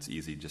opinion, and it's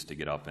easy just to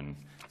get up and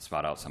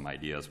spot out some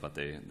ideas, but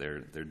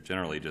they're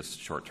generally just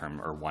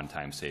short-term or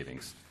one-time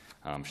savings.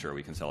 Sure,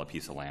 we can sell a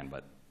piece of land,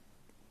 but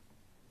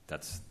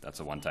that's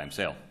a one-time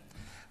sale.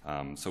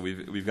 So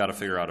we've got to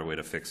figure out a way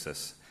to fix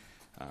this.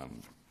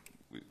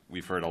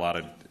 We've heard a lot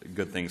of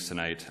good things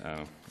tonight.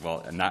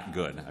 Well, not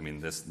good. I mean,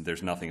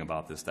 there's nothing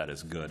about this that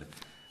is good.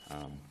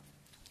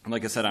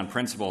 Like I said, on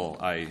principle,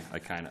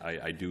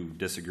 I do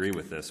disagree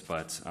with this,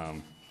 but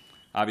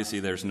obviously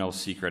there's no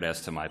secret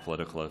as to my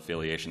political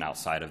affiliation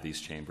outside of these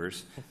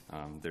chambers.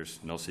 There's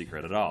no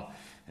secret at all.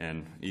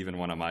 And even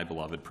one of my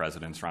beloved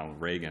presidents,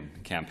 Ronald Reagan,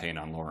 campaigned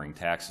on lowering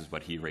taxes,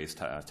 but he raised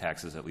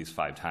taxes at least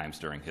 5 times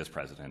during his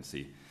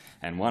presidency.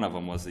 And one of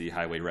them was the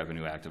Highway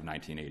Revenue Act of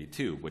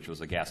 1982, which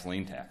was a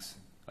gasoline tax,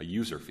 a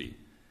user fee.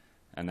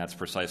 And that's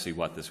precisely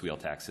what this wheel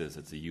tax is.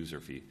 It's a user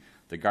fee.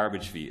 The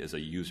garbage fee is a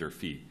user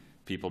fee.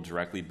 People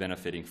directly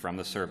benefiting from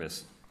the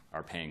service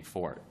are paying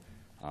for it.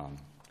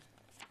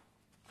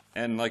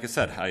 And like I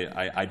said,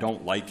 I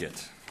don't like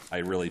it. I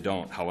really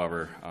don't.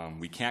 However,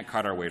 we can't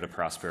cut our way to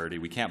prosperity.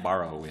 We can't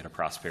borrow our way to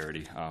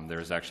prosperity.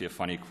 There's actually a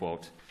funny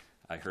quote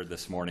I heard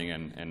this morning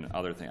and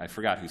other thing. I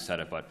forgot who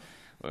said it, but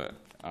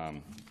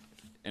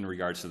in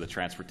regards to the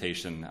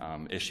transportation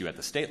issue at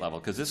the state level,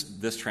 because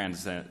this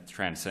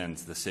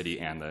transcends the city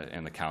and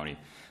the county.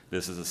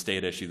 This is a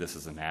state issue. This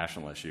is a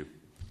national issue.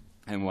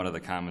 And one of the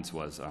comments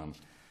was,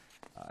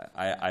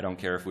 I don't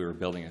care if we were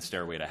building a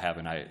stairway to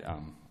heaven,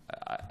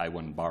 I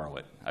wouldn't borrow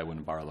it. I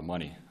wouldn't borrow the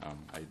money.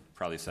 I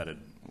probably said it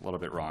a little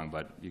bit wrong,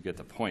 but you get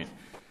the point.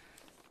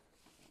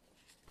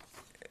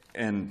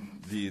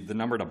 And the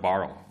number to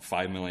borrow,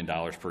 $5 million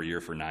per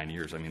year for 9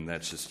 years, I mean,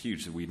 that's just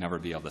huge. We'd never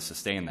be able to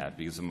sustain that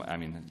because, I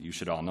mean, you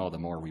should all know the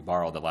more we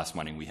borrow, the less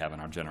money we have in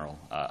our general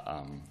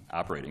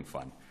operating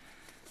fund.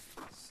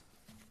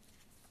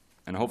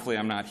 And hopefully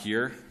I'm not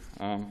here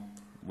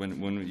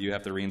when you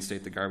have to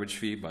reinstate the garbage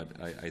fee, but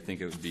I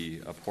think it would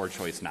be a poor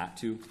choice not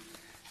to.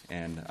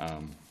 And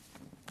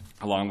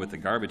along with the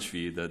garbage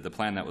fee, the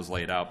plan that was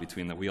laid out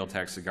between the wheel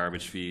tax, the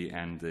garbage fee,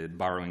 and the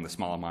borrowing the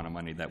small amount of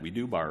money that we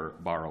do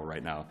borrow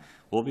right now,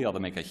 we'll be able to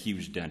make a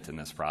huge dent in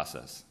this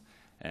process.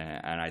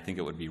 And I think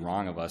it would be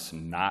wrong of us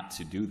not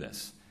to do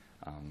this.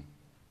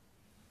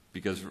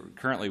 Because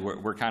currently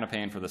we're kind of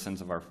paying for the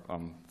sins of our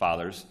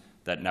fathers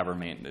that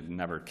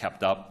never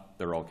kept up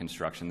the road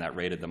construction, that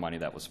raided the money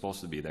that was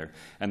supposed to be there.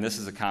 And this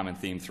is a common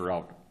theme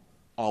throughout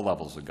all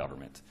levels of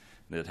government.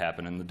 It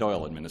happened in the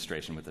Doyle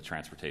administration with the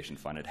transportation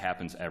fund. It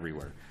happens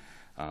everywhere.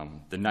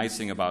 The nice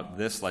thing about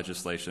this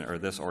legislation, or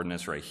this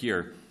ordinance right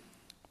here,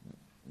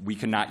 we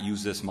cannot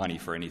use this money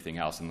for anything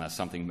else unless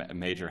something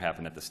major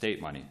happened at the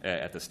state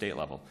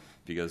level.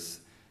 Because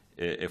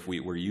if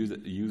we were to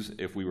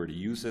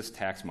use this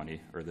tax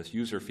money or this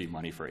user fee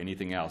money for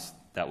anything else,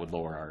 that would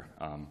lower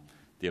our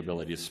the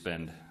ability to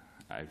spend.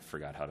 I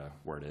forgot how to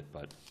word it,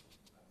 but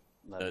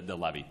the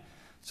levy.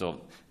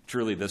 So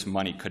truly, this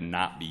money could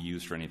not be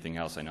used for anything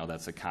else. I know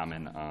that's a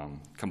common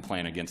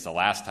complaint against the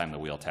last time the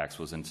wheel tax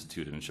was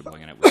instituted in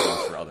Sheboygan. It was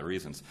used for other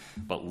reasons.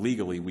 But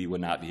legally, we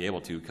would not be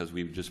able to because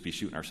we would just be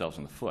shooting ourselves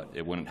in the foot.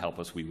 It wouldn't help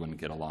us. We wouldn't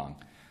get along.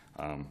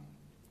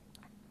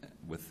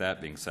 With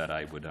that being said,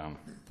 I would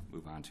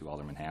move on to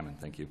Alderman Hammond.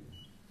 Thank you.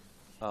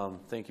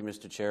 Thank you,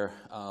 Mr. Chair.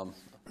 I'm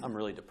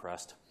really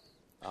depressed.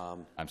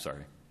 I'm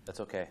sorry. That's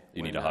okay.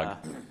 You need a hug?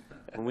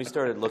 When we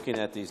started looking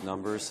at these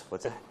numbers,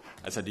 what's that?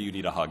 I said, do you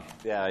need a hug?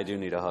 Yeah, I do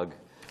need a hug.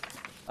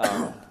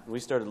 We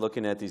started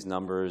looking at these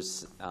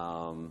numbers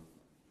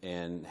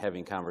and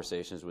having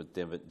conversations with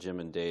Jim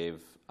and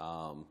Dave.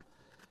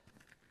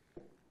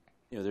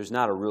 There's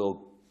not a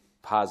real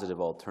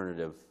positive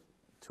alternative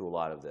to a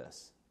lot of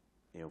this.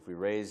 If we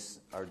raise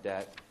our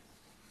debt,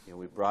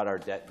 we brought our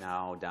debt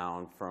now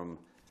down from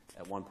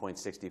at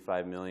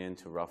 1.65 million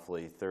to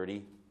roughly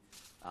 30.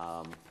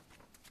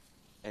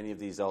 Any of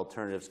these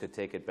alternatives could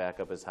take it back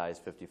up as high as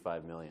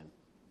 55 million.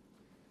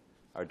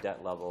 Our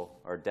debt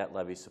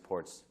levy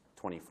supports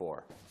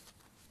 24.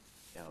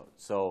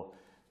 So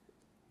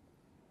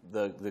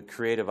the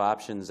creative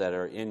options that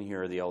are in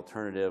here, the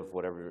alternative,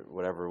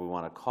 whatever we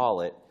want to call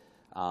it,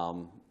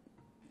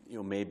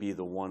 may be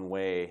the one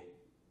way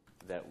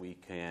that we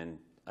can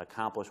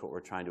accomplish what we're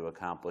trying to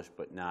accomplish,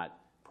 but not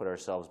put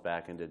ourselves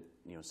back into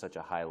such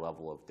a high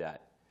level of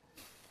debt.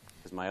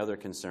 Because my other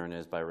concern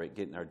is by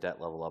getting our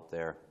debt level up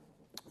there,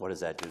 what does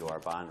that do to our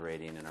bond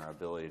rating and our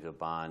ability to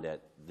bond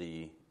at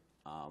the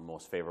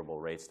most favorable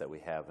rates that we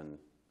have and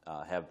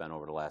have been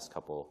over the last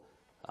couple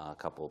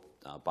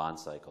bond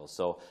cycles?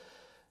 So,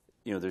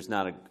 there's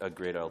not a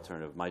great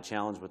alternative. My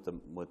challenge with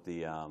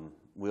the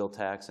wheel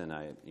tax, and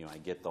I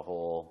get the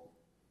whole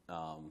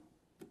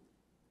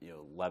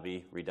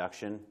levy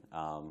reduction.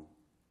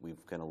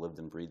 We've kind of lived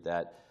and breathed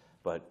that,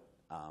 but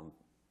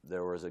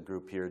there was a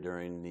group here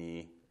during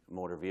the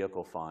motor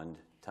vehicle fund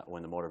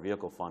when the motor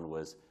vehicle fund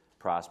was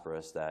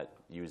prosperous that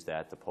used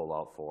that to pull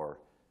out for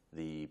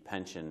the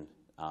pension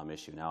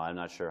issue. Now, I'm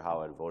not sure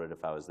how I'd voted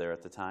if I was there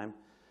at the time,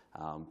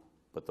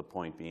 but the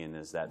point being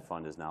is that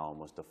fund is now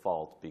almost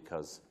default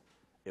because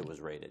it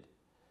was rated.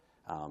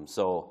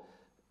 So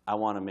I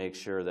want to make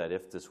sure that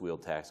if this wheel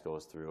tax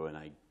goes through, and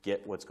I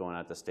get what's going on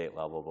at the state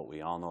level, but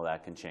we all know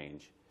that can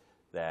change,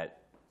 that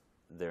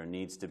there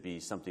needs to be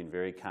something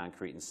very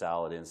concrete and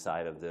solid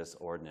inside of this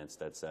ordinance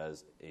that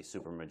says a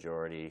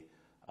supermajority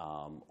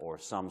or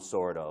some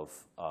sort of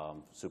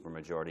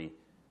supermajority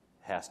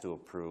has to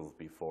approve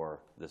before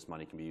this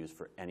money can be used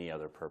for any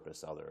other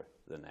purpose other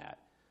than that.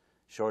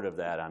 Short of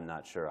that, I'm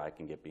not sure I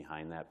can get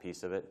behind that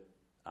piece of it.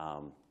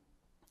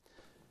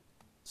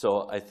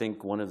 So I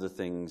think one of the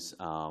things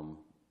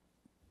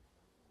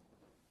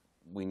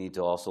we need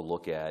to also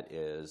look at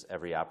is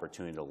every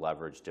opportunity to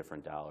leverage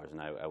different dollars.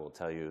 And I will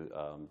tell you,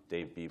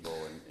 Dave Bebo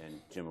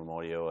and Jim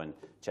Amodio and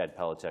Chad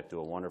Pelichek do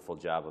a wonderful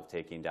job of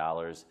taking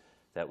dollars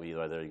that we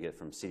either get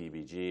from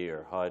CDBG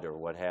or HUD or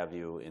what have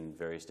you in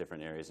various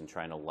different areas and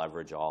trying to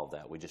leverage all of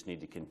that. We just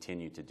need to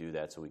continue to do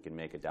that so we can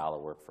make a dollar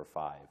work for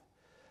five.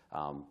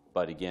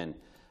 But again,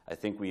 I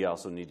think we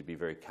also need to be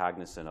very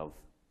cognizant of,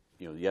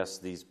 yes,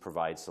 these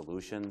provide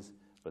solutions,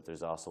 but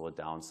there's also a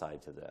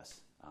downside to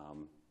this.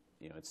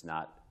 It's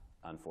not,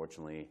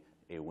 unfortunately,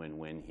 a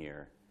win-win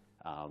here.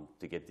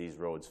 To get these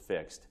roads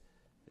fixed,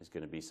 there's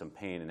going to be some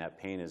pain, and that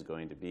pain is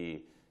going to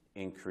be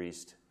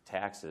increased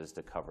taxes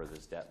to cover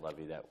this debt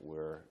levy that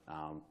we're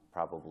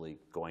probably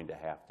going to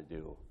have to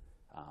do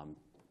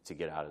to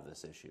get out of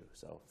this issue.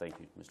 So thank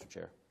you, Mr.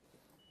 Chair.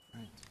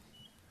 Right.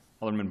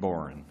 Alderman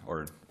Boren,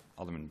 or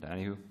Alderman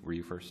Donahue, were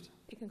you first?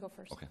 You can go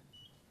first. Okay.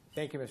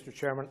 Thank you, Mr.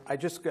 Chairman. I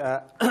just,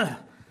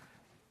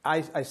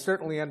 I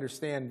certainly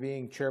understand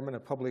being chairman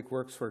of Public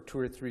Works for 2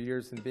 or 3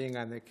 years and being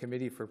on the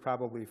committee for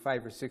probably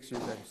 5 or 6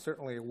 years. I'm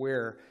certainly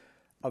aware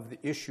of the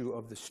issue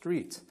of the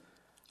streets.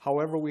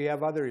 However, we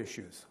have other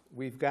issues.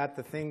 We've got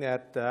the thing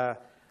that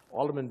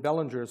Alderman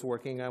Bellinger is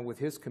working on with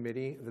his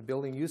committee, the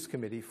Building Use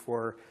Committee,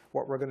 for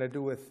what we're going to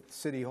do with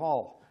City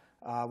Hall,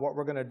 what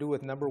we're going to do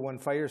with number 1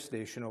 fire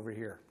station over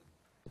here.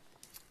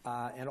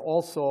 And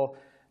also,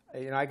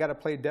 I got to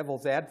play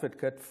devil's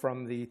advocate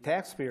from the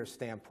taxpayer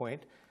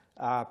standpoint.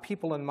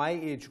 People in my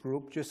age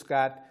group just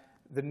got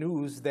the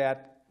news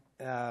that,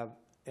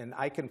 and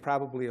I can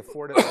probably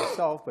afford it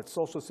myself, but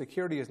Social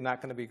Security is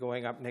not going to be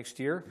going up next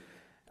year.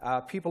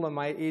 People in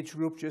my age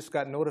group just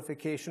got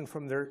notification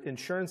from their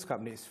insurance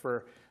companies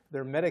for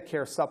their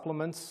Medicare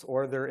supplements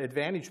or their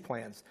Advantage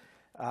plans.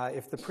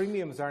 If the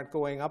premiums aren't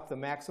going up, the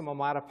maximum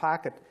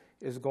out-of-pocket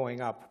is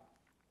going up.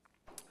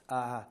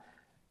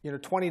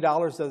 $20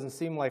 doesn't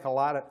seem like a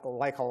lot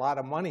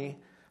of money,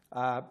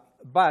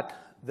 but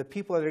the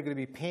people that are going to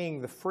be paying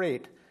the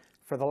freight,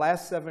 for the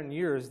last 7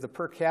 years, the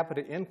per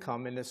capita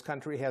income in this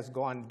country has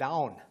gone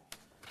down.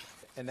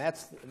 And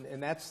that's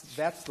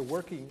the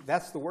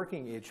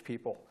working age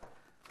people,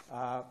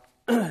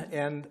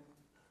 and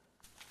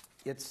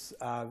it's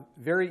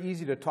very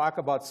easy to talk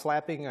about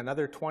slapping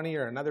another 20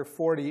 or another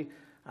 40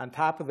 on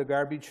top of the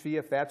garbage fee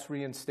if that's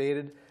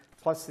reinstated,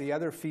 plus the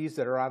other fees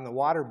that are on the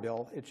water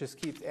bill. It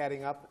just keeps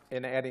adding up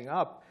and adding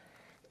up,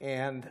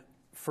 and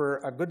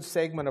for a good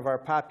segment of our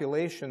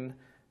population,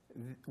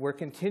 we're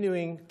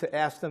continuing to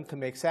ask them to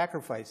make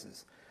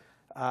sacrifices.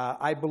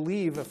 I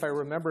believe, if I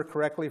remember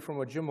correctly from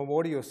what Jim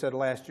Amodio said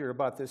last year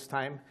about this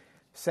time,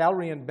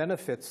 salary and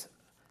benefits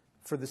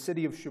for the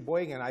city of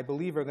Sheboygan, I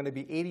believe, are going to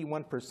be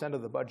 81%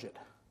 of the budget.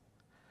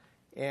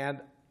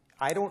 And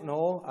I don't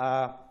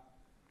know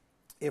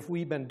if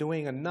we've been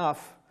doing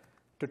enough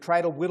to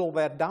try to whittle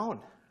that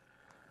down.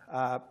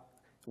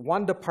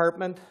 One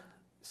department,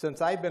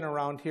 since I've been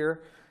around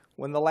here,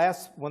 when the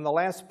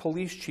last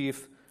police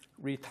chief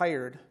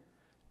retired,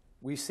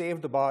 we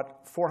saved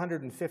about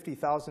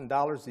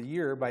 $450,000 a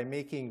year by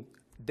making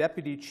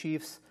deputy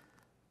chiefs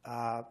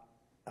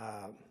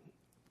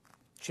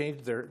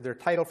change their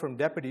title from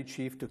deputy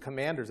chief to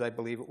commanders, I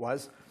believe it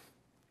was.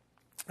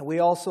 And we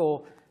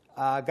also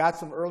got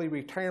some early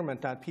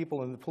retirement on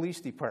people in the police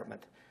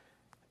department.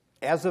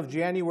 As of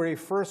January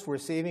 1st, we're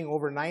saving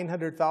over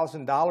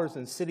 $900,000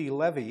 in city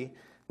levy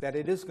that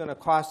it is going to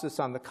cost us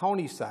on the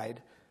county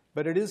side,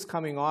 but it is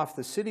coming off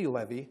the city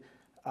levy.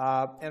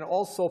 And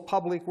also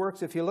Public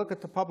Works. If you look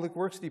at the Public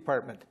Works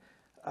Department,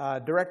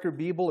 Director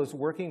Biebel is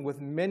working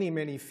with many,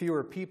 many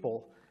fewer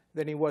people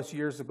than he was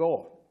years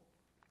ago.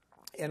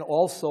 And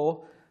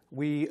also,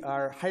 we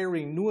are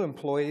hiring new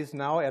employees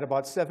now at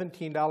about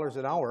 $17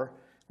 an hour,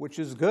 which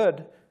is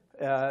good.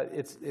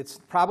 It's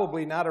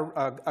probably not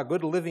a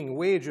good living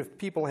wage if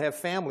people have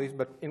families,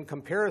 but in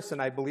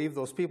comparison, I believe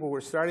those people were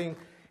starting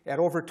at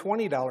over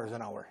 $20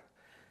 an hour.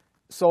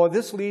 So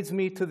this leads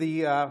me to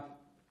the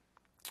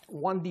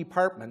one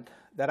department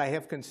that I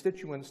have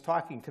constituents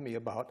talking to me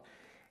about,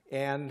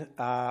 and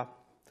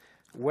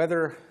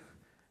whether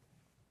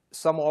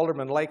some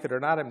aldermen like it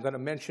or not, I'm going to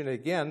mention it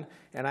again,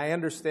 and I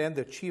understand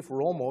that Chief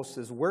Ramos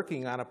is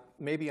working on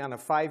maybe on a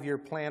 5-year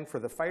plan for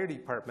the fire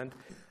department,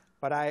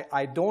 but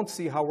I don't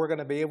see how we're going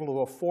to be able to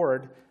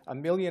afford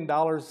 $1 million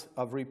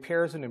of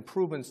repairs and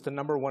improvements to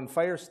number 1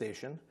 fire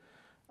station.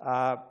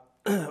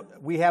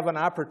 We have an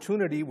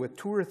opportunity with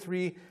 2 or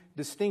 3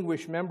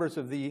 distinguished members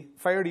of the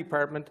fire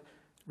department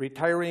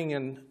retiring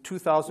in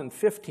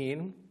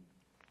 2015.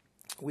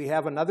 We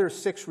have another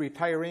 6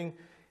 retiring,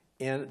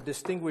 and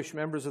distinguished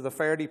members of the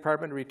fire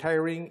department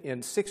retiring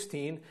in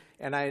 16.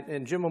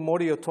 And Jim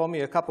Amodio told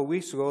me a couple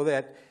weeks ago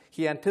that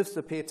he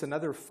anticipates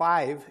another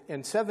 5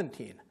 in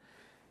 17.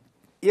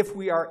 If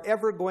we are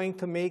ever going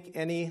to make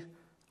any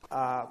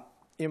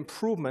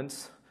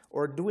improvements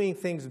or doing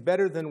things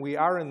better than we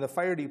are in the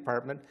fire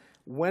department,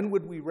 when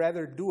would we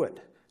rather do it?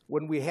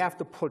 When we have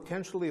to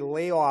potentially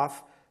lay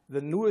off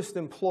the newest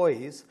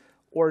employees,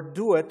 or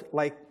do it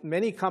like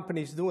many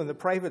companies do in the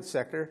private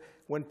sector?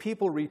 When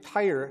people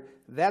retire,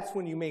 that's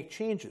when you make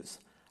changes.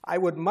 I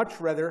would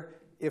much rather,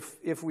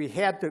 if we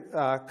had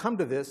to come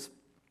to this,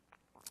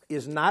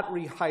 is not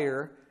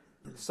rehire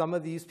some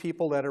of these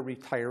people that are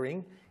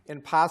retiring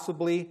and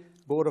possibly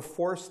go to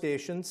 4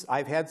 stations.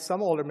 I've had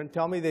some aldermen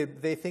tell me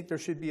they think there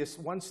should be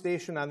 1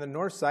 station on the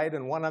north side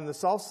and 1 on the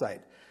south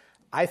side.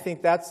 I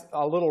think that's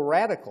a little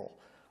radical.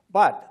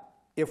 But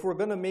if we're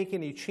going to make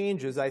any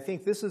changes, I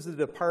think this is the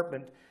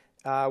department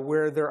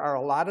where there are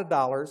a lot of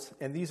dollars,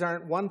 and these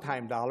aren't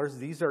one-time dollars.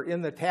 These are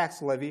in the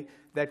tax levy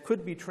that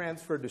could be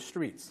transferred to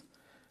streets.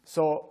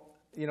 So,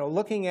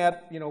 looking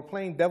at,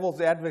 playing devil's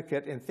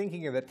advocate and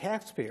thinking of the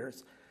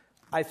taxpayers,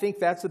 I think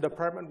that's a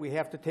department we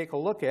have to take a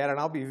look at, and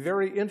I'll be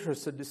very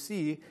interested to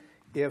see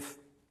if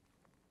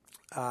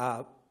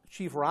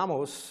Chief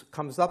Ramos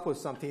comes up with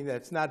something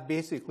that's not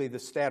basically the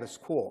status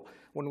quo.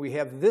 When we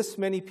have this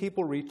many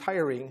people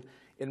retiring,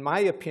 in my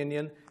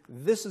opinion,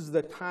 this is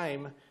the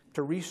time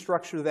to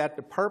restructure that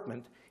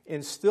department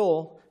and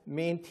still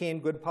maintain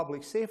good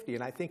public safety,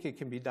 and I think it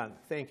can be done.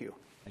 Thank you.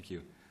 Thank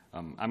you.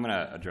 I'm going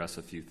to address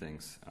a few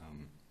things.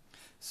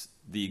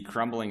 The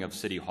crumbling of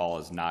City Hall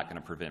is not going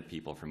to prevent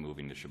people from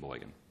moving to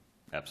Sheboygan.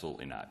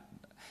 Absolutely not.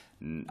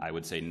 I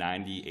would say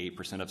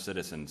 98% of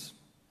citizens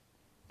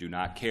do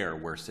not care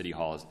where City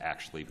Hall is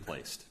actually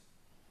placed.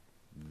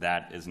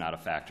 That is not a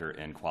factor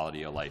in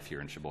quality of life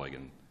here in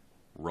Sheboygan.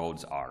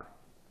 Roads are.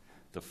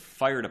 The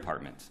fire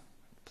department,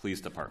 police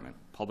department,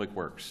 public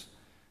works,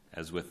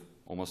 as with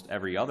almost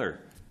every other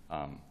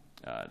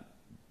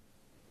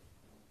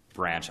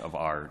branch of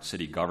our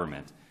city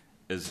government,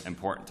 is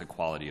important to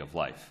quality of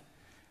life.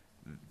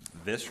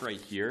 This right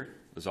here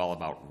is all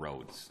about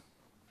roads.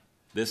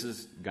 This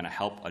is going to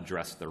help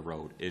address the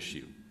road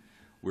issue.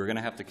 We're going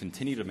to have to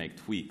continue to make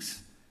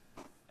tweaks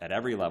at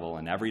every level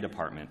in every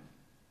department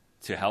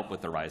to help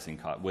with the rising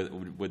cost,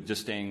 with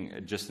just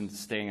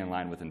staying in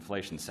line with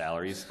inflation.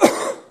 Salaries,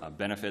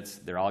 benefits,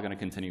 they're all going to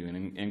continue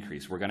to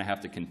increase. We're going to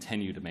have to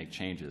continue to make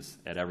changes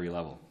at every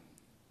level.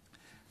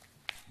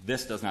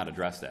 This does not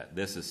address that.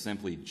 This is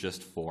simply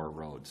just for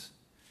roads.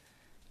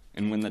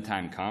 And when the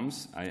time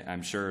comes,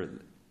 I'm sure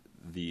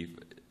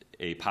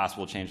a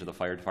possible change of the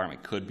fire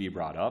department could be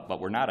brought up, but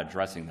we're not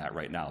addressing that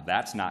right now.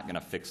 That's not going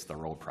to fix the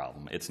road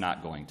problem. It's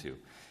not going to.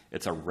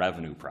 It's a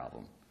revenue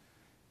problem.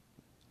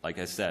 Like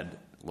I said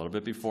a little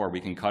bit before, we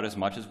can cut as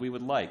much as we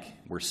would like.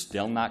 We're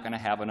still not going to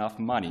have enough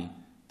money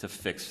to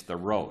fix the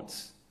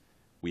roads.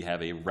 We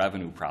have a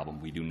revenue problem.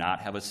 We do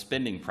not have a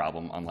spending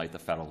problem, unlike the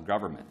federal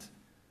government.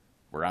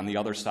 We're on the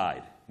other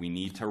side. We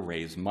need to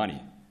raise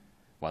money,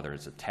 whether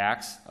it's a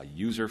tax, a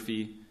user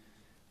fee,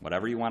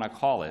 whatever you want to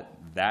call it.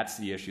 That's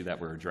the issue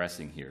that we're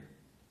addressing here.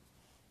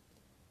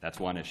 That's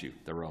one issue,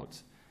 the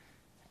roads.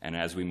 And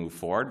as we move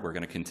forward, we're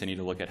going to continue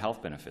to look at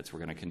health benefits. We're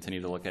going to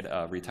continue to look at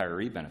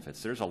retiree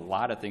benefits. There's a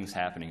lot of things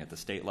happening at the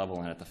state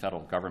level and at the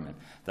federal government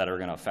that are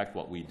going to affect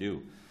what we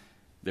do.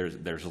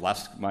 There's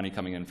less money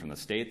coming in from the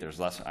state. There's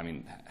less. I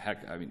mean,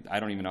 heck. I mean, I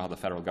don't even know how the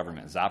federal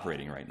government is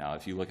operating right now.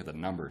 If you look at the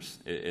numbers,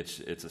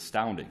 it's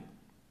astounding.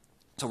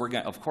 So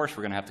of course,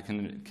 we're going to have to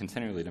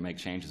continually to make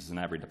changes in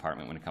every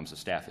department when it comes to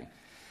staffing.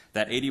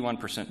 That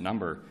 81%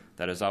 number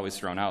that is always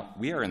thrown out.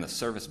 We are in the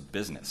service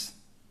business.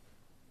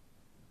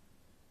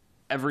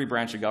 Every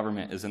branch of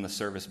government is in the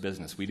service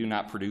business. We do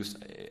not produce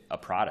a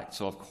product.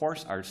 So of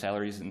course our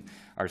salaries and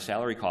our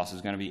salary cost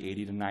is going to be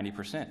 80 to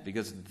 90%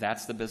 because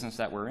that's the business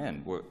that we're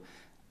in.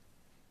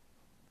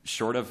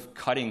 Short of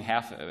cutting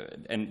half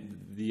and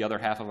the other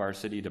half of our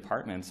city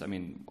departments, I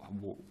mean,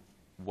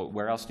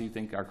 where else do you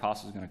think our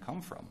cost is going to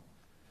come from?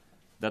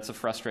 That's a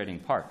frustrating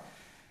part.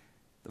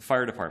 The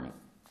fire department.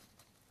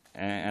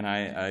 And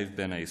I've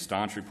been a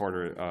staunch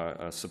supporter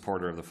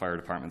of the fire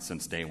department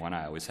since day one.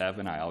 I always have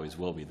been. I always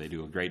will be. They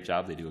do a great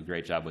job. They do a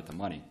great job with the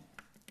money.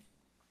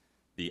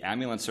 The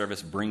ambulance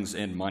service brings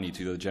in money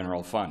to the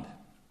general fund,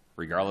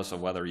 regardless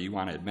of whether you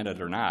want to admit it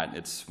or not.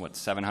 It's, what,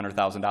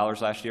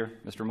 $700,000 last year,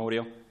 Mr.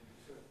 Modio?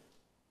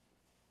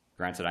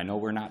 Granted, I know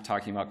we're not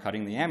talking about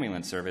cutting the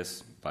ambulance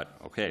service, but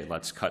okay,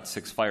 let's cut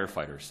 6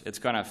 firefighters. It's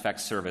going to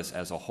affect service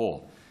as a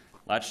whole.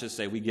 Let's just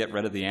say we get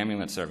rid of the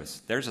ambulance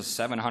service. There's a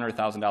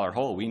 $700,000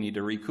 hole we need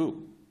to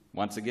recoup.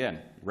 Once again,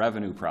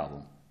 revenue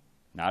problem,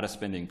 not a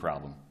spending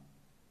problem.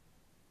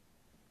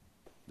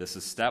 This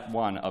is step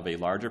one of a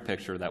larger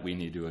picture that we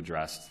need to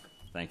address.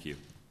 Thank you.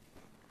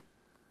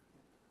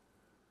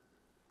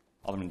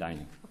 Alderman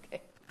Dining.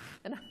 Okay,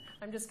 and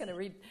I'm just going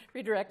to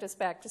redirect us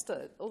back just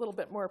a little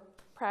bit more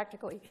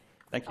practically.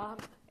 Thank you.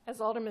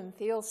 As Alderman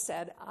Thiel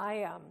said,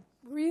 I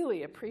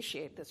really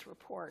appreciate this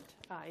report.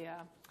 I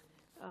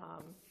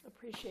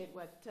appreciate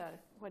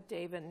what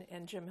Dave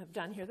and Jim have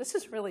done here. This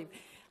is really,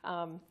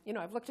 you know,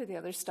 I've looked at the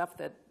other stuff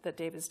that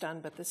Dave has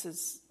done, but this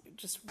is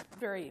just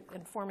very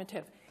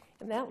informative.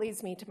 And that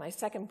leads me to my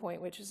second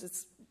point, which is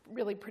it's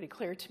really pretty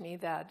clear to me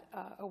that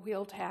a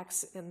wheel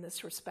tax in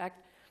this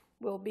respect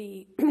will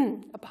be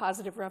a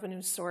positive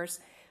revenue source.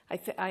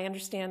 I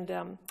understand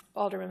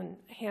Alderman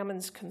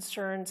Hammond's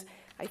concerns.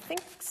 I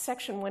think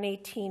Section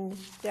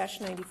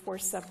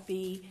 118-94 sub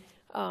B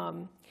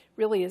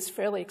really is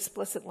fairly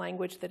explicit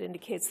language that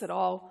indicates that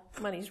all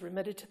monies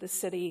remitted to the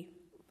city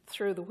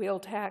through the wheel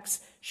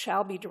tax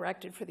shall be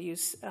directed for the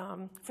use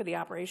for the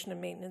operation and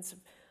maintenance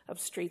of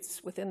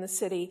streets within the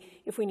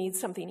city. If we need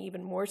something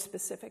even more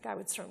specific, I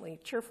would certainly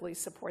cheerfully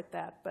support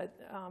that. But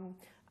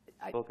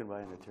spoken by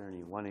an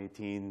attorney,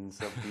 118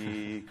 sub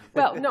B.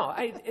 Well, no,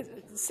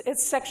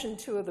 it's Section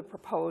 2 of the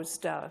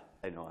proposed. I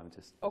know, I'm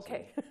just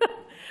okay.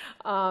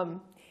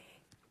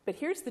 But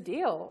here's the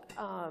deal.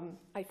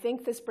 I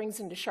think this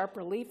brings into sharp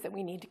relief that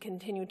we need to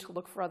continue to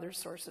look for other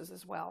sources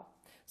as well.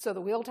 So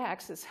the wheel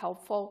tax is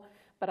helpful,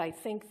 but I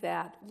think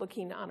that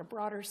looking on a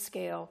broader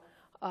scale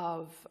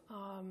of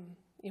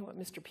you know, what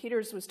Mr.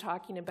 Peters was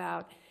talking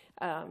about,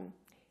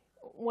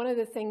 one of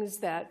the things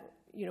that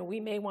we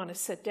may want to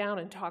sit down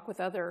and talk with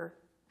other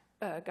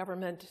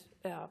government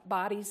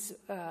bodies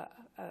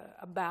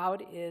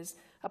about is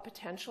a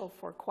potential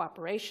for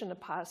cooperation,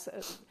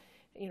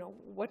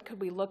 what could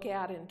we look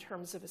at in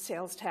terms of a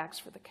sales tax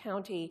for the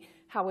county?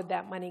 How would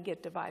that money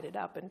get divided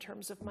up in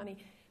terms of money?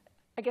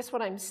 I guess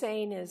what I'm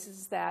saying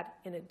is that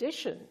in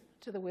addition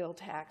to the wheel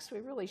tax, we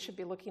really should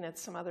be looking at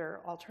some other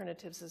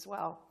alternatives as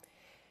well.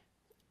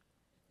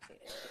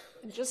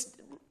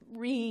 Just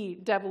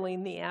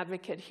redoubling the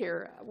advocate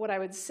here, what I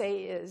would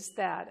say is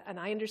that, and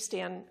I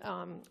understand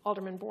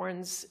Alderman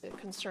Bourne's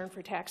concern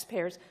for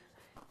taxpayers,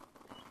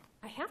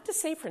 I have to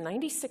say for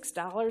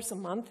 $96 a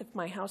month, if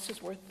my house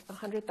is worth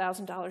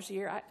 $100,000 a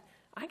year,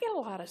 I get a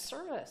lot of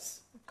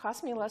service. It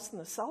costs me less than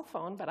the cell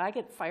phone, but I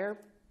get fire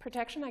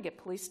protection, I get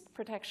police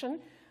protection,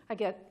 I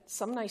get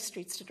some nice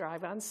streets to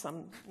drive on,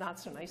 some not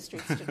so nice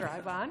streets to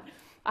drive on.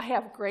 I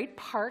have great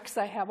parks,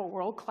 I have a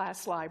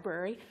world-class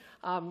library,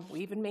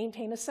 we even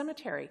maintain a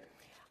cemetery.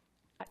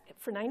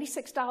 For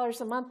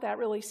 $96 a month, that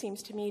really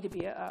seems to me to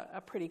be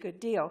a pretty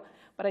good deal.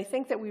 But I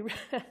think that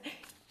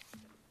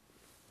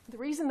the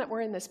reason that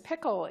we're in this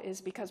pickle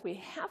is because we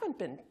haven't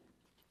been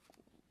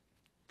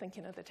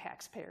thinking of the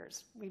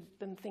taxpayers. We've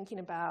been thinking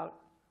about,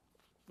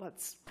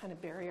 let's kind of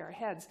bury our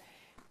heads.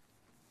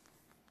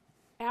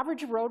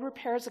 Average road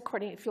repairs,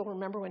 according, if you'll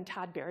remember when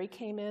Todd Berry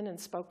came in and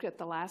spoke at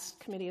the last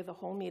committee of the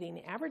whole meeting,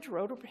 the average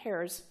road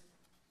repairs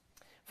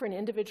for an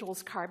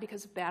individual's car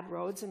because of bad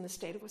roads in the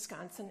state of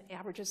Wisconsin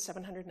averages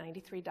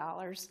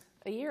 $793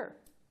 a year.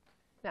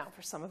 Now,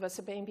 for some of us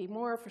it may be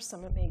more, for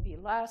some it may be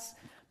less,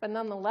 but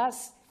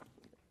nonetheless,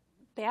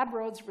 bad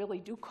roads really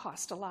do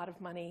cost a lot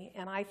of money,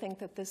 and I think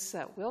that this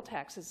wheel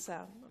tax is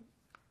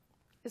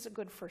a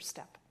good first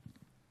step.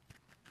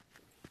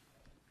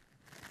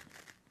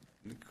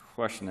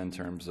 question in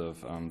terms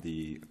of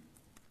the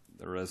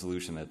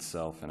resolution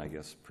itself and I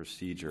guess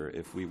procedure.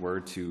 If we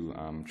were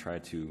to try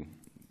to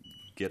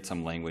get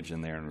some language in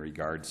there in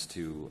regards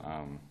to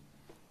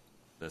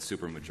the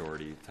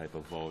supermajority type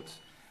of votes,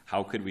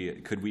 how could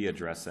we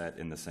address that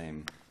in the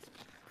same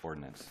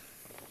ordinance?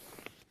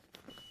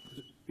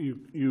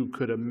 You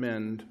could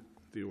amend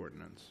the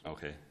ordinance.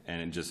 Okay,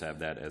 and just have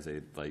that as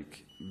a,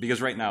 like,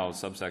 because right now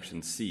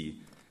subsection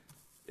C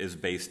is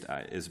based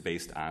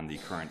on the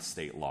current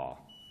state law,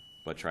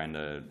 but trying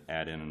to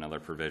add in another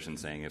provision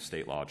saying if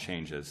state law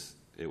changes,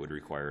 it would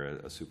require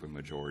a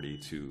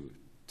supermajority to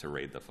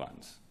raid the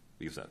funds,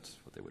 because that's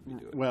what they would be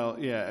doing. Well,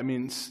 yeah, I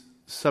mean,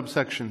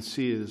 subsection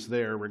C is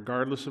there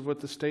regardless of what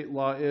the state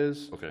law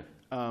is. Okay.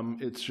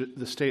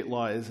 The state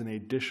law is an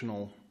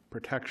additional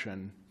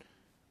protection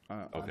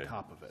on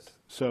top of it.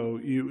 So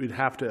you would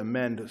have to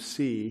amend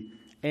C,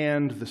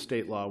 and the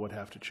state law would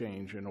have to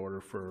change in order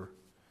for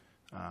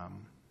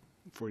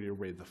you to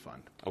raid the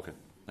fund. Okay,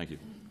 thank you.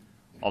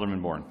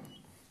 Alderman Bourne.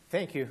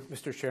 Thank you,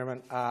 Mr.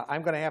 Chairman.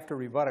 I'm going to have to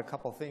rebut a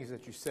couple things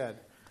that you said.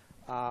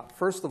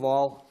 First of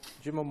all,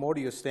 Jim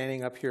Amodio is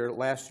standing up here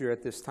last year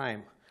at this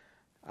time.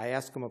 I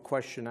asked him a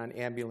question on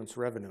ambulance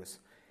revenues.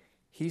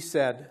 He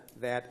said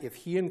that if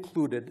he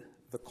included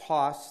the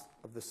cost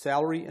of the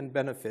salary and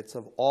benefits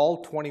of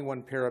all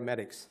 21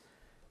 paramedics,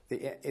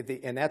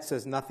 and that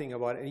says nothing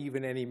about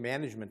even any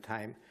management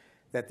time,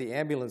 that the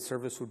ambulance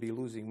service would be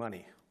losing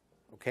money.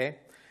 Okay?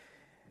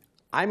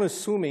 I'm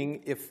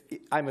assuming,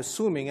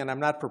 and I'm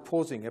not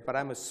proposing it, but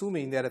I'm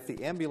assuming that if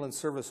the ambulance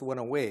service went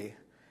away,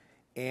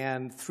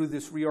 and through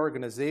this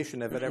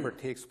reorganization, if it ever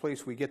takes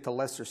place, we get to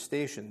lesser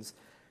stations,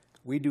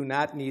 we do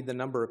not need the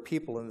number of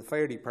people in the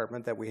fire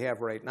department that we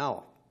have right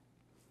now.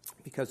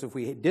 Because if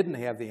we didn't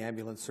have the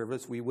ambulance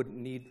service, we wouldn't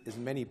need as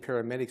many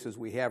paramedics as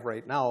we have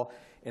right now.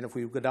 And if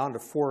we go down to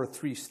 4 or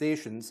 3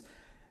 stations,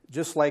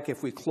 just like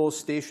if we close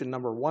station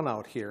number 1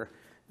 out here,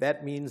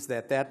 that means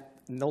that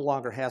no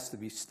longer has to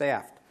be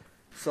staffed.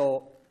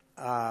 So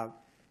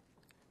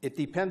it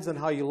depends on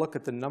how you look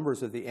at the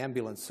numbers of the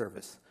ambulance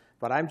service.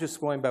 But I'm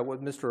just going by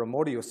what Mr.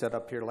 Amodio said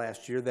up here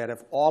last year, that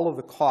if all of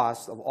the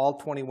costs of all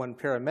 21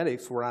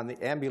 paramedics were on the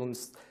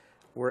ambulance,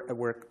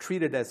 were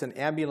treated as an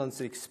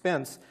ambulance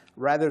expense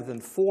rather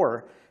than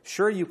 4,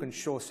 sure, you can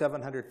show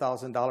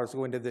 $700,000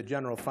 going to the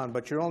general fund,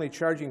 but you're only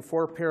charging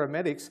 4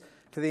 paramedics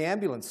to the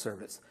ambulance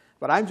service.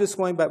 But I'm just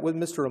going by what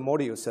Mr.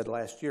 Amodio said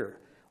last year.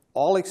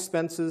 All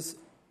expenses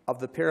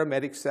of the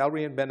paramedics,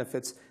 salary and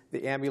benefits,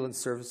 the ambulance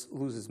service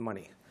loses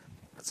money.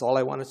 That's all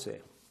I want to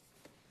say.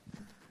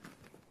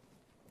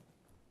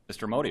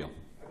 Mr. Amodio.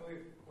 I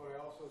believe what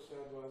I also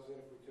said was that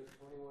if we took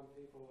 21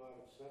 people out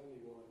of 71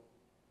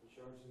 and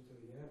charged them to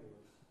the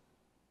ambulance,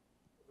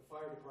 the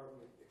fire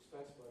department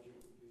expense budget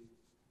would be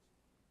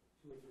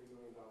 $2 or $3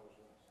 million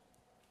less.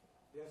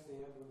 Yes, the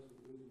ambulance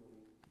would lose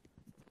money,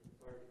 but the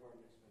fire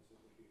department expenses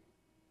would be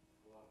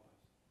a lot less.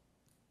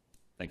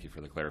 Thank you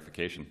for the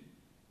clarification.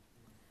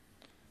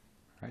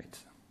 All right.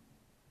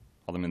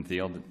 Alderman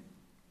Thiel.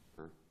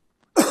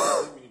 I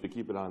think we need to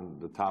keep it on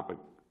the topic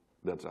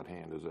that's at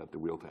hand, is at the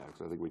wheel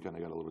tax. I think we kind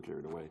of got a little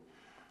carried away.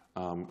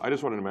 I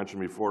just wanted to mention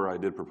before I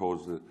did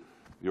propose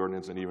the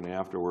ordinance, and even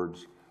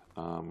afterwards,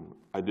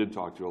 I did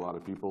talk to a lot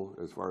of people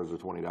as far as the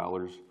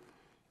 $20,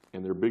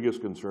 and their biggest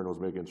concern was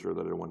making sure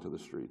that it went to the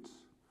streets.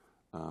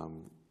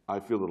 I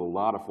fielded a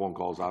lot of phone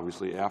calls,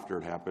 obviously, after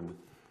it happened,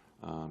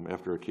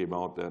 after it came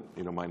out that,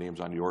 you know, my name's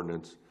on the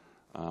ordinance,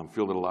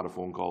 fielded a lot of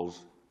phone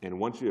calls. And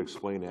once you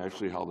explain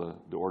actually how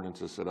the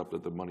ordinance is set up,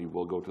 that the money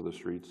will go to the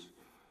streets,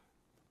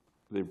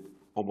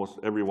 almost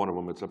every one of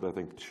them, except I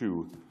think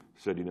 2,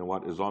 said, you know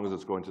what, as long as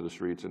it's going to the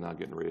streets and not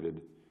getting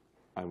raided,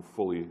 I'm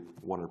fully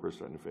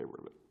 100% in favor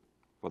of it.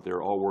 But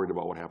they're all worried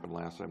about what happened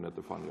last time, that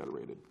the fund got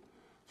raided.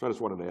 So I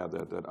just wanted to add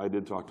that I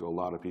did talk to a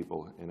lot of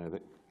people, and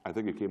I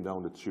think it came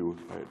down to 2.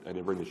 I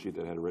didn't bring the sheet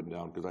that had it written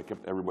down because I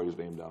kept everybody's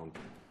name down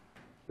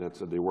that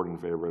said they weren't in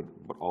favor of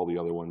it, but all the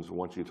other ones,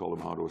 once you told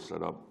them how it was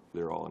set up,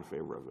 they're all in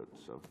favor of it.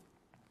 So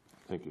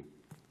thank you.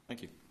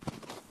 Thank you.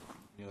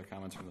 Any other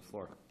comments from the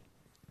floor?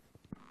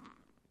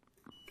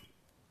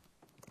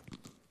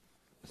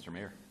 Mr.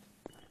 Mayor.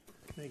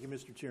 Thank you,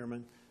 Mr.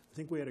 Chairman. I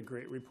think we had a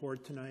great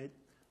report tonight.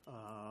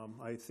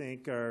 I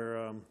thank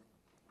our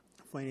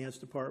Finance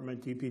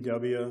Department,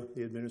 DPW,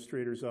 the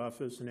Administrator's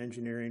Office, and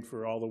Engineering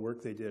for all the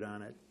work they did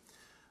on it.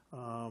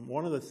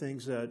 One of the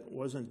things that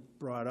wasn't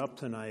brought up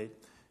tonight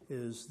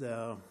is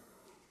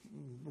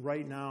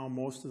right now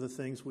most of the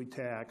things we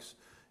tax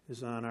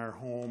is on our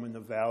home and the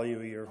value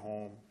of your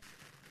home.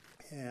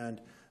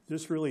 And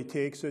this really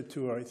takes it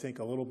to, I think,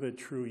 a little bit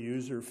true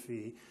user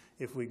fee.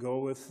 If we go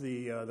with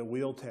the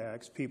wheel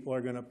tax, people are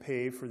going to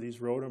pay for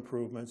these road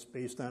improvements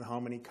based on how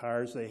many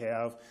cars they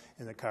have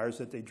and the cars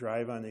that they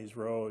drive on these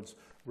roads,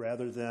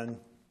 rather than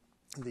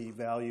the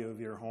value of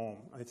your home.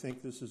 I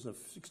think this is an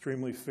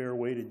extremely fair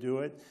way to do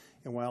it.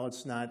 And while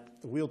it's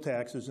not, the wheel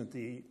tax isn't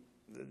the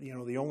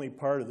only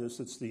part of this,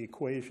 it's the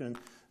equation.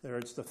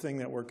 It's the thing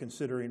that we're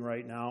considering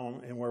right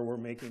now and where we're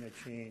making a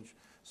change.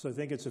 So I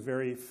think it's a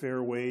very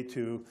fair way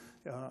to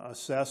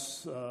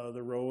assess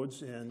the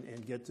roads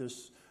and get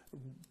this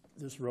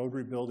road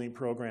rebuilding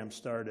program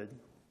started.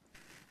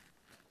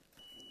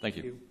 Thank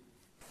you.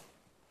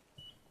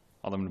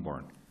 Alderman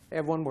Bourne. I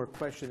have one more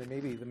question, and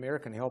maybe the mayor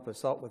can help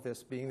us out with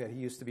this, being that he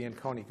used to be in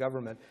county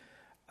government.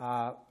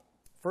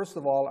 First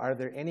of all, are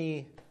there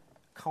any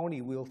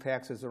county wheel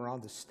taxes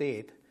around the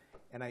state?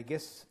 And I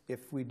guess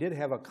if we did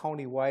have a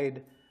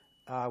county-wide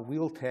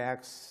wheel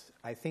tax,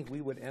 I think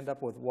we would end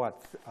up with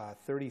what,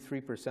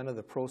 33% of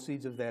the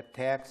proceeds of that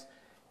tax?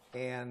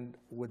 And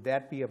would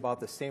that be about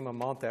the same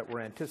amount that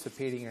we're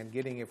anticipating on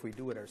getting if we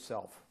do it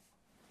ourselves?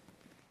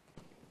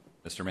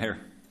 Mr. Mayor.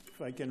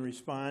 If I can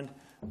respond,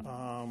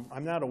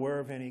 I'm not aware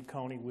of any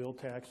county wheel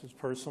taxes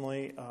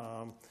personally,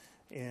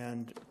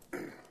 and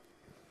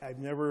I've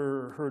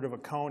never heard of a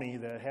county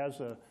that has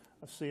a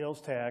sales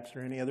tax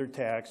or any other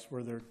tax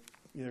where they're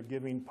either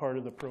giving part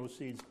of the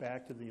proceeds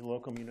back to the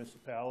local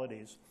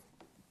municipalities.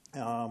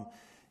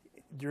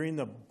 During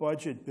the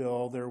budget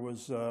bill, there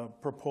was a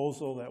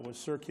proposal that was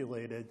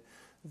circulated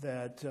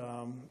that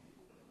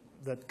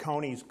that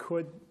counties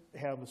could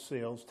have a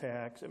sales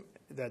tax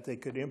that they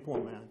could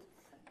implement,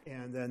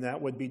 and then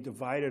that would be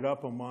divided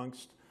up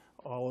amongst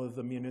all of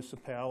the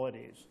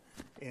municipalities.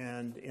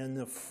 And in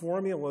the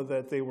formula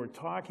that they were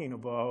talking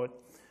about,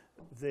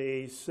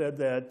 they said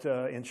that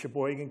in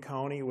Sheboygan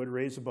County it would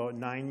raise about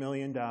 $9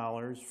 million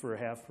for a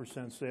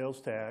 0.5%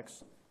 sales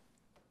tax.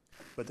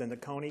 But then the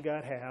county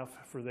got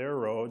half for their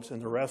roads,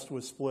 and the rest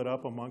was split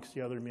up amongst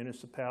the other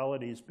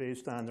municipalities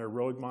based on their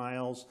road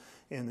miles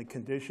and the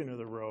condition of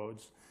the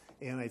roads.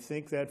 And I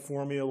think that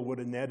formula would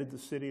have netted the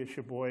city of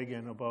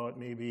Sheboygan about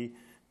maybe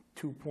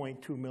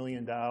 $2.2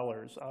 million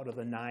out of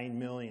the $9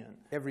 million.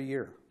 Every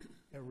year?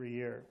 Every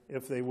year,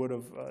 if they would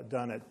have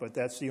done it. But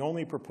that's the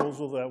only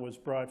proposal that was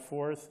brought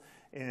forth,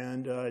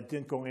 and it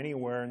didn't go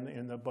anywhere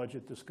in the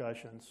budget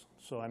discussions.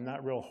 So I'm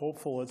not real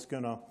hopeful it's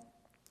going to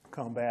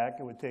come back.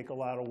 It would take a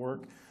lot of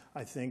work,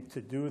 I think,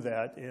 to do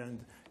that.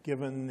 And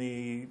given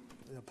the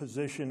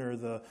position or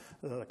the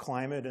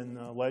climate in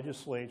the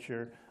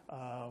legislature,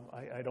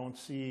 I don't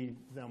see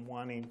them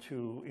wanting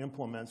to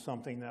implement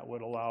something that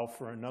would allow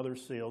for another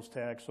sales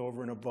tax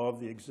over and above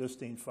the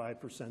existing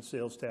 5%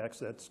 sales tax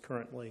that's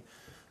currently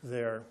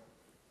there.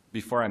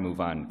 Before I move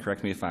on,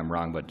 correct me if I'm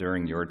wrong, but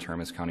during your term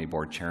as county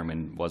board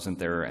chairman, wasn't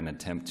there an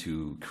attempt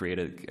to create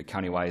a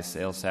countywide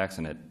sales tax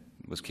and it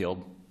was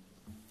killed?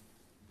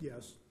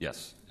 Yes.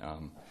 Yes.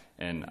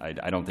 And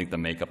I don't think the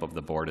makeup of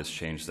the board has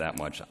changed that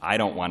much. I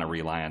don't want to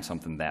rely on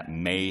something that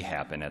may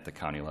happen at the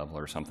county level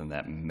or something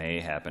that may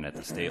happen at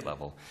the state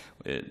level.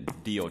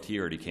 DOT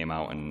already came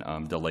out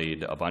and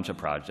delayed a bunch of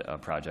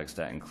projects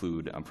that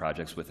include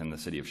projects within the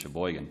city of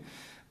Sheboygan.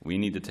 We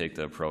need to take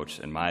the approach,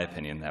 in my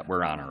opinion, that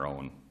we're on our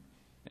own,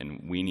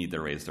 and we need to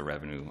raise the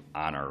revenue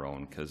on our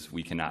own, because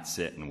we cannot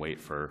sit and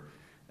wait for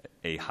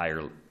a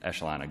higher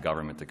echelon of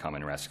government to come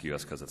and rescue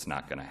us, because it's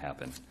not going to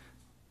happen.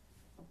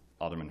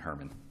 Alderman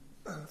Herman.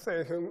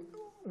 Thank you.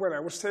 When I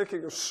was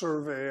taking a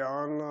survey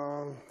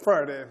on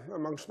Friday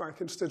amongst my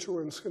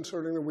constituents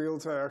concerning the wheel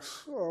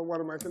tax, one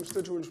of my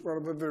constituents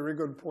brought up a very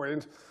good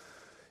point.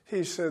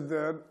 He said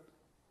that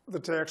the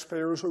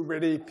taxpayers are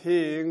already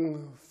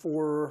paying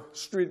for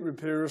street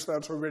repairs.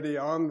 That's already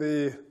on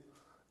the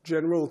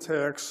general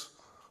tax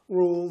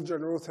rule,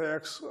 general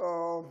tax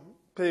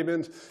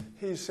payment.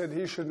 He said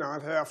he should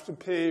not have to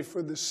pay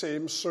for the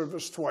same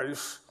service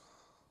twice.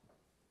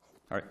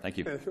 All right, thank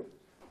you. Thank you.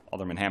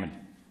 Alderman Hammond.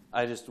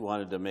 I just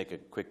wanted to make a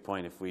quick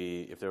point.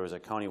 If there was a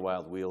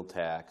county-wide wheel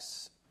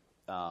tax,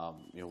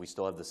 we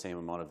still have the same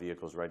amount of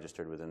vehicles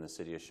registered within the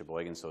city of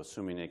Sheboygan. So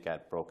assuming it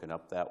got broken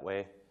up that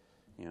way,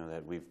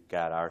 that we've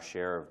got our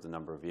share of the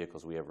number of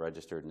vehicles we have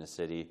registered in the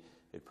city,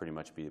 it'd pretty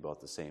much be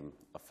about the same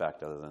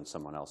effect, other than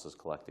someone else is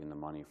collecting the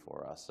money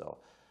for us. So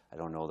I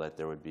don't know that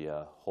there would be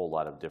a whole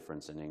lot of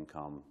difference in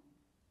income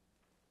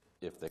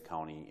if the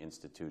county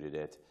instituted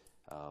it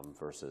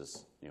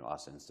versus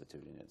us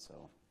instituting it.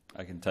 So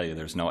I can tell you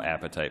there's no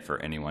appetite for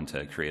anyone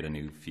to create a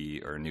new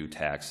fee or a new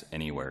tax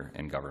anywhere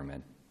in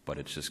government, but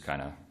it's just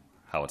kind of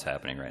how it's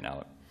happening right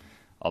now.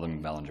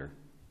 Alderman Bellinger.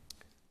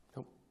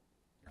 Nope.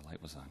 Your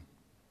light was on.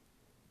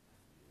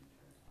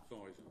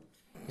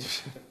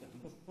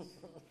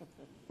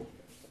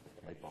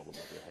 Light bulb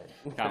above your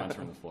head. Comments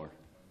from the floor.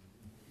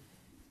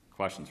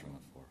 Questions from the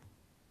floor.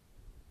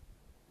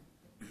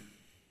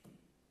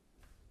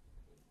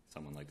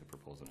 Someone like to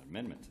propose an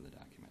amendment to the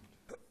document?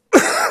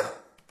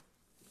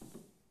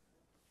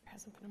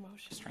 Hasn't been a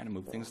motion. Just trying to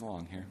move things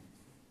along here.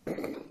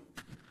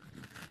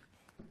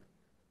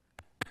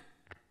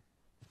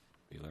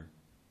 Wheeler.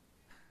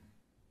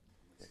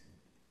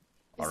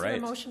 Is there a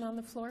motion on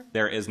the floor?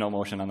 There is no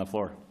motion on the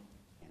floor.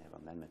 Can't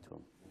have amendment to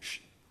them. Shh.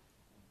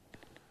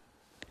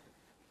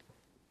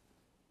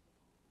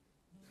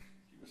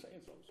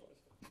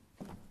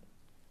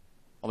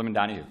 Alderman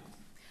Donahue.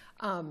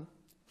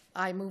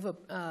 I move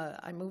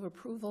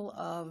approval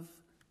of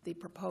the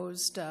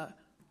proposed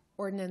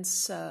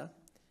ordinance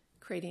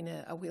creating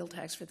a wheel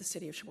tax for the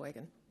city of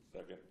Sheboygan.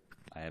 Second.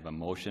 I have a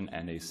motion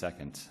and a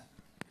second.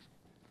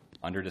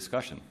 Under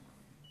discussion.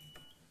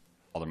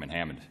 Alderman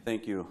Hammond.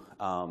 Thank you.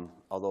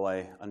 Although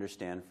I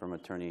understand from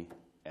Attorney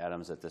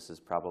Adams that this is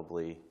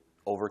probably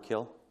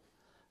overkill,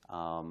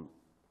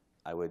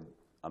 I would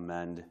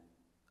amend,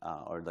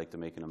 or I'd like to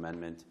make an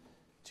amendment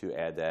to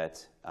add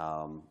that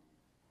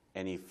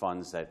any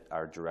funds that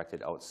are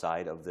directed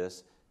outside of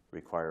this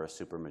require a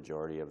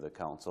supermajority of the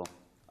council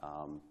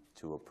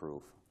to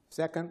approve.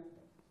 Second.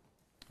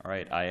 All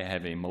right, I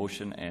have a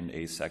motion and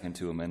a second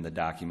to amend the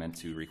document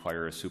to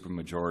require a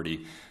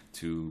supermajority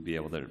to be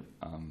able to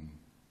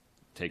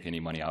take any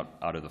money out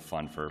of the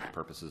fund for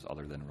purposes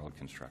other than road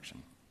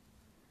construction.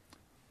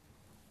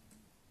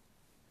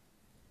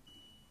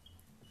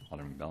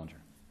 Alderman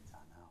Bellinger.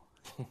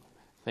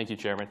 Thank you,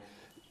 Chairman.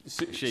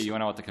 Actually, you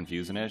want to know what the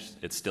confusion is?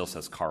 It still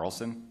says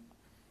Carlson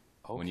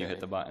when you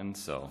hit the button,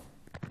 so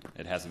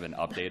it hasn't been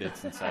updated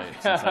since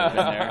I've been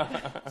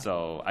there.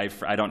 So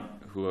I don't,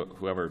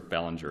 whoever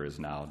Bellinger is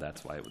now,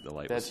 that's why the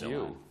light was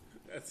still on.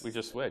 That's you. We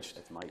just switched.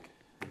 That's Mike.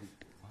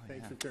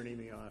 Thanks for turning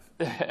me off.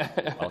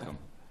 Welcome.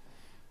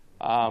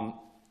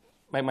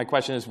 My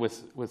question is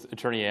with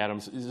Attorney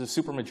Adams, is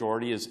a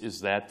supermajority,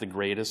 is that the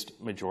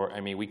greatest majority? I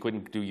mean, we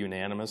couldn't do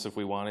unanimous if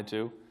we wanted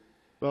to?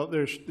 Well,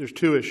 there's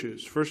two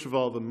issues. First of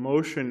all, the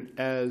motion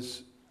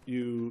as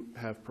you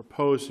have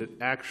proposed it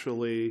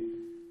actually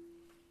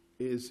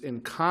is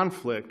in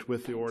conflict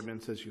with the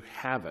ordinance as you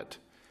have it.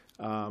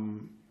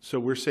 So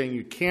we're saying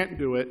you can't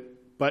do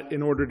it, but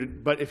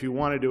if you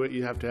want to do it,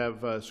 you have to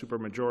have a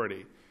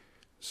supermajority.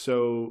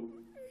 So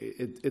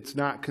it's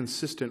not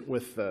consistent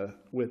with the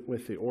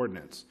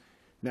ordinance.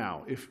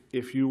 Now,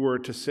 if you were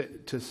to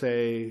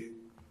say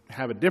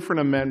have a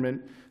different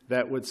amendment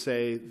that would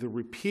say the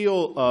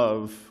repeal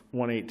of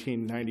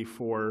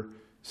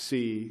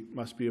 11894C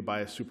must be by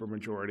a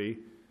supermajority,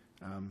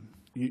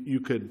 you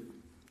could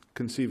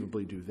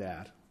conceivably do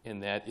that.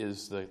 And that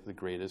is the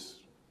greatest.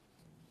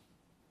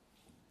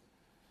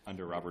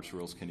 Under Robert's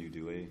rules, can you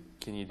do?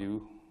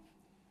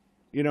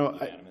 You know,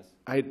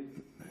 I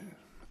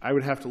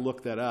would have to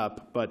look that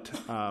up, but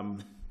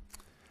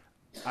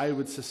I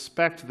would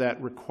suspect that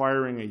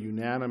requiring a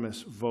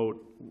unanimous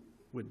vote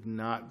would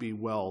not be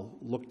well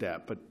looked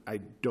at, but I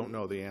don't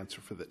know the answer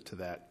to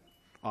that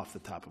off the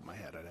top of my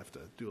head. I'd have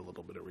to do a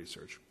little bit of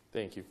research.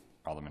 Thank you.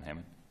 Alderman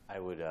Hammond. I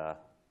would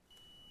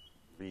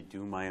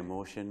redo my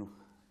motion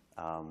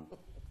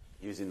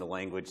using the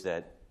language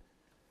that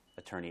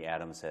Attorney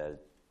Adams had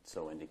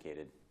so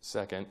indicated.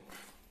 Second.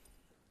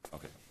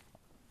 Okay.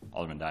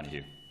 Alderman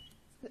Donahue.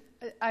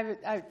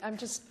 I'm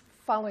just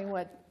following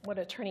what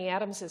Attorney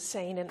Adams is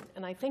saying,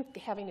 and I think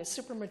having a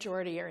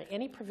supermajority or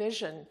any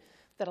provision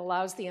that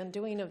allows the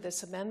undoing of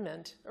this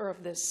amendment, or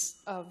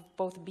of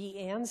both B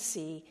and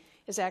C,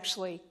 is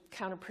actually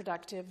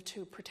counterproductive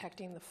to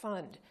protecting the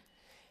fund.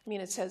 I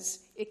mean, it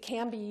says it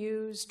can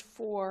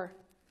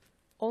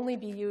only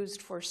be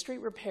used for street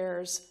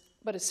repairs,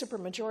 but a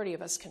supermajority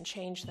of us can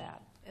change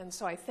that. And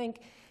so I think,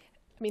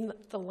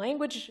 the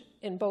language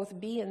in both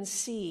B and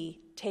C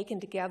taken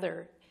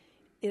together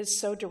is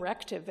so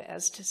directive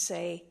as to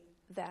say,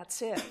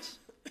 that's it.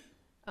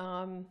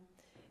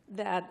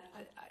 That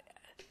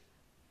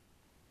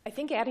I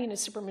think adding a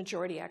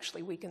supermajority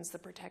actually weakens the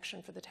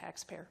protection for the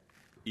taxpayer.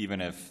 Even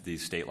if the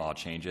state law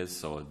changes,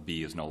 so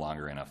B is no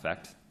longer in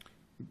effect?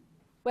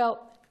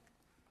 Well,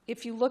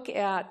 if you look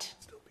at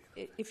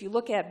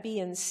B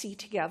and C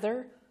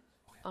together,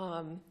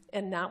 and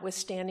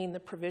notwithstanding the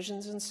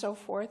provisions and so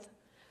forth,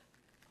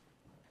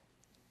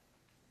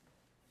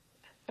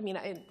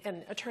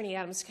 and Attorney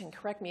Adams can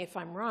correct me if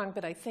I'm wrong,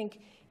 but I think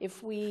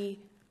if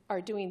we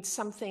are doing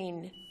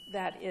something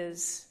that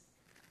is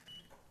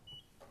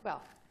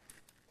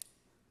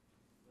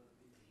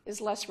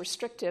less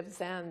restrictive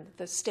than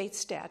the state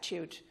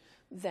statute,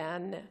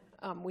 then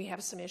we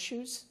have some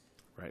issues.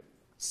 Right.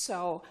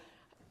 So,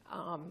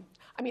 I'm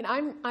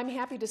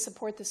happy to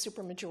support the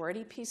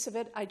supermajority piece of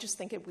it. I just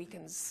think it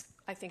weakens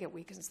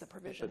the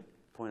provision.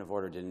 But point of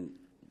order,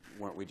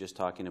 weren't we just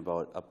talking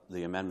about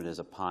the amendment is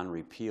upon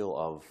repeal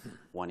of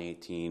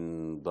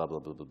 118 blah blah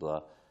blah blah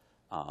blah,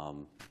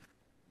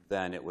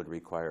 then it would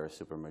require a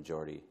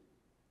supermajority.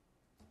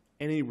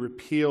 Any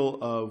repeal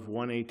of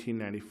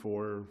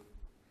 11894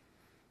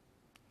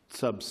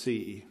 sub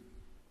C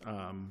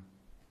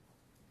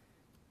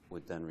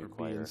would then B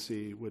require and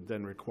C would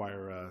then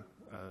require a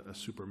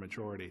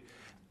supermajority.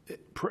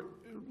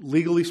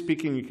 Legally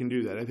speaking, you can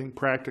do that. I think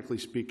practically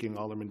speaking,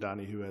 Alderman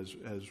Donahue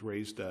has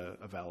raised a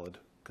valid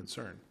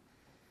concern.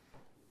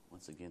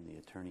 Once again, the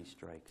attorney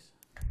strikes.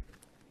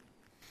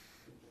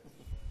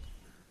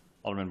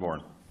 Alderman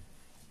Bourne.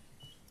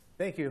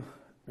 Thank you,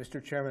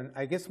 Mr. Chairman.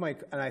 I guess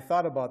and I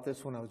thought about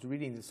this when I was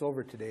reading this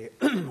over today.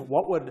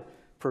 What would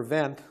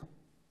prevent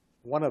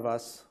one of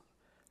us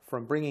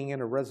from bringing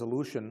in a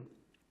resolution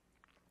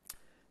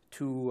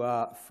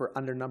for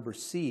under number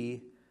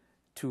C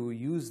to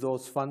use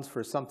those funds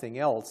for something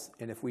else?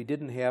 And if we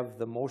didn't have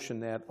the motion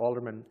that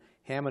Alderman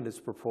Hammond is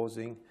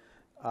proposing,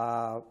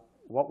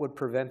 what would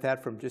prevent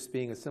that from just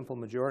being a simple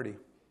majority?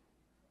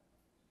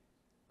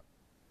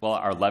 Well,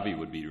 our levy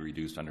would be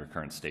reduced under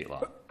current state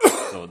law.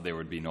 So there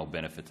would be no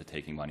benefit to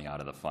taking money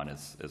out of the fund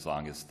as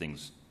long as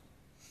things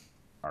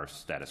are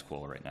status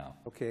quo right now.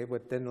 Okay,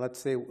 but then let's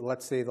say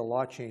the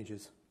law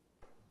changes.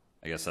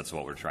 I guess that's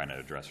what we're trying to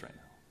address right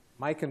now.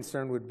 My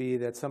concern would be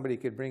that somebody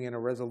could bring in a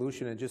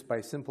resolution and just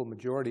by simple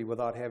majority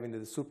without having the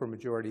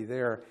supermajority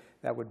there,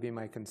 that would be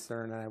my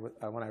concern.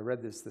 And when I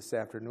read this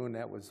afternoon,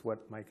 that was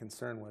what my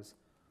concern was.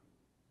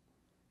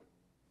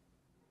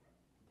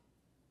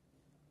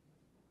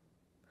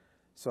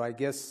 So I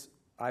guess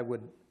I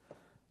would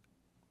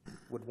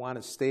want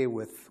to stay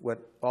with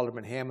what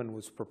Alderman Hammond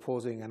was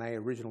proposing, and I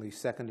originally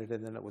seconded it,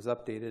 and then it was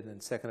updated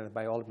and seconded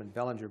by Alderman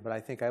Bellinger, but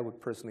I think I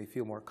would personally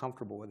feel more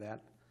comfortable with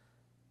that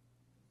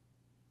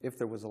if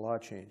there was a law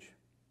change.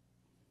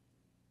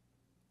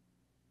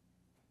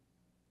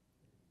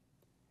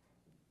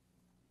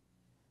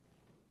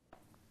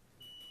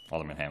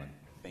 Alderman Hammond.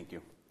 Thank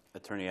you.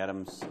 Attorney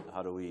Adams,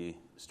 how do we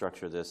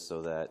structure this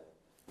so that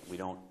we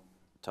don't,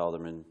 to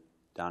Alderman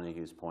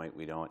Donohue's point,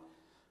 we don't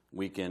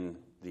weaken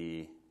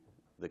the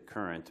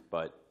current,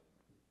 but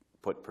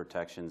put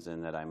protections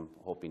in that I'm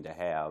hoping to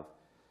have,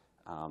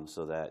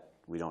 so that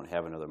we don't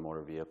have another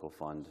motor vehicle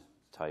fund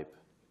type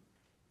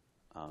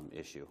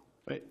issue?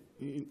 But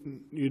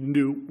you can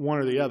do one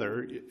or the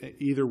other.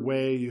 Either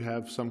way, you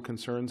have some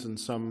concerns and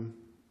some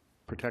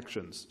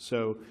protections.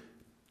 So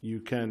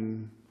you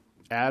can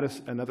add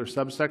another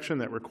subsection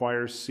that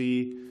requires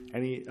C,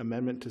 any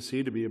amendment to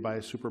C to be by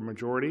a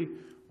supermajority,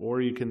 or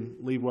you can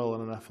leave well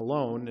enough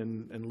alone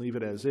and leave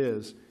it as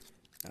is.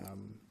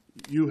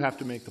 You have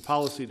to make the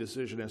policy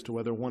decision as to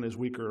whether one is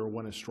weaker or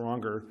one is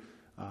stronger.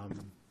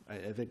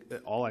 I think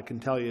all I can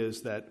tell you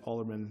is that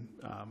Alderman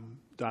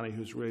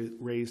Donohue's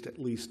raised at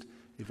least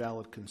a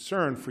valid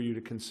concern for you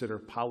to consider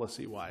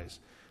policy-wise.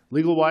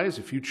 Legal-wise,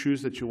 if you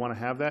choose that you want to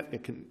have that,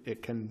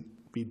 it can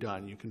be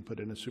done. You can put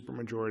in a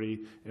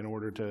supermajority in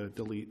order to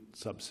delete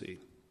sub C.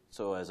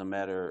 So as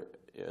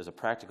a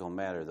practical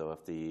matter, though,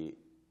 if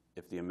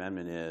the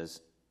amendment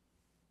is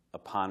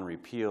upon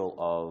repeal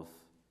of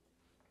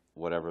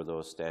whatever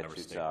those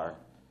statutes are.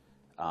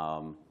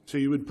 So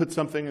you would put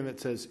something in that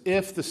says,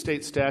 if the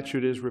state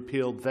statute is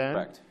repealed, then.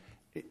 Correct.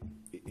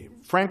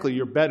 Frankly,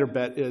 your better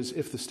bet is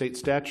if the state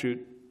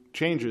statute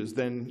changes,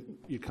 then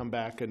you come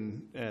back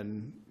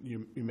and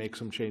you make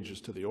some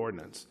changes to the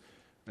ordinance.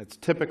 That's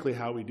typically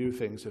how we do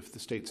things. If the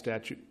state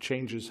statute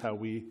changes how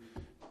we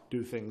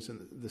do things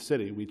in the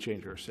city, we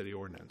change our city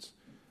ordinance.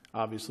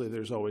 Obviously,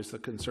 there's always the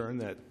concern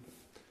that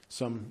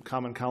some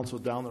common council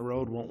down the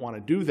road won't want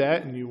to do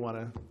that, and you want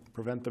to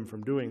prevent them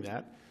from doing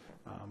that.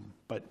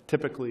 But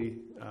typically,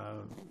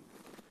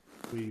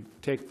 we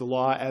take the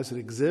law as it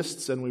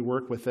exists and we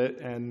work with it,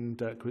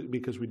 and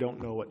because we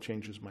don't know what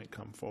changes might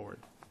come forward.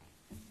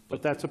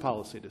 But that's a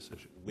policy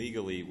decision.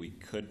 Legally, we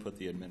could put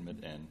the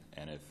amendment in,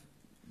 and if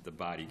the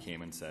body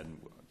came and said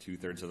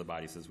 2/3 of the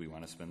body says we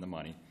want to spend the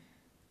money,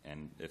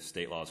 and if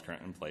state law is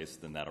currently in place,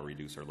 then that'll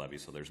reduce our levy.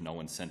 So there's no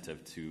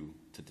incentive to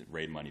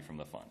raid money from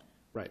the fund.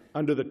 Right.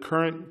 Under the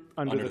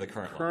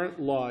current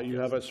law, you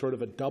have a sort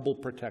of a double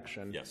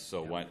protection. Yes.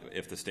 So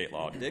if the state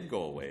law did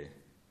go away,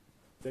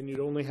 then you'd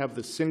only have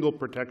the single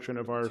protection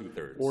of our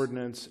 2/3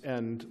 ordinance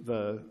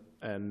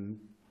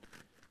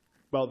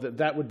well,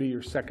 that would be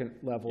your second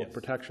level of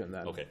protection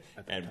then. Okay.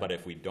 But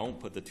if we don't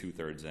put the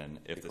 2/3 in,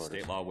 if the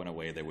state law went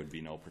away, there would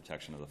be no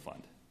protection of the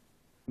fund.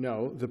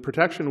 No, the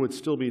protection would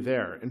still be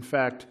there. In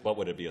fact, what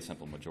would it be? A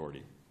simple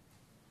majority?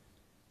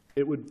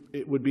 It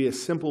would be a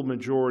simple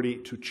majority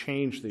to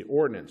change the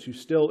ordinance.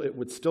 It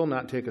would still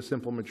not take a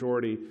simple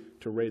majority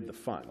to raid the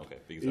fund. Okay.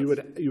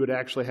 You would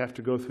actually have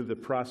to go through the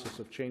process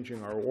of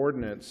changing our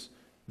ordinance,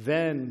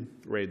 then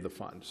raid the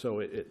fund.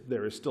 So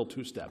there is still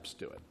 2 steps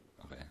to it.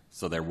 Okay.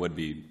 So there would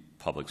be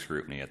public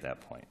scrutiny at that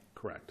point.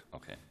 Correct.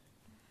 Okay.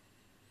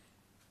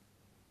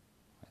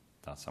 I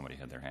thought somebody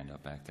had their hand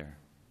up back there.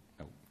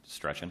 No,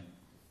 stretching.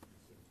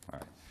 All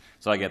right.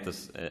 So I get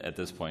this at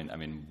this point. I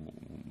mean,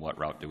 what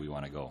route do we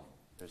want to go?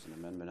 There's an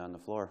amendment on the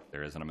floor.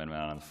 There is an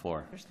amendment on the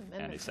floor. There's an And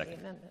amendment a to the second.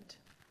 amendment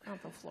on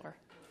the floor.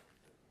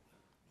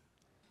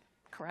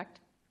 Correct?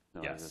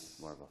 No, Yes. it's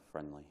more of a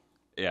friendly.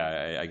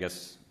 Yeah, I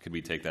guess, could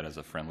we take that as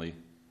a friendly?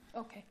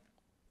 Okay.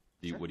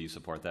 Would you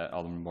support that,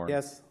 Alderman Bourne?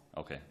 Yes.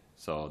 Okay.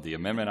 So the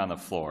amendment on the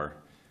floor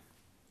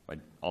by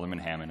Alderman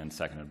Hammond and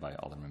seconded by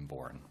Alderman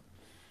Bourne.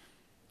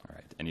 All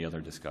right. Any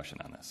other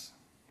discussion on this?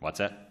 What's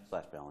that?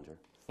 Slash Ballinger.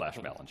 Slash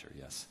Ballinger,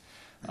 yes.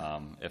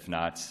 If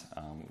not,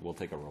 we'll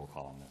take a roll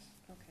call on this.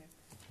 Okay.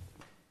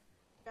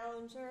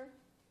 Bellinger?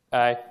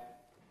 Aye.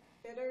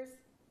 Bitters?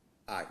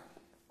 Aye.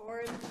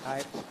 Bourne?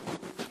 Aye.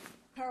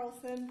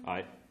 Carlson?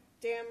 Aye.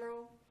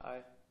 Damrow?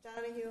 Aye.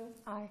 Donahue?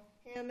 Aye.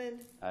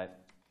 Hammond? Aye.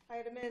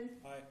 Heidemann?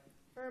 Aye.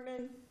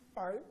 Furman?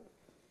 Aye.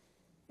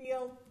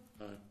 Field?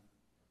 Aye.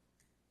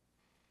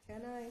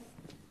 10 ayes.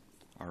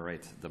 All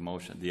right.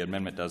 The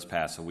amendment does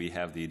pass, so we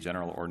have the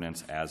general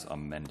ordinance as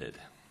amended.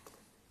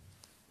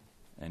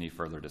 Any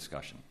further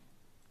discussion?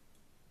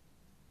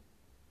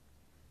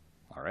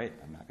 All right.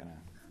 I'm not going to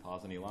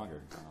pause any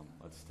longer.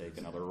 Let's take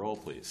another roll,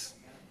 please.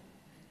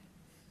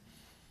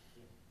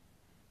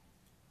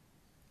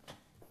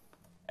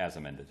 As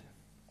amended.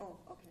 Oh,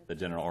 okay. the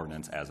general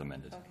ordinance as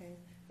amended. Okay.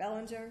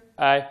 Bellinger?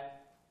 Aye.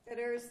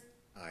 Bitters?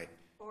 Aye.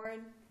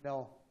 Horn?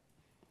 No.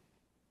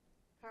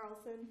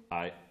 Carlson?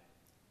 Aye.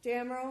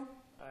 Jamro?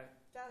 Aye.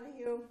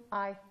 Donahue?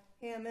 Aye.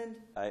 Hammond?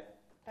 Aye.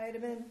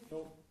 Heidemann?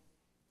 No.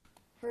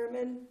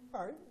 Herman?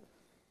 Aye.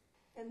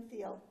 And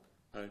Thiel?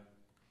 Aye.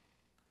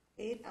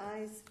 8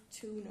 ayes,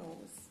 2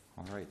 noes.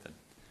 All right, the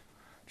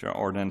general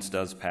ordinance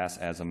does pass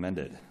as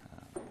amended.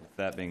 With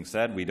that being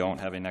said, we don't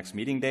have a next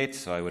meeting date,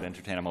 so I would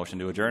entertain a motion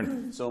to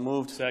adjourn. So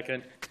moved.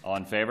 Second. All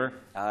in favor?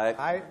 Aye.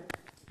 Aye.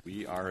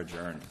 We are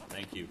adjourned.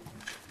 Thank you.